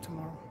we're off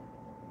tomorrow.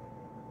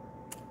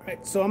 All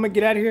right, so I'm gonna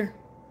get out of here.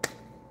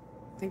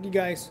 Thank you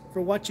guys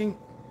for watching.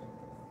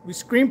 We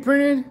screen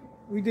printed.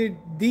 We did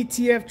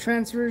DTF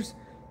transfers.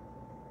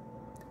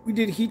 We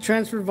did heat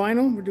transfer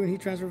vinyl. We're doing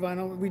heat transfer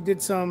vinyl. We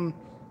did some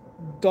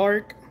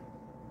dark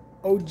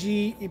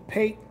OG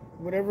Epate,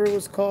 whatever it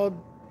was called,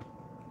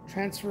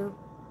 transfer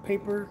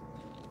paper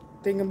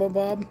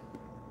thingamabob.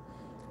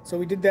 So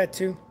we did that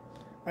too.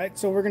 All right,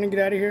 so we're gonna get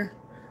out of here.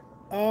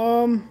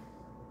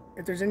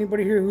 If there's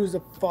anybody here who's a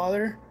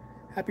father,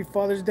 happy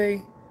Father's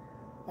Day.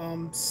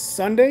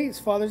 Sunday is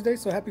Father's Day,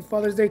 so happy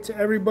Father's Day to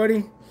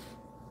everybody.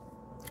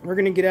 We're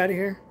gonna get out of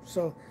here.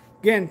 So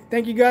again,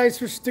 thank you guys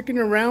for sticking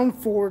around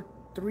for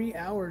 3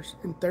 hours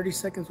and 30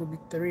 seconds will be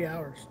 3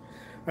 hours.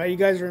 All right, you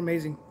guys are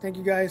amazing. Thank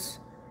you guys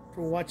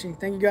for watching.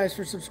 Thank you guys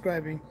for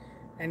subscribing.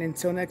 And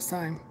until next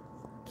time,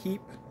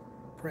 keep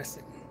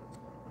pressing.